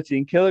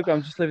 113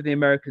 kilograms? Just living the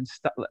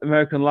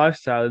American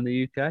lifestyle in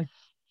the UK.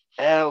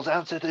 Els,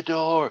 answer the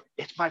door.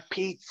 It's my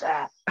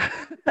pizza.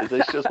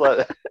 It's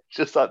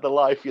just like the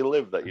life you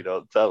live that you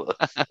don't tell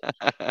us.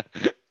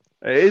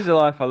 It is a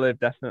life I live,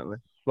 definitely.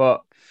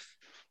 But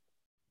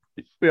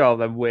we all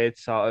them weird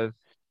sort of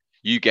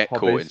You get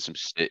caught in hobbies. some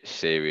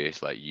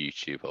serious like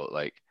YouTube or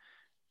like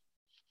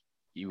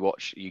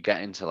you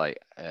get into like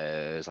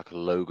there's like a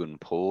Logan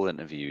Paul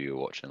interview you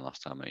were watching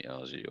last time I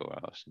was at your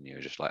house, and you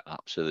were just like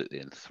absolutely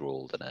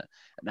enthralled in it.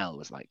 And Nell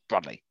was like,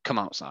 Bradley, come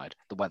outside,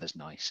 the weather's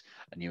nice,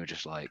 and you were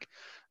just like,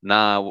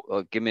 nah,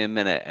 give me a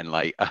minute. And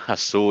like I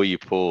saw you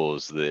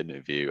pause the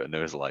interview, and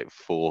there was like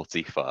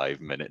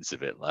 45 minutes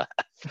of it left,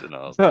 and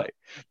I was like,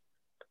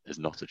 there's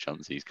not a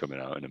chance he's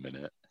coming out in a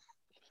minute.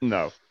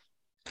 No.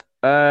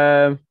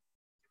 I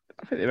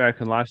think the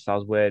American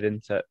lifestyle's weird,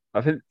 isn't it?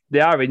 I think they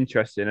are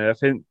interesting, and I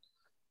think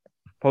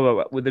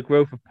probably with the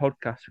growth of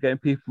podcasts, we're getting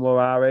people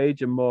more our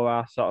age and more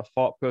our sort of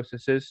thought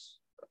processes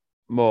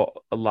more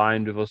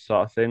aligned with us,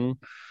 sort of thing.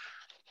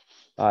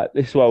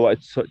 This is what I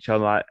wanted to touch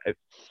on, like the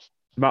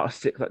amount of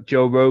stick that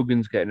Joe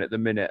Rogan's getting at the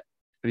minute.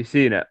 Have you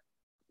seen it?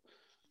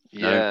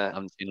 No, Yeah, I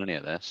haven't seen any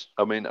of this.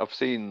 I mean, I've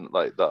seen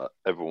like that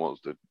everyone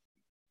wants to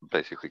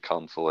basically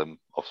cancel him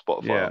off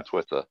Spotify Yeah. on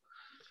Twitter.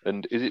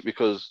 And is it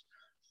because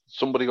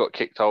somebody got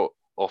kicked out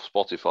off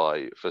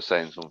Spotify for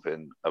saying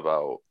something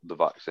about the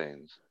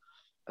vaccines,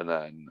 and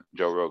then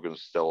Joe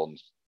Rogan's still on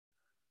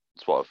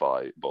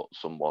Spotify, but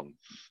someone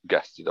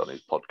guested on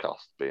his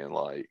podcast being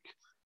like,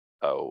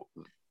 oh,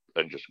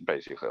 and just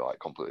basically like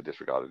completely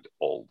disregarded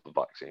all the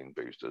vaccine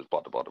boosters,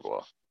 blah, blah, blah,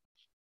 blah.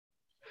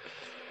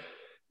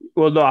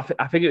 Well, no,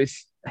 I think it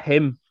was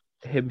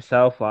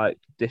himself, like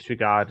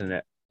disregarding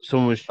it.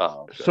 Okay.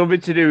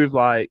 Something to do with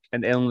like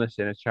an illness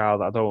in a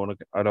child. I don't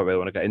really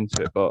want to get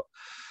into it, but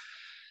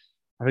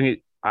I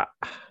think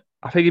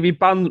I think if you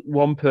ban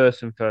one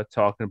person for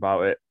talking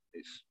about it,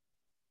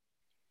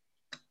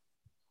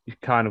 you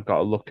kind of got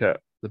to look at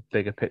the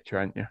bigger picture,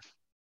 ain't you?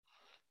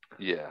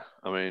 Yeah,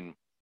 I mean,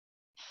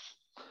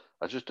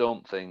 I just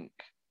don't think.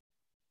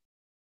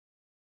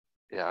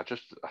 Yeah, I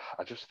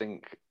just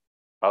think,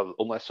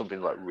 unless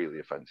something's like really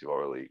offensive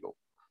or illegal,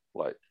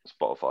 like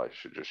Spotify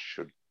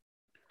should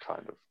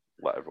kind of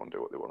let everyone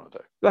do what they want to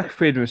do. Like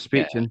freedom of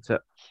speech, Yeah. isn't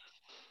it?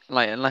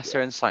 Like, unless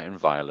they're inciting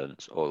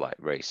violence or like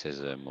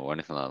racism or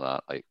anything like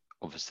that, like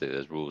obviously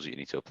there's rules that you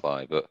need to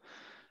apply. But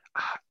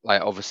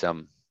like obviously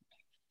I'm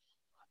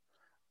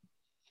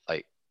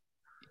like,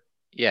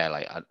 yeah,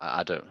 like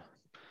I don't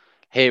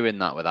hearing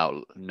that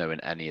without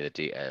knowing any of the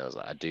details.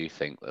 Like, I do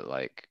think that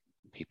like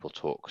people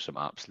talk some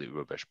absolute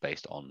rubbish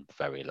based on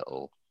very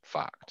little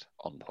fact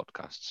on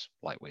podcasts,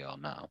 like we are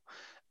now.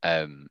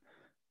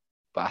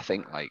 But I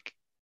think like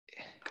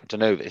I don't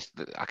know.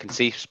 I can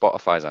see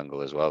Spotify's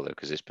angle as well though,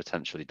 because it's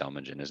potentially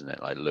damaging, isn't it?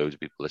 Like loads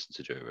of people listen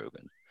to Joe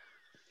Rogan.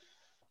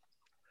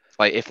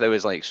 Like if there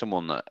was like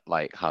someone that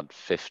like had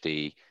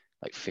 50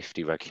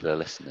 regular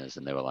listeners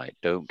and they were like,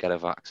 don't get a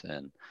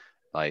vaccine,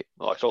 like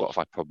Like us.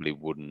 Spotify probably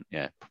wouldn't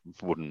get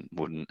rid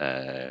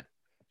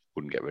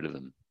of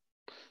them.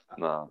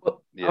 No.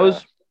 Well, Yeah. I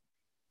was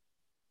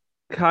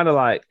kind of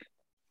like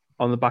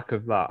on the back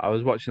of that. I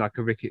was watching like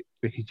a Ricky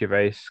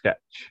Gervais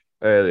sketch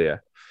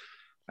earlier,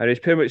 and he's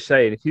pretty much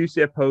saying if you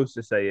see a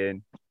poster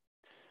saying,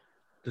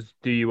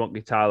 "Do you want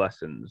guitar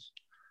lessons?"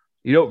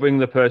 You don't bring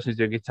the person who's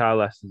doing guitar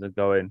lessons and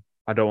going,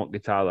 "I don't want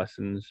guitar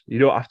lessons." You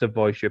don't have to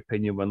voice your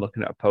opinion when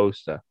looking at a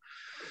poster.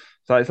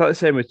 So it's like the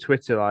same with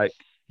Twitter. Like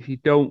if you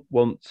don't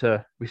want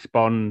to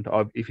respond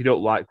or if you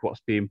don't like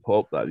what's being put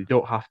up there, you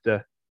don't have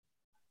to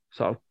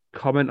sort of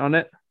comment on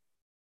it.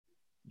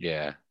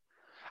 Yeah.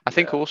 I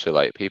think also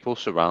like people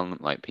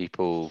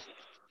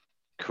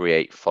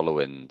create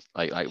following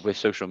like with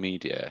social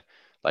media,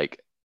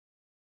 like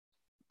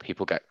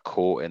people get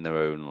caught in their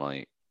own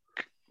like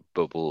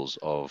bubbles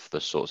of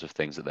the sorts of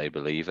things that they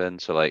believe in.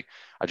 So like,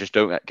 I just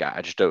don't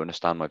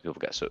understand why people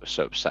get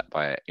so upset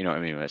by it. You know what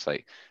I mean? Where it's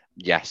like,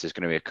 yes, there's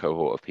going to be a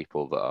cohort of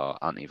people that are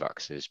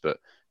anti-vaxxers, but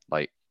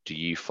like, do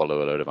you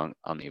follow a load of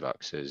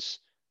anti-vaxxers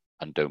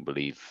and don't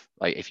believe?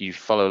 Like, if you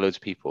follow loads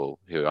of people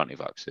who are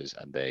anti-vaxxers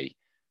and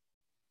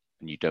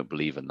you don't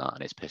believe in that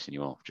and it's pissing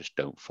you off, just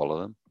don't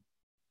follow them.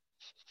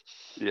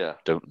 Yeah.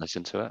 Don't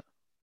listen to it.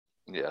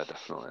 Yeah,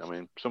 definitely. I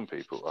mean, some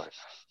people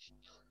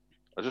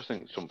I just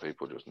think some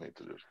people just need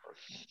to just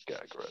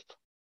get a grip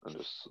and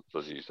just,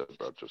 as you said,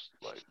 Brad, just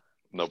like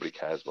nobody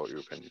cares about your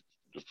opinion.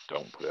 Just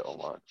don't put it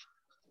online.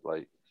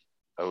 Like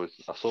I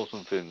saw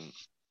something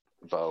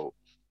about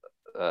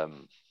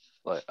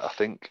like I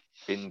think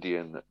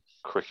Indian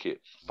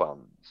cricket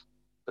fans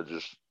are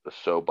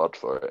so bad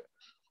for it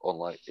on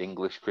like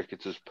English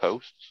cricketers'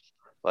 posts.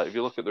 Like if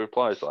you look at the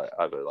replies, like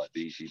either like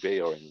the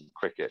ECB or in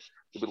cricket,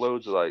 there'll be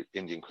loads of like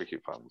Indian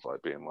cricket fans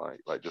like being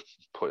like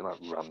just putting like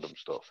random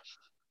stuff,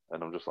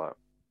 and I'm just like,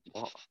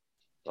 what?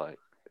 Like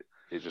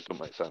it just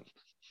doesn't make sense.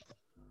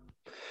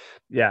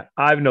 Yeah,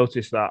 I've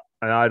noticed that,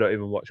 and I don't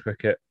even watch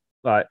cricket.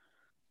 Like,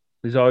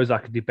 there's always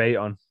like a debate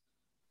on.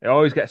 It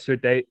always gets to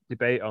a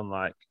debate on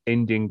like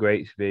Indian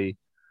greats v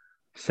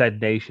said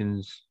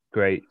nations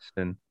greats,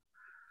 and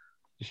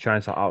just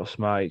trying to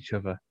outsmart each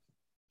other.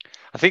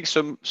 I think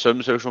some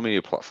social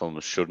media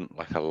platforms shouldn't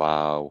like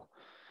allow.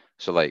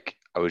 So like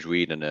I was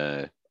reading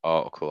a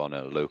article on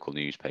a local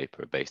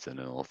newspaper based in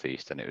the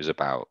Northeast, and it was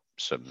about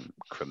some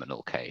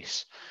criminal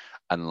case.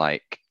 And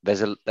like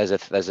there's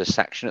a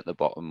section at the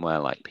bottom where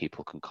like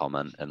people can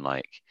comment, and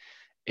like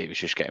it was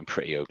just getting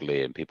pretty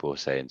ugly, and people were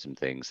saying some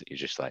things that you're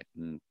just like,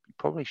 you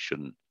probably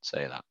shouldn't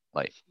say that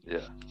like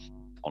Yeah.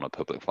 on a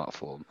public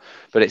platform.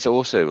 But it's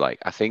also like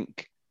I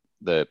think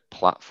the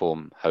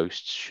platform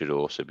hosts should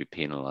also be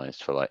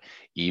penalized for like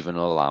even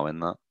allowing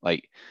that.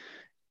 Like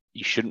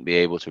you shouldn't be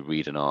able to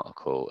read an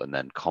article and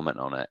then comment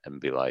on it and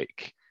be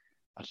like,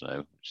 I don't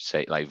know,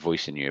 say like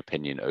voicing your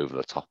opinion over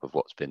the top of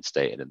what's been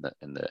stated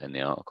in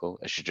the article.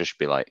 It should just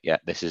be like, yeah,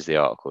 this is the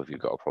article. If you've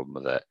got a problem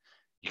with it,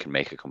 you can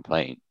make a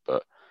complaint,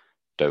 but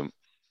don't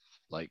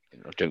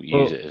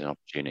use it as an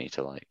opportunity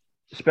to like.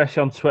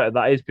 Especially on Twitter,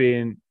 that is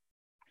being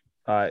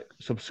like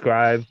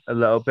subscribed a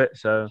little bit.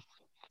 So,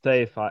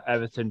 say if like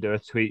Everton do a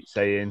tweet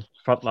saying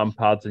Frank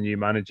Lampard's a new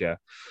manager,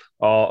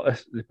 or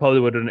they probably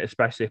wouldn't,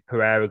 especially if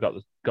Pereira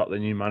got the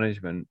new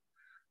management.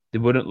 They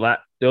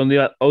only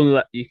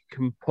let you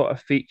can put a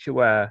feature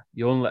where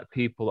you only let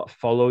people that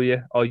follow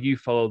you or you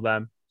follow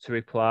them to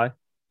reply.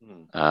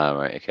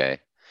 Right, okay.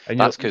 And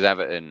That's because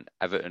Everton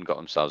got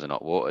themselves in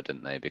hot water,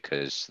 didn't they?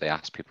 Because they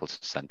asked people to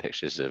send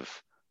pictures of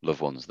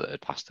loved ones that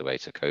had passed away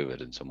to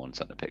COVID, and someone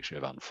sent a picture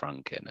of Anne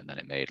Frank in, and then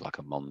it made like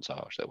a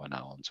montage that went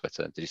out on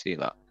Twitter. Did you see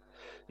that?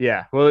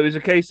 yeah, well, it was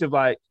a case of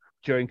like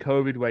during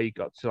COVID where you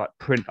got to like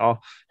print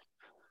off,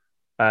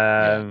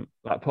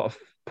 like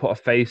put a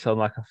face on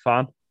like a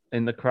fan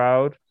in the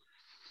crowd.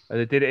 And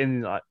they did it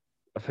in like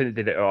I think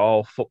they did it at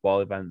all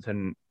football events,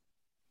 and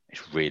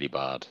It's really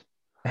bad.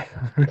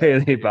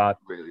 really bad.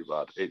 Really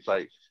bad. It's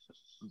like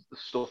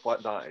stuff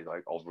like that is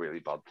like of really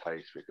bad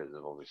taste because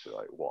of obviously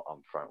like what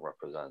Anne Frank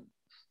represents.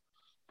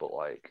 But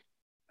like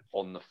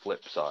on the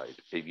flip side,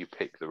 if you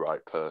pick the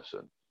right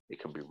person, it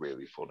can be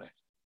really funny.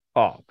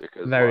 Oh,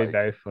 Because very, like,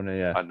 very funny,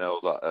 yeah. I know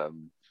that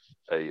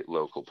a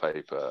local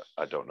paper,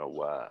 I don't know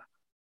where,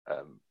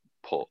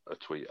 put a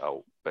tweet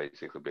out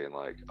basically being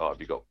like, "Oh,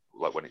 have you got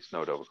like when it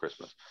snowed over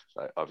Christmas?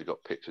 Like, have you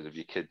got pictures of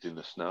your kids in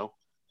the snow?"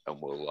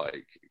 And we'll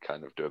like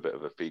kind of do a bit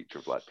of a feature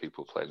of like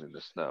people playing in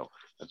the snow.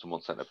 And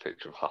someone sent a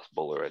picture of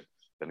Hasbulla in,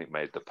 and it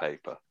made the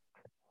paper.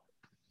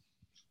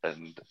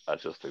 And I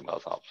just think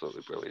that's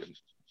absolutely brilliant.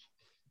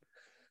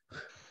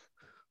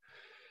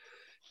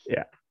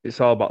 Yeah, it's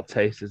all about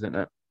taste, isn't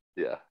it?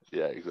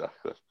 Yeah,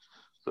 exactly.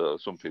 So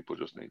some people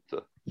just need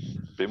to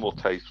be more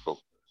tasteful.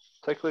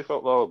 Take a leaf out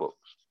of our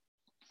books.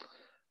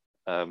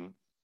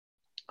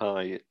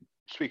 I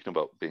speaking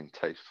about being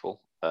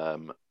tasteful.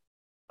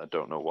 I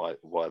don't know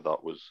why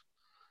that was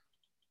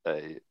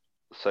a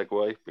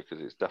segue because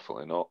it's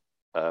definitely not.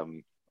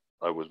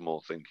 I was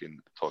more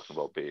talking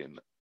about being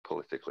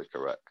politically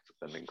correct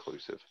and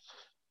inclusive.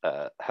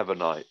 Heather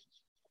Knight,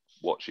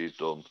 what she's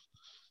done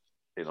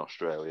in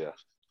Australia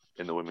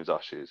in the Women's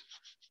Ashes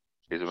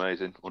is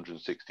amazing.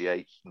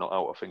 168 not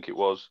out, I think it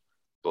was,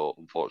 but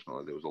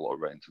unfortunately there was a lot of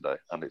rain today,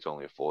 and it's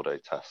only a 4-day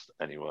test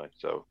anyway,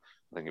 so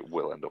I think it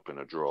will end up in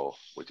a draw,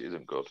 which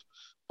isn't good.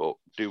 But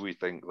do we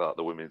think that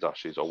the Women's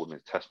Ashes or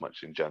Women's Test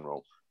match in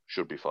general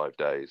should be 5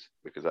 days?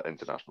 Because at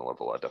international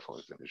level, I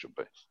definitely think they should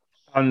be.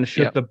 And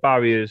should the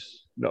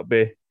barriers not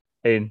be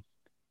in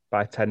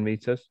by 10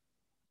 meters?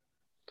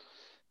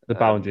 The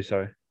boundary,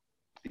 sorry.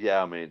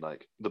 Yeah, I mean,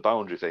 like the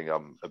boundary thing,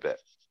 I'm a bit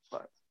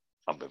like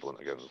ambivalent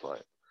against.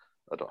 Like,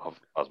 I don't have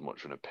as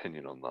much an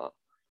opinion on that,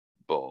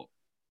 but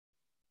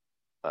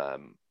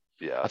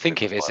yeah, I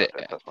think if it's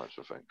test match,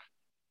 I think.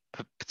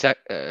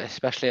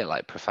 especially at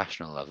like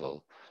professional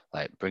level,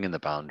 like bringing the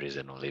boundaries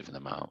in or leaving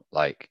them out.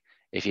 Like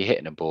if you're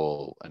hitting a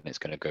ball and it's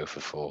going to go for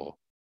 4,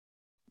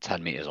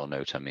 10 meters or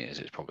no 10 meters,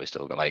 it's probably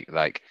still got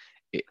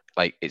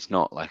it's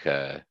not like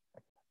a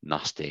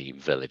nasty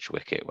village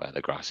wicket where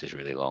the grass is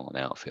really long on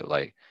the outfield.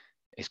 Like,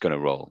 it's going to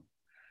roll.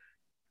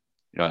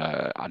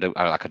 I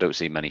don't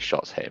see many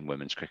shots hitting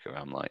women's cricket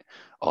where I'm like,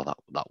 oh,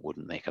 that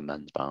wouldn't make a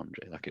men's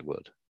boundary. Like, it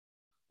would.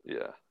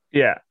 Yeah.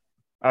 Yeah.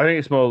 I think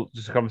it's more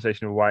just a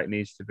conversation of why it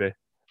needs to be.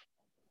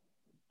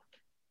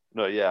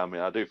 No, yeah, I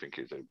mean, I do think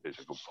it's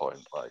a good point.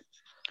 Like,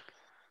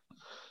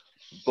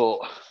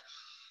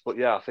 but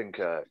yeah, I think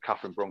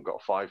Catherine Brunt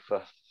got a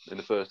fifer in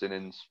the first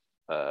innings.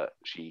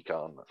 She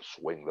can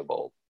swing the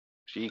ball.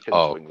 She can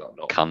swing that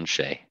knob. Can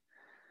she?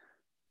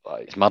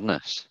 Like, it's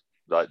madness.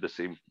 Like the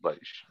seam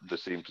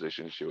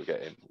position she was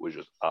getting was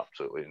just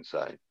absolutely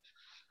insane.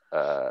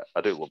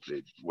 I do love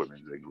the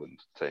women's England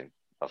team.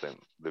 I think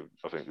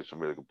there's some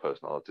really good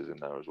personalities in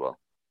there as well.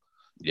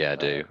 Yeah, I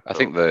do. I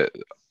think that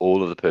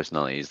all of the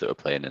personalities that are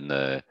playing in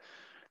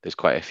there's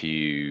quite a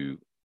few.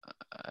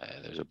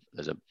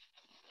 There's a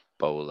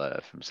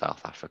bowler from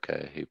South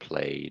Africa who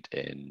played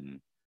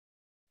in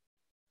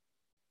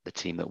the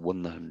team that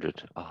won the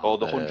 100. Oh,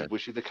 the 100.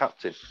 Was she the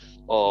captain?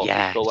 Oh,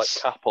 yes. She's got like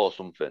cap or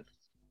something.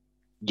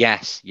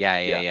 Yes.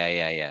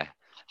 Yeah.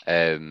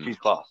 She's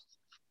class.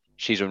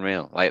 She's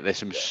unreal. Like, there's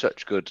some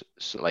such good,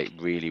 like,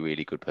 really,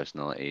 really good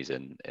personalities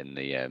in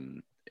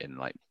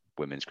like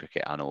women's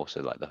cricket, and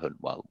also like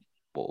what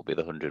will be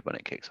the 100 when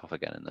it kicks off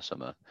again in the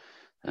summer.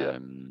 Yeah.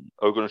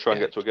 Are we going to try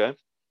and get to a game?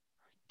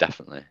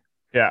 Definitely.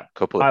 Yeah.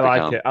 I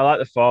like it. I like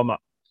the format.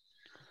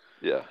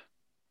 Yeah.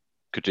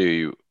 Could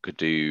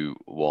do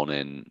one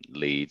in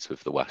Leeds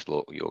with the West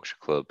Yorkshire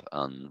club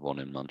and one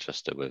in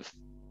Manchester with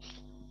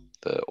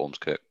the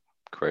Ormskirk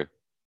crew.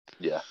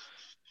 Yeah,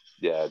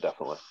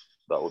 definitely.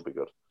 That would be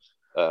good.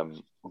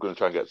 We're going to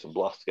try and get some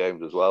blast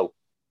games as well.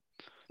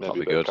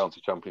 Maybe a bit of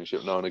county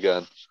championship now and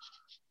again.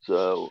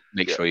 So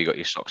make sure you got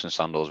your socks and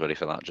sandals ready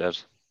for that,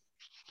 Jez.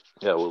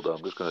 Yeah, well done.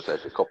 I'm just going to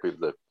take a copy of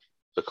the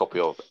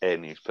copy of a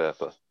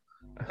newspaper.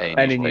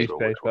 Any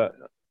newspaper.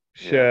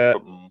 Sure.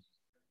 Yeah.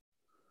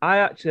 I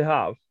actually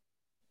have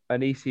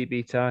an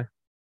ECB tie.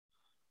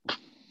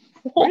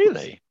 What?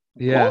 Really?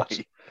 Yeah.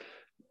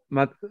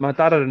 Why? My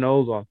dad had an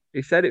old one.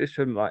 He said it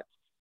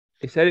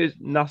was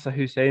Nasser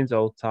Hussein's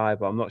old tie,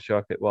 but I'm not sure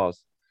if it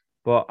was.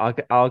 But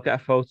I'll get a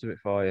photo of it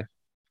for you.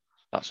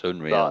 That's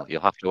unreal.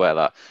 You'll have to wear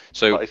that.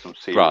 So, that is some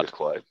serious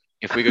claim.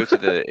 If we go to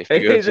the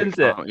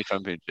county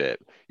championship,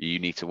 you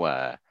need to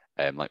wear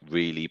like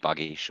really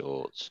baggy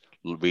shorts,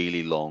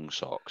 really long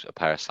socks, a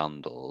pair of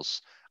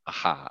sandals, a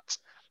hat,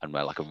 and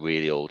wear like a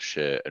really old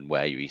shirt and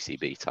wear your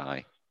ECB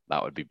tie.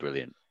 That would be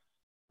brilliant.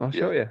 I'll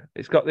show you.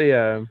 It's got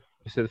the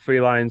the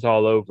 3 lines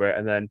all over it,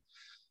 and then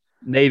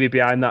navy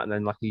behind that, and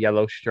then like a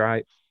yellow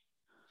stripe.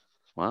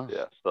 Wow.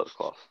 Yeah, that's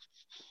class.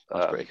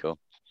 That's pretty cool.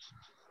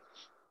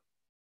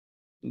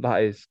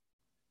 That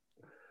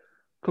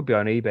could be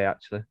on eBay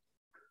actually.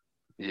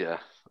 Yeah,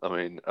 I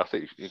mean, I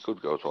think you could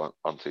go to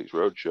Antiques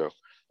Roadshow.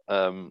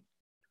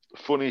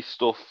 Funny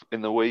stuff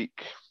in the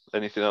week.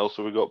 Anything else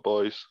have we got,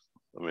 boys?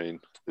 I mean,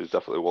 there's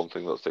definitely one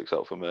thing that sticks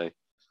out for me.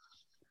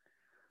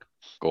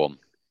 Go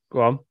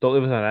on. Don't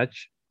leave us on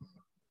edge.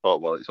 Oh,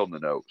 well, it's on the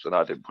notes, and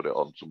I didn't put it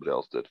on. Somebody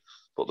else did.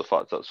 But the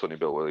fact that Sonny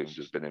Bill Williams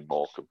has been in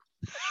Morecambe.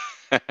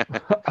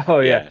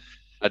 Oh, yeah.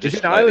 He's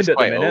in Ireland at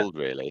the minute. Old,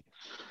 really.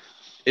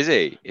 Is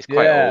he? It's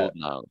quite old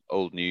now.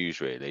 Old news,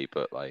 really.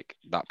 But, like,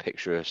 that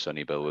picture of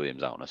Sonny Bill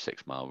Williams out on a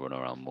 6-mile run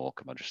around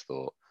Morecambe, I just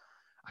thought,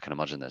 I can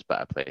imagine there's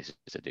better places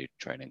to do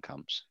training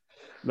camps.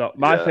 No,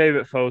 my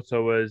favourite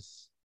photo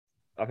was,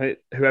 I think,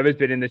 whoever's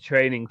been in the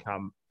training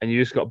camp, and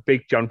you just got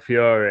Big John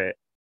Fury,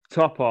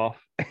 top off,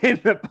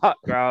 in the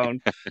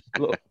background,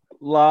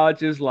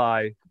 large as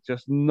life,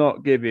 just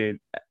not giving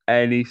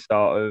any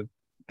sort of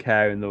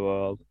care in the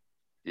world.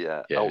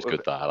 Yeah, it was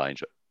good that I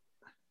enjoyed.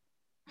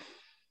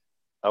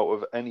 Out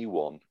of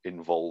anyone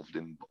involved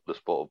in the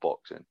sport of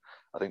boxing,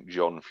 I think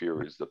John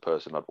Fury is the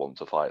person I'd want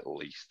to fight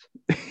least.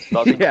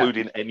 That's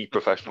including any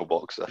professional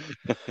boxer.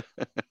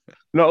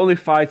 Not only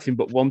fighting,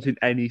 but wanting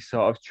any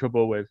sort of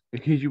trouble with,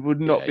 because you would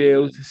not be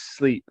able to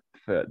sleep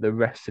for the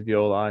rest of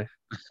your life.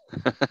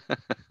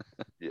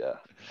 Yeah.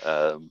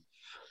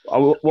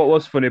 What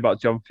was funny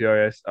about John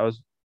Fury is I was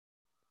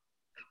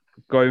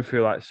going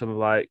through like some of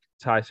like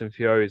Tyson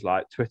Fury's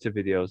like Twitter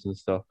videos and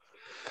stuff,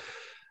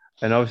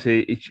 and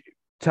obviously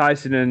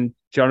Tyson and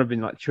John have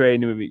been like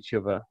training with each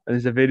other, and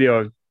there's a video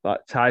of like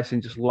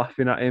Tyson just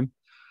laughing at him,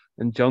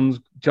 and John's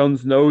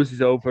nose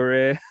is over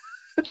here.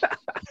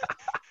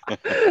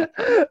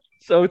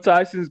 So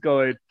Tyson's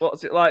going,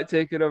 "What's it like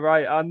taking a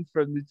right hand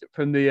from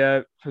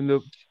the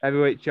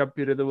heavyweight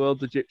champion of the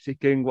world, the Gypsy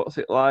King? What's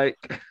it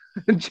like?"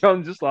 And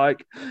John just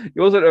like,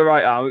 "It wasn't a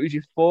right arm; it was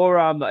your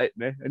forearm that hit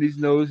me," and his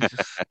nose is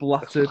just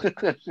splattered.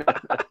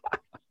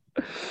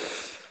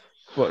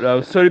 But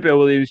no, Sonny Bill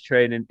Williams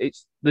training.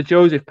 It's the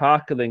Joseph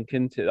Parker link,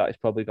 isn't it? That it's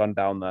probably gone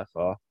down there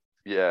for.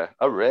 Yeah,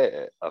 I rate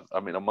it. I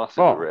mean, I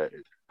massively rate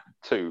it.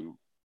 Two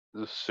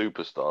the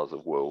superstars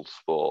of world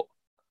sport.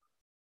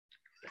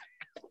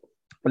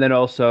 And then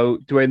also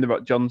Dwayne The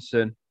Rock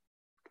Johnson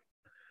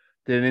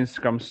did an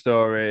Instagram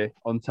story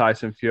on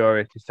Tyson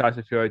Fury because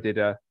Tyson Fury did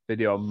a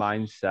video on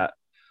mindset,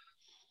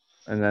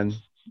 and then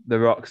The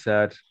Rock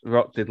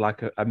did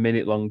like a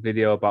minute long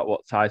video about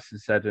what Tyson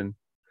said, and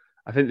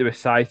I think they were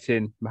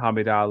citing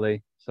Muhammad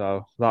Ali.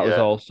 So that was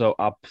Yeah. also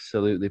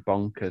absolutely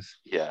bonkers.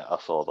 Yeah, I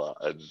saw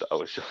that, and I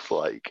was just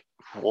like,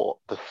 "What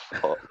the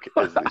fuck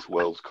is this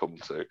world come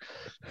to?"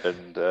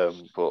 And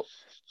but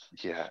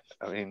yeah,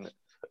 I mean,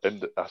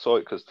 and I saw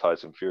it because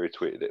Tyson Fury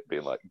tweeted it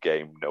being like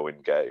 "game, no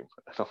in game,"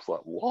 and I was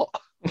like, "What?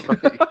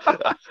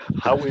 Like,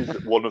 how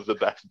is one of the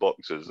best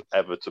boxers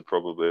ever to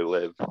probably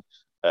live?"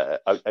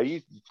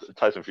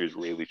 Tyson Fury's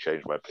really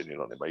changed my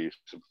opinion on him. I used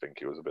to think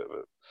he was a bit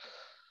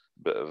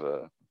of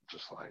a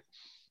just like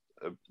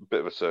a bit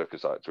of a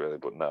circus act, really,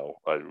 but now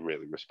I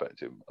really respect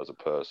him as a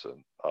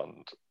person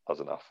and as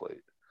an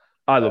athlete.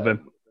 I love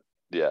him.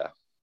 Yeah,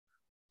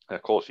 and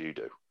of course you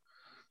do.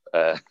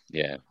 Uh,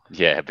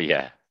 But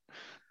yeah.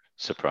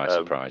 Surprise.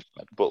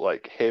 but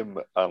like him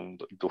and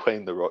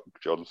Dwayne the Rock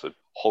Johnson,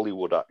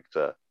 Hollywood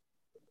actor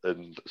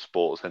and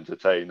sports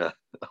entertainer,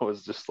 I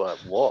was just like,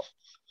 what?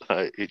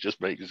 It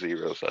just makes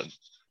zero sense.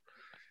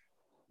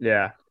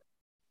 Yeah.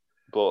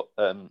 But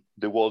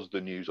there was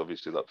the news,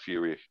 obviously, that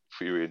Fury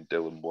and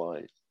Dylan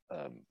White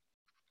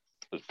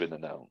has been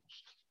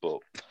announced. But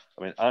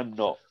I mean, I'm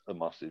not a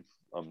massive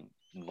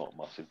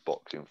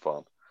boxing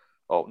fan.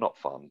 Oh, not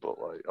fan, but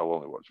like I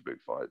only watch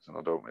big fights, and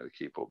I don't really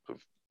keep up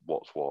with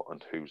what's what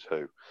and who's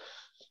who.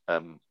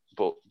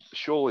 But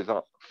surely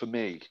that, for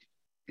me,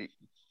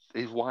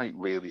 is White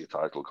really a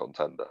title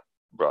contender?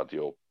 Brad,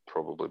 you're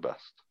probably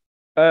best.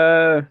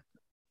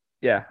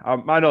 Yeah.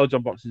 My knowledge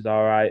on boxing is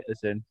all right.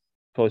 As in,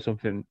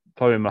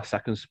 probably my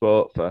second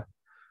sport for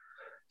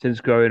since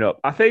growing up.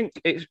 I think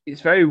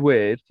it's very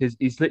weird because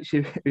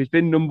he's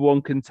been number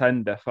one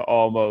contender for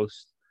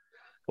almost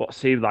what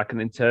seemed like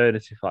an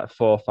eternity for like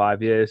 4 or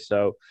 5 years.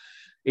 So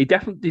he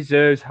definitely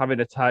deserves having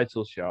a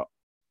title shot.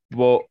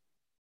 But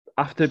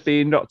after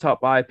being knocked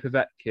out by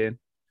Povetkin,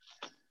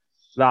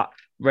 that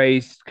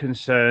raised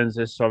concerns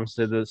as to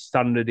obviously the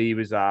standard he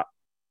was at.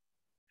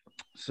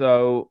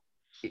 So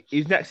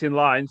he's next in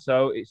line.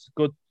 So it's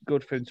good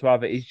for him to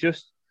have it.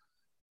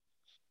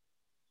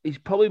 He's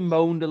probably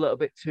moaned a little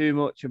bit too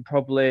much and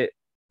probably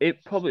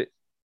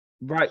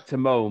right to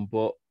moan,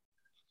 but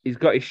he's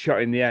got his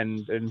shot in the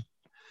end,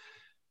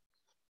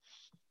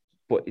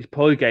 but he's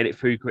probably getting it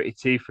through gritty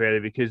teeth really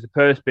because the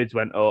purse bids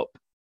went up.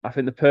 I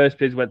think the purse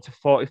bids went to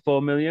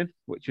 44 million,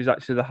 which was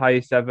actually the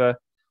highest ever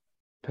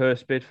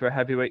purse bid for a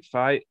heavyweight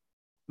fight.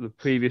 The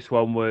previous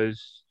one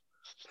was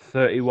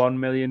 $31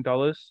 million,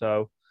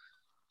 so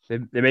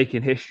they're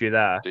making history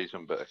there.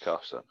 Decent bit of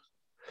cash then.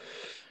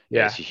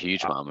 Yeah, it's a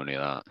huge amount of money,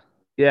 that.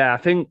 Yeah, I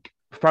think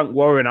Frank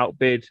Warren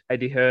outbid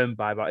Eddie Hearn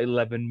by about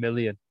 11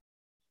 million.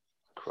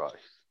 Christ.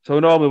 So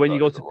normally when you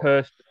go to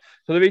purse,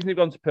 so the reason they've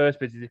gone to purse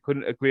bids is they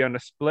couldn't agree on a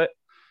split.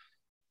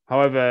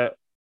 However,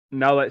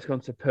 now that it's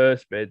gone to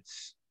purse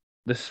bids,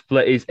 the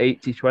split is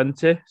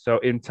 80-20, so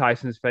in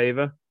Tyson's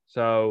favour.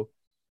 So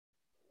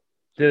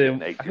Getting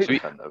Dylan,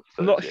 80% of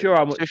I'm not sure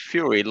how much. So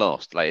Fury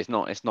lost. Like it's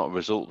not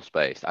results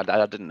based. I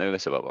didn't know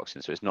this about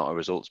boxing, so it's not a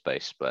results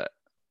based split.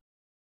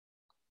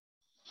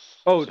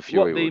 Oh, so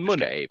Fury what, the will just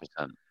money? get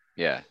 8%.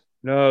 Yeah.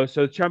 No,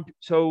 so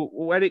So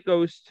when it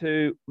goes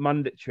to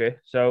mandatory,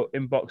 so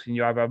in boxing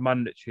you either have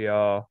mandatory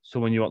or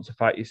someone you want to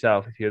fight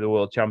yourself if you're the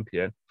world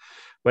champion.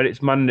 When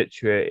it's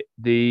mandatory,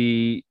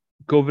 the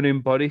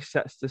governing body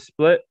sets the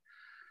split.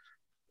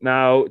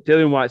 Now,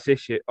 Dylan White's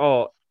issue,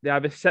 they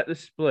either set the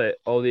split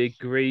or they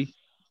agree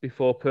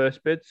before purse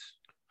bids.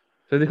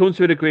 So if they come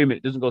to an agreement,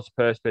 it doesn't go to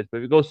purse bids. But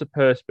if it goes to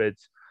purse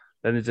bids,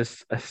 then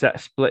there's a set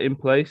split in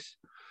place.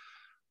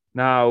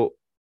 Now,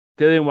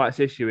 Dylan White's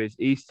issue is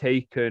he's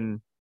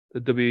taken the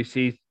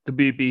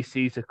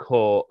WBC to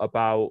court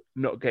about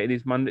not getting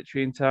his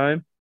mandatory in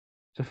time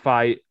to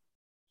fight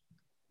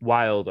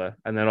Wilder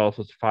and then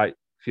also to fight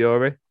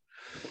Fury.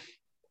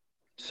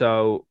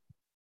 So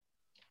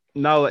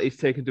now that he's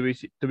taken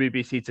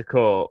WBC to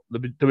court, the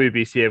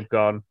WBC have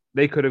gone.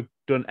 They could have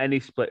done any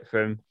split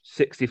from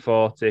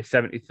 60-40,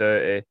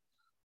 70-30,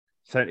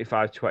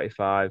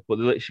 75-25, but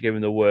they literally gave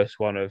him the worst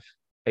one of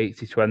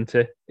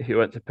 80-20 if he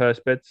went to purse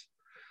bids.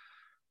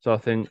 So I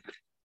think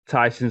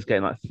Tyson's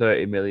getting like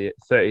 33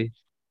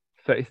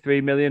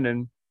 million,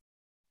 and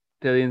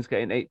Dillian's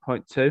getting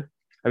 8.2.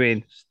 I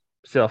mean,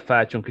 still a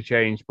fair chunk of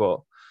change,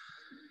 but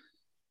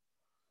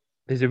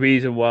there's a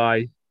reason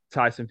why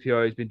Tyson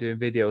Fury's been doing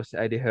videos to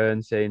Eddie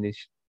Hearn saying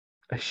he's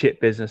a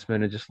shit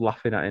businessman and just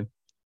laughing at him.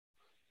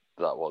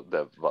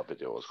 That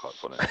video was quite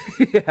funny.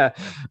 Yeah.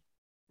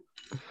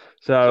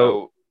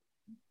 So,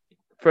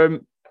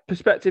 from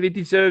perspective, he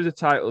deserves a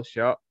title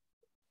shot.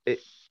 It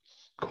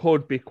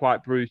could be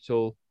quite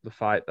brutal, the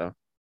fight, though.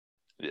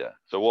 Yeah.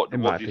 So what do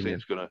you opinion. think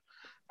is gonna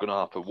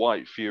happen?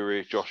 White,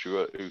 Fury,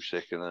 Joshua,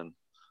 Usyk, and then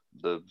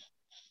the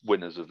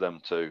winners of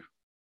them two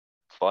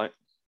fight?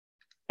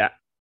 Yeah.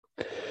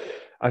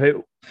 I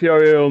think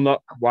Fury will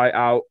knock White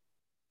out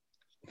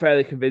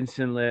fairly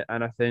convincingly,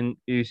 and I think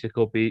Usyk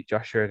will beat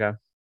Joshua again.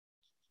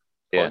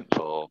 Points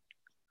or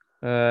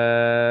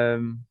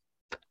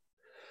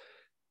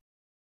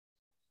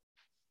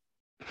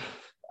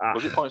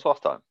Was it points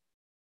last time?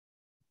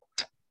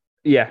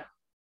 Yeah,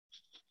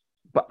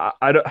 but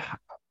I don't.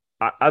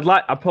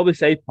 I'd probably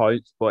say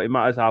points, but it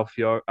matters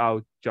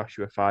how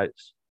Joshua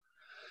fights.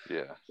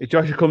 Yeah. If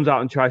Joshua comes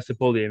out and tries to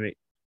bully him, it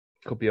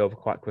could be over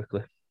quite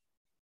quickly.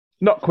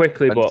 Not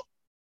quickly, And- but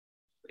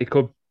he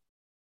could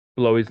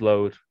blow his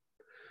load.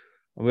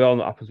 And we all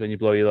know what happens when you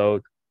blow your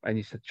load and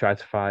you try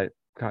to fight.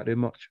 Can't do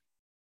much.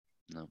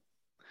 No.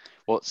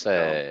 No.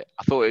 I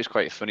thought it was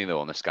quite funny though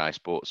on the Sky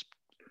Sports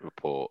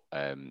report.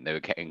 They were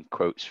getting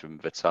quotes from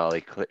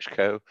Vitaly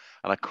Klitschko,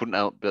 and I couldn't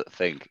help but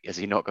think, has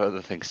he not got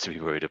other things to be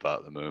worried about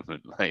at the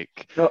moment?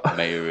 Like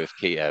Mayor of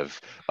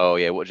Kiev. Oh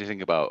yeah, what do you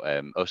think about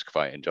Usyk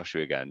fighting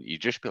Joshua again? You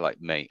just be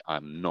like, mate,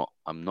 I'm not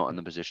in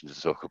the position to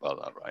talk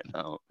about that right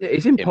now. Yeah,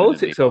 he's in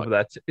politics Imminently over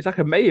there. He's like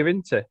a mayor,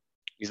 isn't he?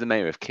 He's the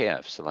mayor of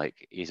Kiev, so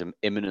like he's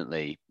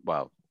imminently,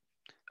 well,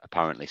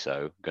 apparently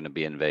so, going to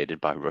be invaded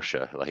by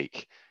Russia.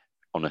 Like,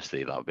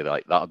 honestly,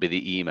 that'll be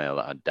the email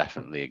that I'd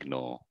definitely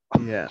ignore.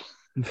 Yeah.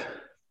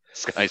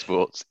 Sky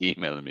Sports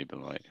emailing me,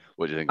 being like,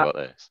 "What do you think about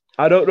this?"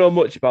 I don't know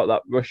much about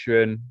that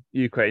Russia and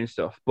Ukraine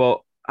stuff, but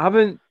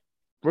haven't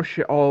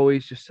Russia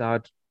always just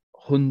had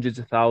hundreds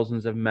of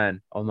thousands of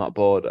men on that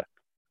border?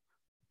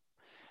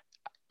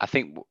 I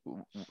think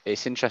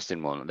it's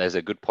interesting one. There's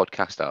a good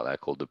podcast out there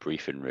called The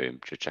Briefing Room.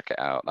 Should check it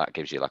out. That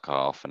gives you like a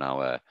half an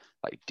hour,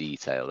 like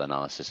detailed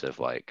analysis of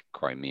like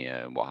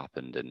Crimea and what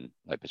happened in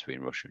like between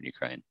Russia and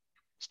Ukraine.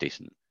 It's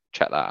decent.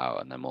 Check that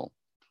out, and then we'll.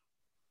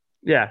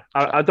 Yeah,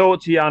 I don't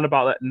want to yarn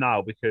about that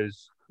now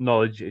because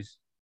knowledge is.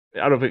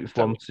 I don't think it's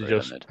one to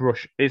just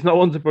brush. It's not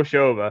one to brush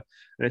over,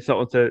 and it's not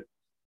one to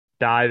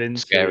dive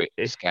into.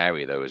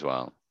 Scary though as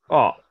well.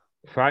 Oh,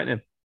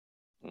 frightening.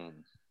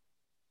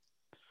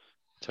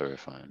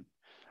 Terrifying.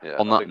 Yeah.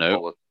 On that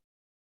note,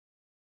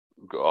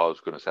 I was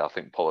going to say I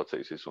think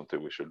politics is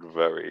something we should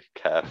very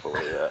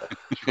carefully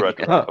tread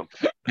around.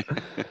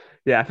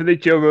 Yeah, I think the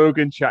Joe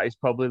Rogan chat is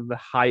probably the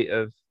height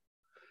of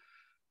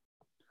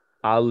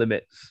our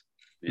limits.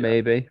 Yeah.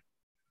 Maybe.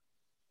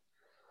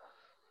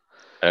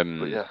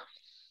 But yeah.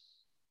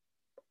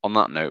 On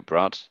that note,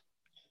 Brad,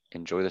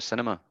 enjoy the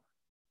cinema.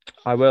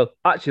 I will.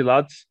 Actually,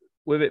 lads,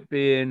 with it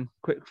being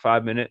quick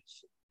 5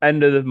 minutes,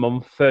 end of the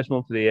month, first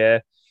month of the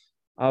year,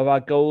 how have our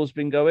goals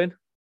been going?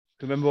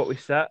 Remember what we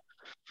set?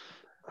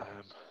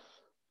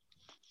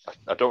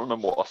 I don't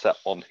remember what I set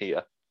on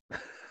here.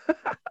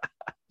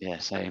 Yeah,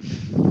 same.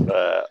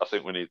 I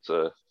think we need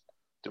to.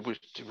 Did we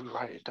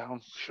write it down?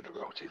 Should have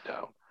wrote it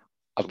down.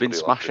 I've been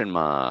smashing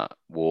my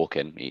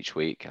walking each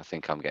week. I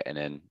think I'm getting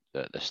in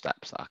the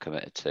steps that I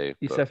committed to.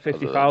 You said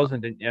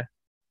 50,000, didn't you?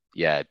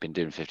 Yeah, I've been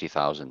doing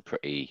 50,000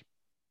 pretty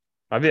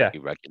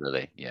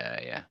regularly.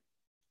 Yeah.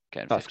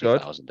 Getting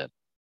 50,000 in.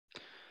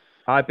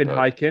 I've been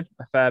hiking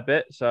a fair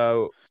bit,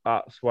 so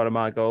that's one of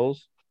my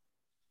goals.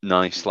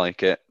 Nice,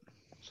 like it.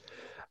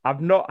 I've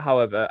not,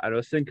 however, and I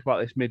was thinking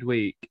about this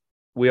midweek,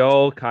 we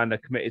all kind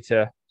of committed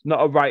to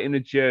not writing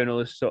a journal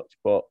as such,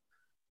 but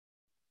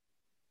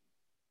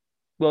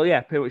well,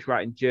 yeah, pretty much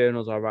writing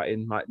journals or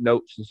writing like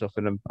notes and stuff,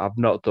 and I've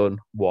not done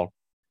one.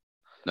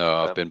 No,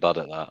 I've been bad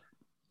at that.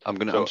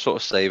 I'm sort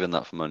of saving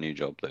that for my new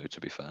job, though.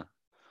 To be fair.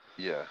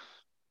 Yeah,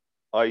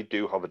 I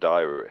do have a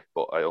diary,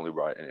 but I only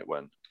write in it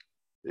when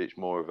it's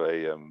more of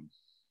a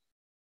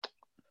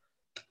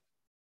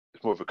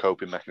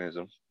coping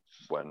mechanism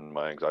when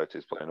my anxiety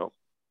is playing up.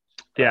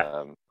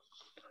 Yeah.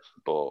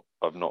 But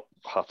I've not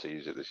had to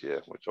use it this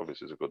year, which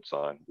obviously is a good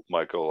sign.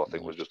 My goal, I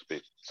think, was just to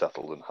be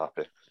settled and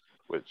happy,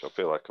 which I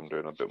feel like I'm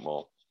doing a bit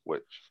more,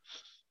 which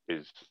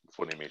is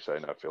funny me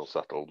saying I feel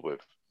settled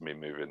with me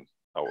moving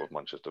out of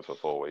Manchester for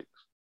 4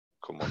 weeks,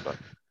 come Monday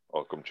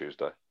or come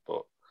Tuesday.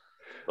 But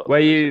where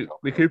are you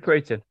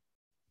recuperating?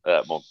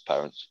 My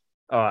parents.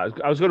 Oh,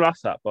 I was going to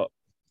ask that, but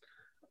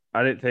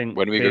I didn't think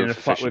being in a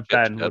flat with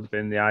Ben would have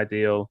been the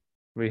ideal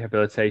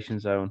rehabilitation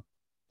zone.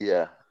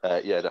 Yeah,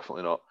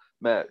 definitely not.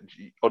 Mate,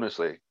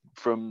 honestly,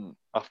 from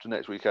after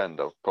next weekend,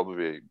 I'll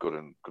probably be good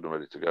and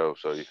ready to go.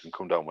 So you can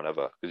come down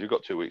whenever, because you've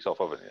got 2 weeks off,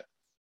 haven't you?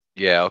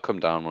 Yeah, I'll come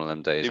down one of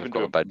them days. Even I've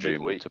got a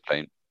bedroom to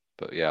paint,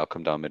 but yeah, I'll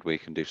come down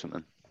midweek and do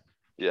something.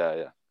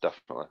 Yeah,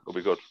 definitely, it'll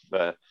be good.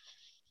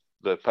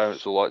 The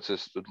parents will like to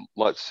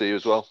see you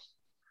as well.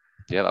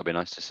 Yeah, that'd be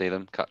nice to see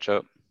them, catch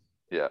up.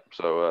 Yeah,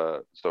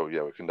 so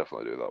yeah, we can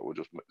definitely do that. We'll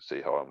just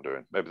see how I'm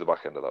doing. Maybe the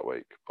back end of that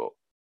week, but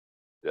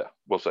yeah,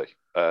 we'll see.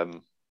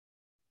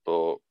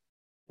 But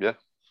yeah,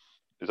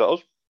 is that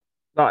us?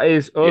 That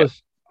is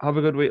us. Yeah. Have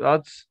a good week,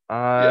 lads.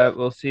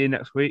 We'll see you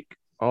next week.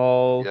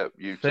 All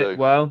you fit too.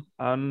 Well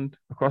and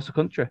across the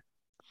country.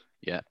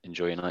 Yeah,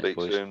 enjoy your night,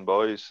 boys. Speak soon,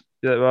 boys.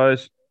 See you,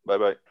 boys.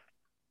 Bye.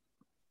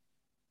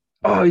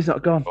 Oh, he's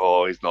not gone.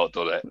 Oh, he's not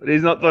done it.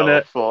 He's not done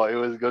it. I thought he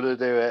was going to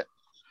do it.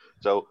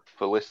 So,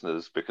 for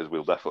listeners, because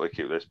we'll definitely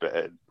keep this bit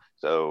in.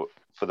 So,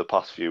 for the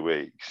past few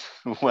weeks,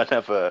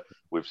 whenever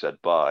we've said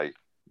bye,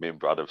 me and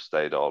Brad have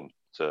stayed on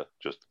to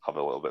just have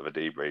a little bit of a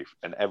debrief.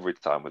 And every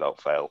time,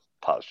 without fail,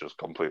 Pat's just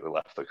completely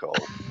left the call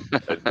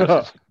and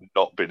just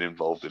not been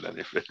involved in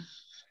anything.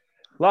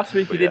 Last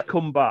week he did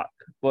come back,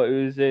 but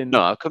it was in.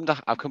 No, I've come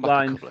back a couple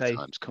of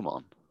times. Come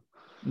on.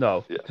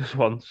 No, just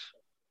once.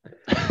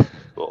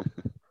 But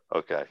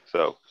okay,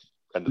 so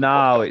end of the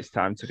Now podcast. it's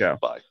time to go.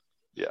 Bye.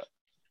 Yeah.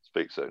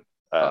 Speak soon.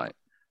 Bye.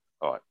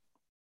 All right.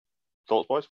 Thoughts, boys?